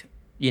that like,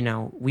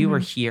 we were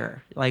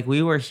here, like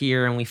we were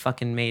here and we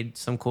fucking made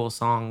some cool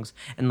songs,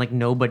 and like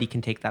nobody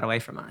can take that away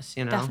from us,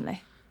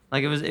 Definitely.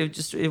 Like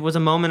it was a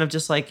moment of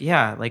just like,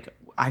 yeah, like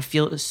I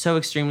feel so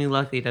extremely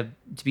lucky to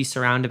be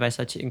surrounded by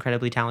such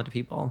incredibly talented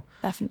people.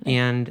 Definitely.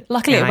 And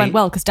Luckily it went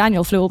well because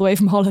Daniel flew all the way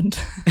from Holland.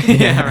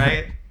 Yeah,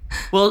 right.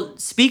 Well,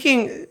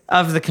 speaking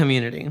of the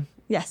community,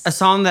 Yes. a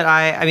song that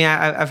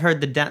I've heard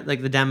the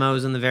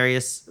demos and the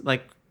various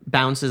like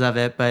bounces of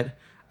it, but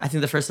I think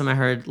the first time I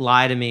heard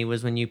 "Lie to Me"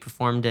 was when you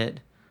performed it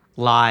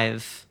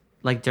live,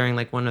 like during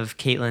like one of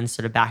Caitlin's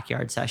sort of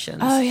backyard sessions.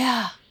 Oh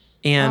yeah.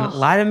 And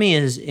 "Lie to Me"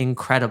 is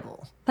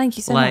incredible. Thank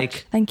you so like,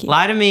 much. Thank you.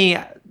 "Lie to Me"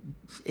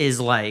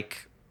 is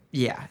like,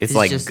 yeah, It's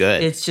like just,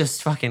 good. It's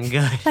just fucking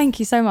good. Thank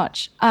you so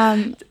much.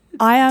 I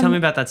am. Tell me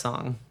about that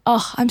song.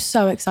 Oh, I'm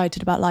so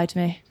excited about Lie to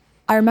Me.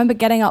 I remember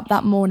getting up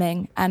that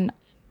morning and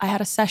I had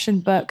a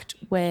session booked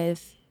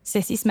with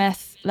Sissy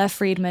Smith, Lev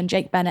Friedman,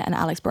 Jake Bennett, and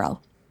Alex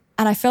Burrell.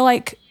 And I feel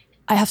like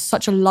I have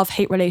such a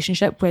love-hate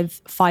relationship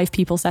with 5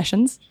 people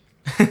sessions.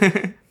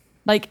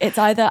 Like it's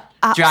either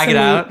absolute, Drag it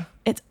out.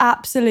 It's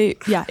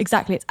absolute, yeah,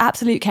 exactly. It's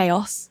absolute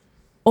chaos,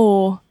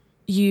 or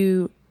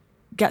you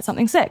get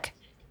something sick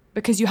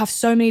because you have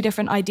so many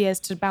different ideas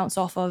to bounce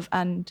off of,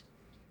 and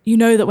you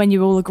know that when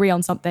you all agree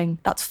on something,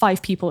 that's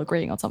 5 people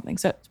agreeing on something.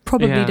 So it's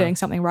probably Yeah. doing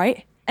something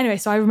right. Anyway,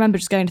 so I remember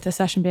just going to the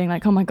session being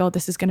like, oh my God,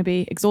 this is going to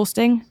be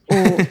exhausting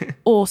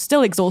or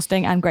still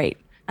exhausting and great.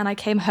 And I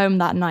came home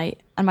that night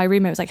and my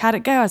roommate was like, how'd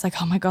it go? I was like,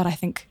 oh my God, I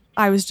think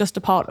I was just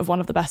a part of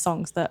one of the best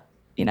songs that,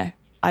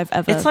 I've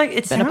ever It's like it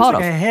been sounds a part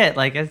like of. a hit.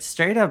 Like it's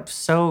straight up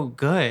so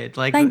good.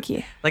 Like Thank you.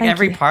 Like Thank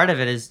every you. part of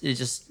it is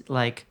just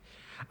like,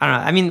 I don't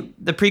know. I mean,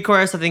 the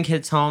pre-chorus I think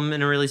hits home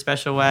in a really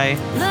special way.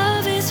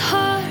 Love is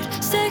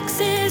hard, sex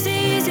is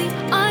easy.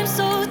 I'm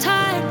so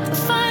tired of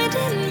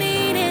finding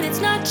meaning.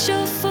 It's not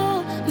your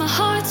fault. My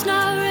heart's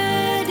not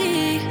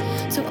ready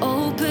to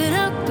open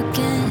up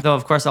again. Though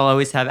of course I'll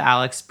always have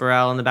Alex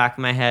Burrell in the back of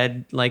my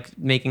head, like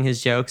making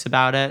his jokes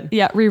about it.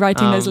 Yeah,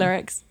 rewriting those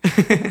lyrics.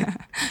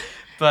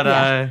 But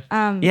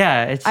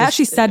yeah, it's. I just-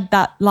 actually said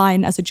that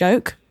line as a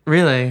joke,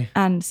 really.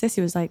 and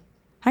Sissy was like,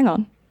 hang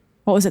on.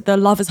 What was it? The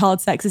love is hard,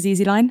 sex is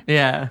easy line?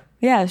 Yeah.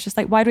 Yeah, it's just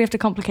like, why do we have to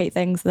complicate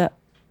things that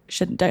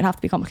don't have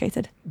to be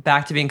complicated.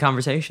 Back to being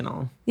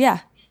conversational. Yeah.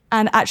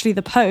 And actually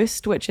the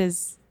post, which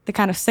is the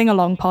kind of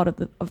sing-along part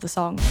of the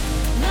song.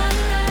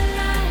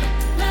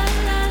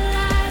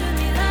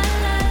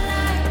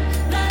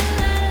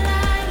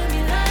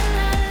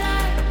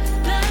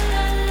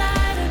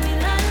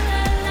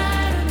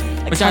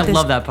 Which had I this-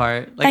 love that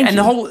part. Like, Thank and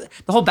you.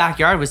 the whole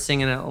backyard was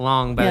singing it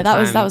along. By Yeah, the that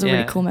was time. a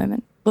really cool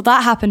moment. Well,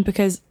 that happened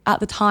because at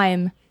the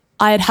time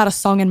I had a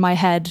song in my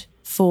head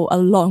for a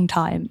long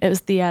time. It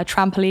was the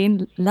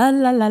trampoline, la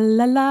la la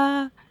la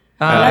la,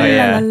 Oh, la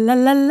yeah. la la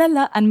la la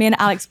la, and me and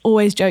Alex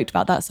always joked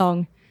about that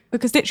song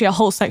because literally a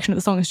whole section of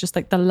the song is just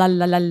like the la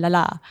la la la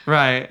la,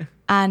 Right.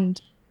 and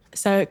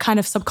so kind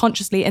of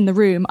subconsciously in the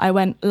room I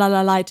went la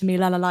la lie to me,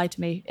 la la lie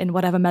to me in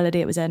whatever melody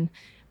it was in,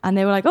 and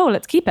they were like, oh,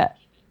 let's keep it.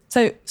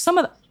 So some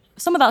of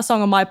that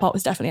song on my part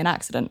was definitely an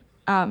accident.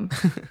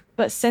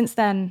 But since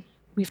then,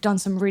 we've done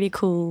some really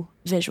cool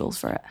visuals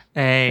for it,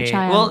 Hey. which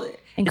I am well,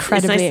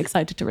 incredibly nice-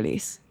 excited to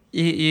release.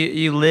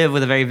 You live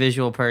with a very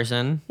visual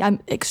person. I'm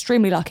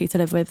extremely lucky to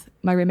live with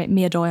my roommate,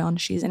 Mia Doyon.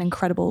 She's an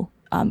incredible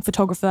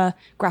photographer,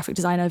 graphic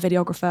designer,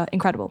 videographer,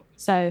 incredible.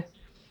 So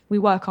we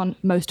work on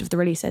most of the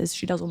releases.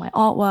 She does all my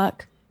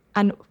artwork.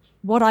 And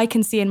what I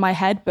can see in my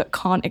head but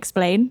can't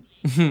explain,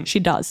 she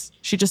does.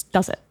 She just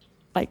does it.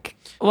 Like,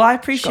 Well, I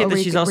appreciate a that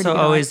really she's good- also really good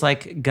eye. always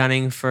like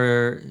gunning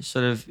for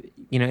sort of,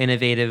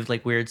 innovative,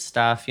 like weird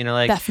stuff,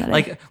 like Definitely.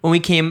 like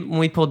when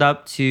we pulled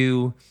up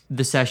to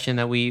the session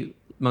that we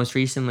most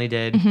recently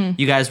did, Mm-hmm.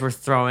 you guys were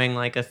throwing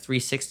like a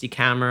 360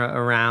 camera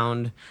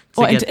around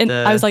to or get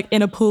the I was like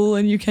in a pool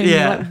and you came and you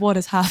were Yeah. like, what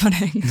is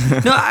happening?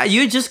 No,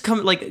 you had just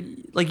come like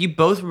you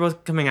both were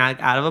both coming out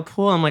of a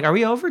pool. I'm like, are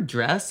we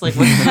overdressed? Like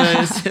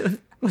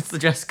what's the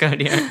dress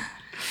code here?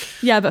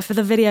 Yeah, but for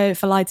the video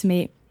for Lie to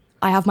Me,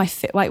 I have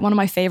like one of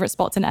my favorite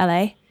spots in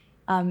LA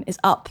is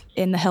up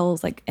in the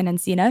hills, like in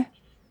Encino,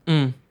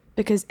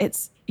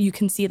 because you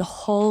can see the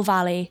whole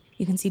valley.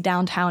 You can see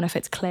downtown if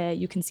it's clear.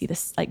 You can see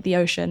this like the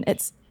ocean.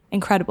 It's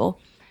incredible,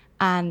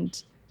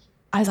 and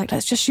I was like,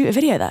 let's just shoot a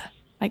video there.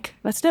 Like,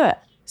 let's do it.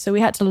 So we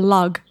had to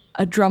lug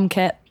a drum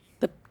kit,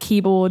 the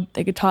keyboard,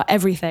 the guitar,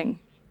 everything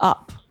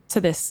up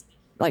to this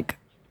like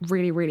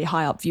really really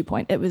high up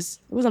viewpoint. It was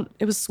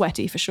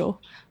sweaty for sure,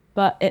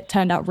 but it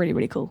turned out really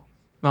really cool.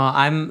 Well,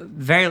 I'm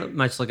very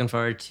much looking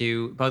forward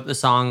to both the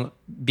song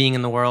being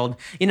in the world.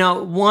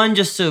 One,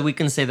 just so we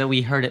can say that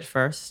we heard it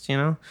first,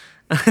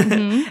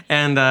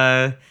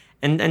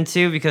 and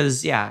two,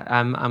 because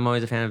I'm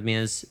always a fan of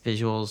Mia's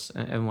visuals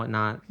and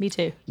whatnot. Me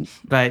too.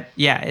 But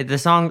yeah, the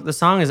song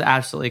is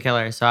absolutely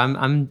killer. So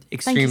I'm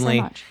extremely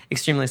much.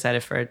 extremely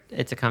excited for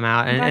it to come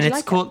out, and glad you it's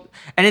like cool,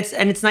 and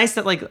it's nice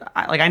that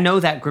I know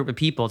that group of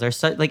people. They're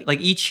so like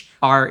each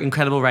are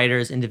incredible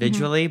writers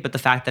individually, but the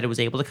fact that it was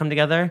able to come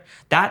together,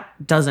 that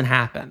doesn't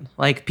happen.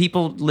 Like,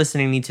 people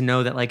listening need to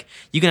know that like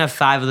you can have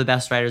 5 of the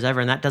best writers ever,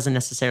 and that doesn't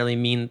necessarily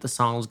mean that the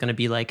song is going to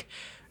be like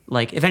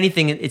if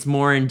anything, it's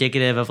more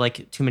indicative of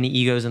like too many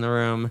egos in the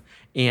room,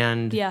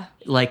 and Yeah.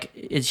 like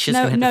it's just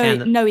No, gonna hit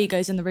the fan. no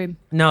egos in the room.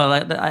 No,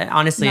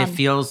 honestly, it None.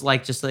 feels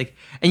like just like,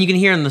 and you can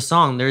hear in the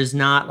song, there's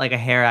not like a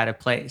hair out of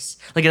place.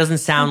 Like, it doesn't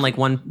sound like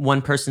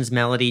one person's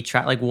melody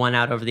track like one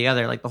out over the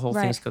other. Like, the whole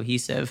Right. thing's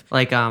cohesive.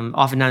 Like,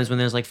 oftentimes when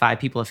there's like 5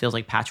 people, it feels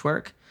like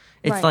patchwork.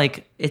 It's Right.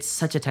 like, it's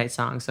such a tight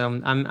song. So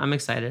I'm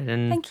excited.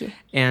 And Thank you.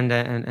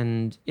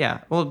 And yeah.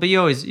 Well, but you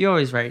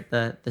always write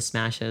the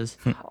smashes.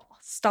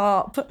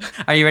 Stop.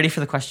 Are you ready for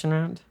the question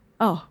round?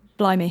 Oh,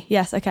 blimey.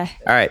 Yes, okay.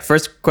 All right,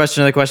 first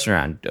question of the question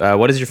round.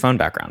 What is your phone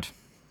background?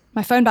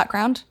 My phone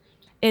background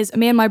is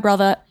me and my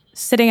brother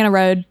sitting in a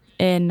road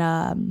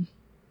in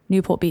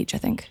Newport Beach, I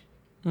think.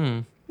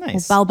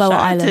 Nice. Balboa Shout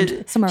out Island.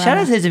 to- somewhere Shout around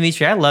out there. to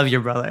Dimitri. I love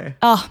your brother.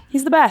 Oh,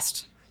 he's the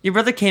best. Your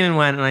brother came and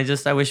went, and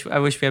I wish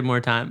we had more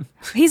time.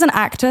 He's an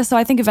actor, so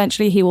I think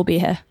eventually he will be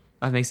here.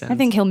 That makes sense. I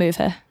think he'll move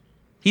here.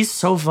 he's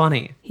so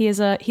funny. He's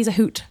a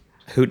hoot.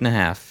 Hoot and a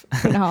half.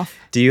 Hoot and a half.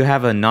 Do you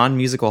have a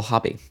non-musical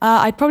hobby?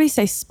 I'd probably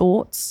say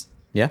sports,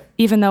 Yeah.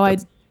 even though I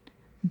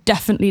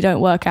definitely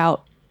don't work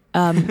out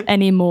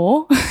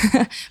anymore.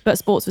 But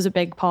sports was a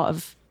big part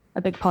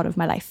of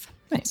my life.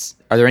 Nice.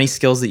 Are there any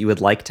skills that you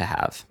would like to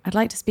have? I'd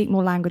like to speak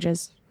more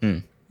languages. That's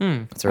a I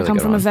really come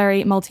good from one. a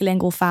very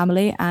multilingual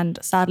family, and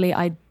sadly,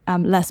 I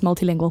am less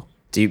multilingual.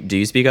 Do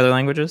you speak other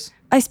languages?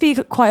 I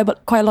speak quite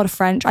a lot of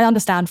French. I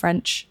understand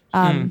French.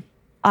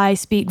 I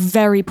speak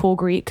very poor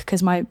Greek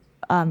because my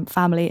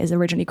family is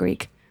originally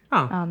Greek.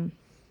 Oh,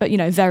 But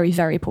very,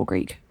 very poor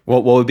Greek.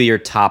 What would be your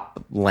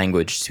top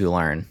language to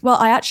learn? Well,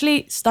 I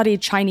actually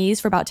studied Chinese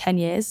for about 10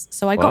 years.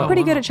 So I got Wow.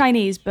 pretty good at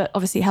Chinese, but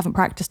obviously haven't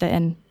practiced it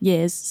in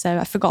years. So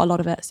I forgot a lot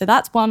of it. So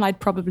that's one I'd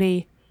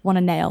probably want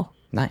to nail.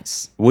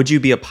 Nice. Would you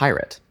be a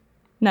pirate?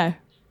 No.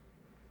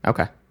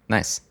 Okay.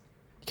 Nice.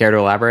 Care to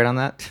elaborate on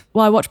that?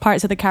 Well, I watched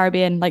Pirates of the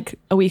Caribbean like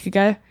a week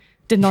ago.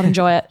 Did not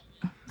enjoy it.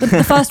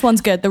 The first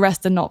one's good. The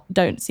rest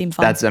don't seem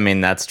fun.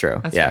 That's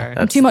true. That's yeah. fair.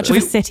 I'm too much of a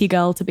We- city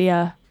girl to be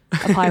a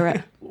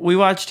pirate. we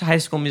watched High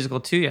School Musical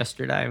 2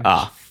 yesterday.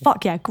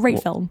 Fuck yeah,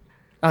 great film.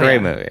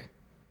 Great yeah.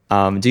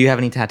 movie. Do you have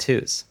any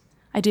tattoos?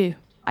 I do.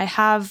 I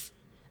have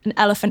an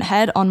elephant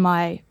head on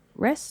my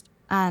wrist,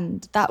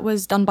 And that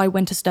was done by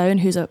Winter Stone,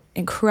 who's an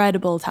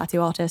incredible tattoo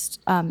artist.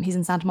 He's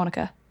in Santa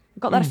Monica. I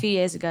got that a few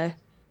years ago,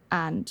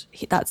 and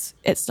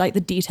it's like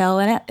the detail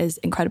in it is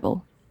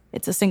incredible.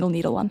 It's a single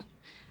needle one.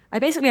 I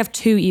basically have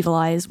 2 evil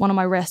eyes, one on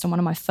my wrist and one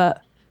on my foot.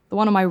 The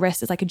one on my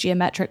wrist is like a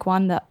geometric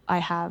one that I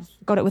have.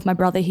 Got it with my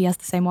brother. He has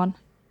the same one.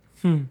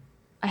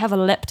 I have a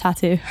lip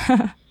tattoo.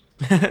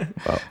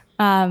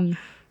 I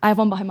have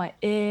one behind my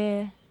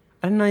ear.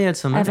 I didn't know you had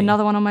so many. I have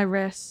another one on my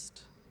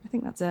wrist. I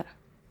think that's it.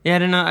 Yeah, I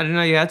didn't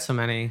know you had so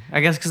many. I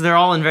guess because they're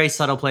all in very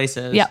subtle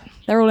places. Yep,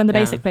 they're all in the Yeah.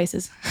 basic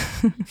places.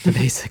 The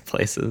basic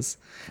places.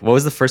 What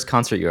was the first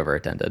concert you ever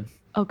attended?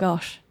 Oh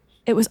gosh.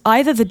 It was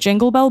either the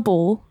Jingle Bell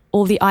Ball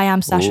or the I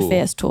Am Sasha Ooh.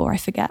 Fierce tour. I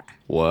forget.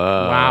 Whoa.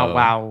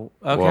 Wow.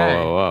 Okay.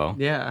 Whoa.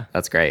 Yeah.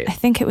 That's great. I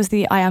think it was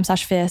the I Am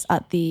Sasha Fierce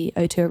at the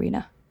O2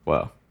 Arena.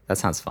 Whoa. That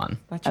sounds fun.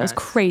 That's That was right.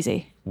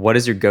 crazy. What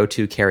is your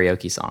go-to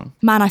karaoke song?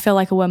 Man, I Feel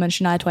Like a Woman,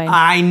 Shania Twain.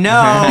 I know.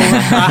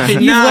 I know.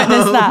 You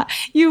witnessed that.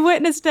 You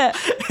witnessed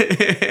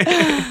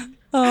it.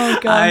 Oh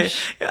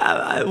gosh.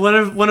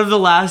 One of the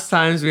last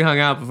times we hung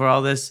out before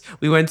all this,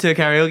 we went to a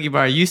karaoke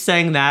bar. You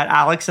sang that.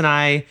 Alex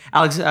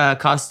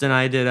Costa and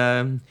I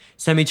did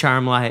Semi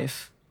Charm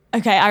Life.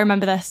 Okay, I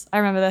remember this.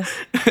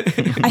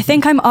 I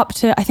think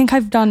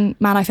I've done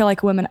Man, I Feel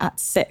Like a Woman at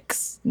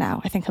 6 now.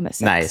 I think I'm at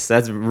 6. Nice.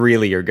 That's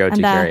really your go-to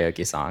And,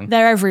 karaoke song.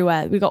 They're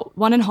everywhere. We got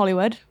one in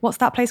Hollywood. What's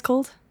that place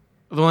called?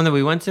 The one that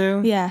we went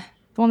to? Yeah.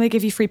 The one they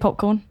give you free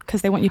popcorn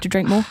because they want you to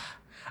drink more.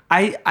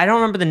 I don't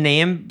remember the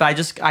name, but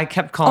I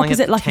kept calling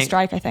Opposite it the Lucky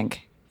Strike, I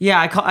think. Yeah,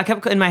 I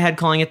kept in my head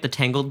calling it the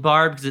Tangled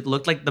Bar because it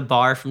looked like the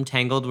bar from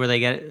Tangled where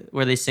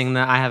they sing the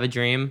I Have a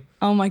Dream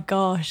Oh my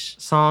gosh.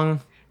 song.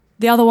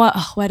 The other one,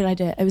 where did I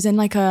do it? It was in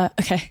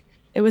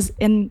it was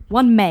in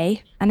one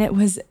May, and it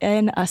was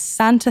in a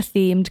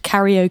Santa-themed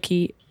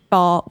karaoke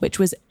bar, which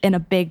was in a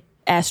big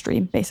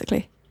Airstream,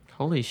 basically,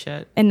 Holy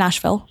shit. in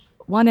Nashville.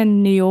 One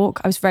in New York.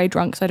 I was very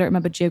drunk, so I don't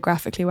remember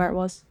geographically where it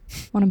was.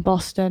 One in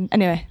Boston.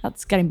 Anyway,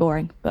 that's getting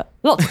boring, but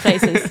lots of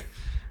places.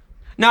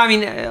 No, I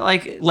mean,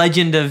 like,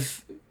 legend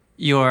of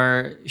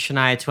your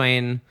Shania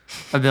Twain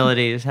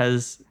abilities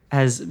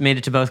has made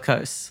it to both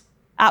coasts.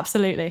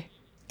 Absolutely.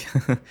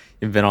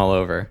 You've been all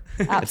over.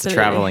 It's a Absolutely.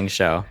 traveling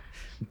show.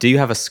 Do you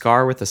have a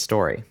scar with a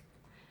story?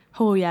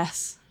 Oh,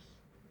 yes.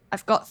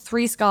 I've got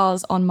 3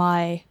 scars on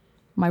my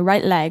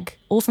right leg,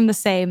 all from the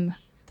same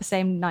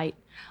night.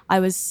 I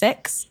was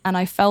 6 and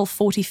I fell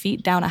 40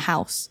 feet down a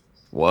house,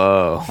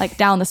 Whoa. like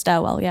down the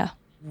stairwell. Yeah.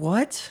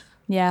 What?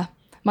 Yeah.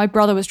 My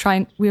brother was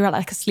we were at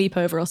like a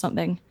sleepover or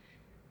something.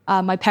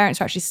 My parents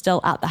were actually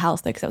still at the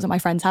house though, because it was at my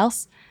friend's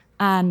house.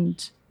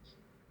 And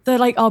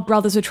our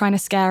brothers were trying to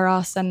scare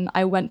us. And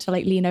I went to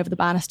like lean over the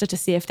banister to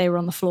see if they were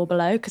on the floor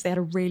below because they had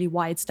a really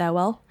wide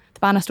stairwell.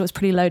 The banister was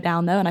pretty low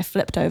down though. And I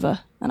flipped over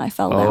and I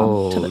fell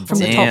down from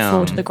the top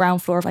floor to the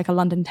ground floor of like a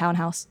London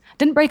townhouse.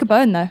 Didn't break a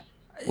bone though.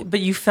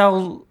 But you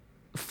fell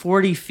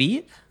 40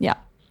 feet? Yeah.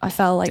 I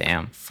fell like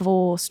Damn.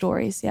 4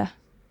 stories. Yeah.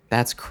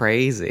 That's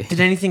crazy. Did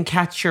anything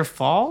catch your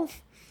fall?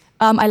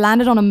 I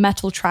landed on a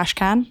metal trash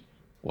can,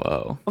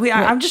 Whoa. Wait,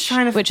 I'm just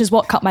trying to. which is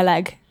what cut my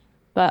leg.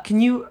 But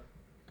Do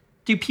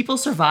people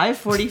survive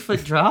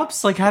 40-foot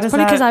drops? Like, how does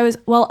probably that?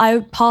 because I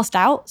passed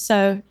out,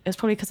 so it was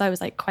probably because I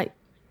was like quite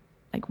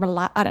like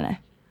relaxed. I don't know,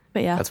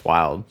 but yeah. That's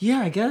wild. Yeah,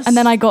 I guess. And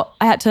then I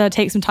had to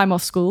take some time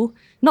off school,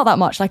 not that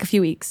much, like a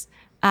few weeks,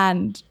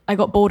 and I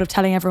got bored of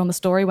telling everyone the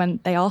story when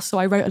they asked, so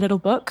I wrote a little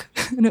book,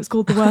 and it was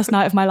called The Worst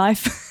Night of My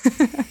Life.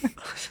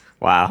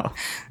 Wow.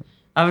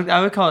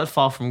 I would call it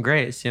Fall from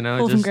Grace. You know,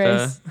 Fall from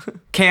Grace.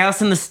 Chaos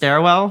in the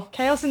Stairwell.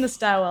 Chaos in the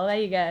stairwell. There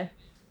you go.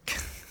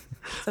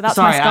 So that's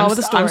Sorry, my scar with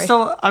a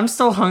story. I'm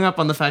still hung up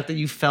on the fact that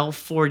you fell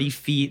 40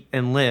 feet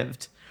and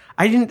lived.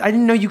 I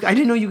didn't know you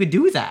could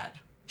do that.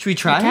 Should we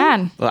try? I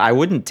can. Well, I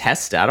wouldn't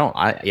test it. I don't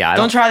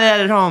Don't try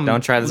that at home.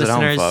 Don't try this at home,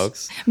 listeners.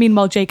 folks.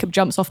 Meanwhile, Jacob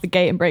jumps off the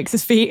gate and breaks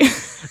his feet.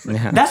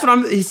 That's what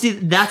I'm. You see,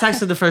 that's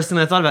actually the first thing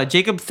I thought about.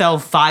 Jacob fell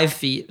 5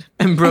 feet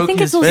and I broke think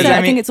his it's also feet. I I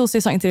mean- think it's also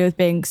something to do with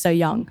being so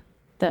young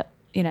that,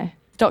 the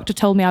doctor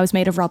told me I was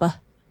made of rubber.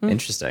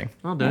 Interesting.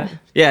 I'll do it.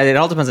 Yeah, it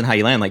all depends on how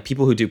you land. Like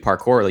people who do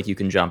parkour, like you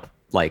can jump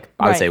like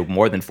I would Right. say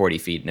more than 40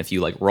 feet, and if you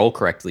like roll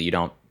correctly, you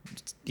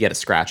get a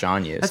scratch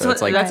on you. That's so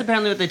it's like that's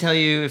apparently what they tell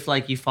you if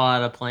like you fall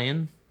out of a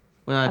plane.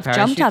 Without a I've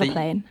jumped parachute, out that of you- a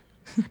plane.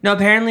 No,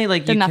 apparently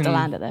like Didn't you have can to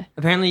land it, though.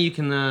 Apparently you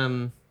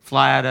can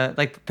fly out of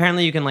like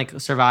apparently you can like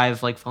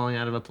survive like falling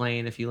out of a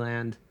plane if you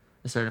land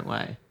a certain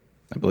way.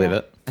 I believe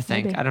it. I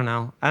think. Maybe. I don't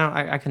know.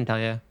 I couldn't tell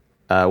you.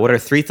 What are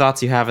 3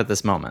 thoughts you have at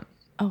this moment?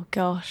 Oh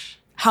gosh.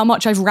 How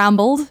much I've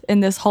rambled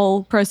in this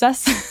whole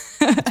process.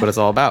 That's what it's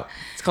all about.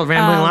 It's called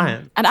Rambling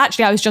Lion. And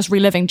actually, I was just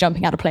reliving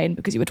jumping out of a plane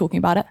because you were talking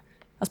about it.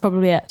 That's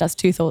probably it. That's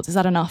 2 thoughts. Is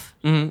that enough?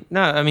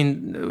 No, I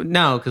mean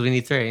no, because we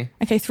need 3.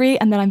 Okay, 3.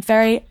 And then I'm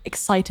very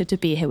excited to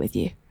be here with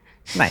you.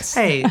 Nice.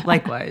 Hey,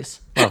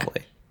 likewise.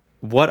 Lovely.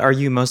 What are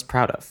you most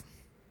proud of?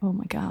 Oh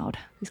my God.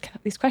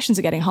 These questions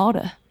are getting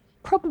harder.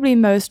 Probably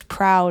most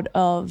proud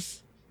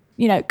of,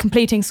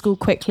 completing school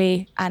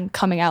quickly and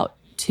coming out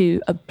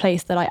to a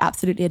place that I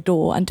absolutely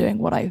adore and doing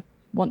what I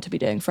want to be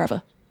doing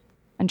forever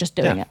and just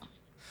doing Yeah. it.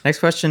 Next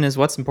question is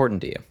what's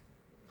important to you?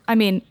 I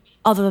mean,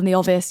 other than the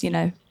obvious,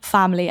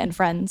 family and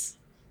friends.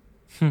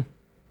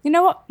 You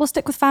know what? We'll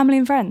stick with family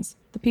and friends.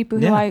 The people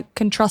who Yeah. I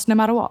can trust no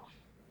matter what.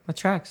 That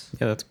tracks.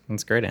 Yeah,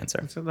 that's a great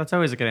answer. So that's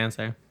always a good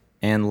answer.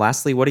 And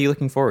lastly, what are you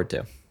looking forward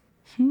to?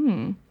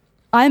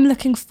 I'm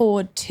looking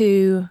forward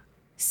to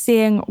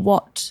seeing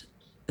what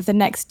the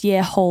next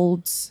year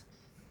holds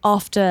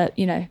after,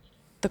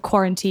 the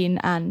quarantine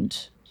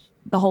and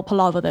the whole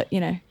palaver that,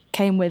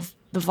 came with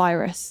the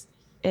virus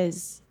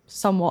is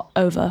somewhat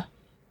over.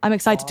 I'm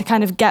excited to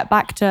kind of get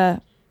back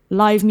to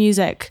live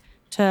music,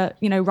 to,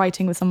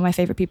 writing with some of my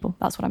favorite people.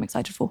 That's what I'm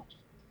excited for.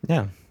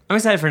 Yeah. I'm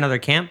excited for another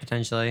camp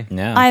potentially.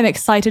 Yeah. I am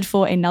excited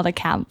for another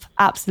camp.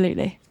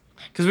 Absolutely.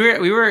 Because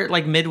we were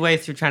like midway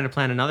through trying to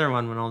plan another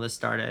one when all this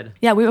started.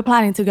 Yeah, we were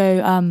planning to go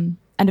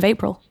end of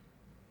April.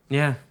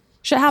 Yeah.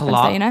 Shit happens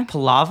though,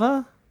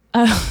 Palava?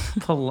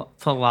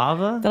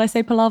 Palava? Did I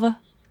say palaver?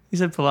 You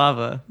said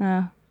palava.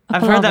 A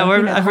I've heard that palaver,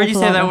 word. the I've whole heard you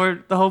say that palaver.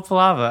 word, the whole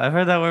palava. I've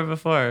heard that word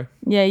before.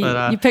 Yeah,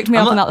 But, you picked me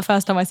I'm up on lo- that the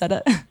first time I said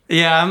it.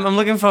 Yeah, I'm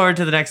looking forward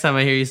to the next time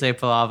I hear you say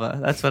palava.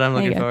 That's what I'm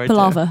There you looking go.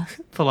 forward Palava.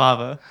 to.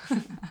 Palava.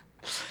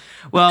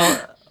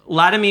 Well,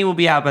 Lie to Me will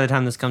be out by the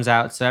time this comes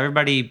out. So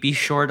everybody be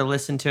sure to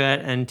listen to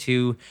it and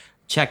to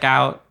check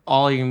out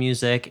all your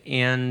music.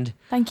 And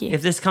Thank you.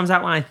 if this comes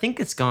out when I think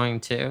it's going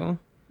to,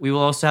 we will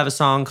also have a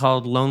song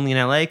called Lonely in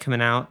LA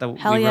coming out that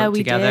Hell we yeah, wrote we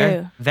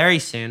together do. very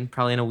soon,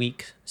 probably in a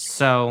week.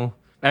 So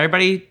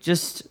everybody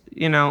just,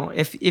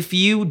 if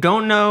you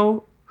don't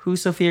know who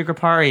Sofia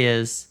Grappari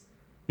is,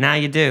 now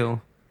you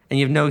do. And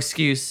you have no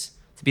excuse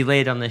to be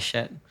late on this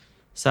shit.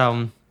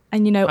 So,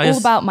 And I all just-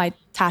 about my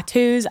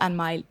tattoos and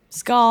my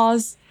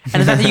scars.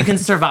 and the fact that you can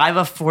survive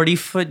a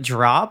 40-foot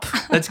drop,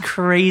 that's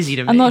crazy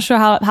to me. I'm not sure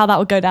how that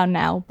would go down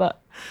now, but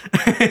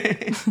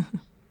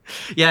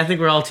Yeah, I think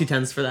we're all too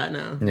tense for that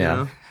now.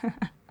 Yeah.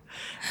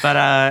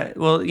 But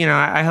well,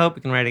 I hope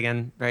we can write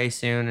again very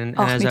soon. And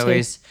Oh, as me too.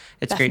 always,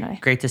 it's Definitely.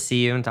 great to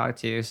see you and talk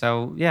to you.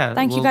 So yeah,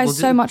 thank you guys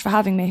so much for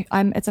having me.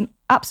 It's an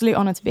absolute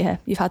honor to be here.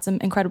 You've had some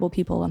incredible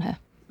people on here.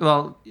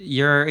 Well,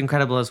 you're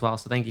incredible as well.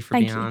 So thank you for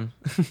Thank being you. on.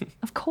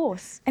 Of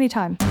course,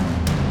 anytime.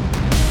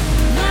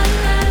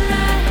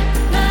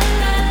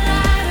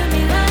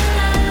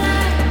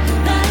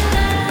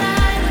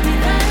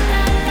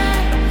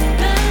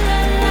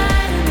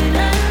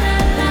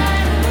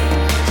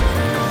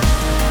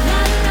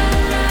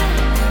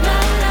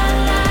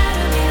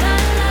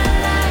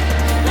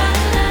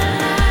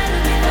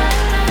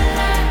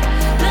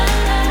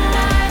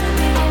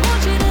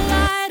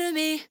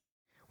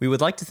 We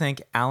would like to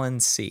thank Alan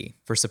C.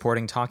 for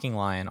supporting Talking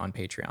Lion on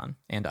Patreon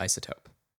and Isotope.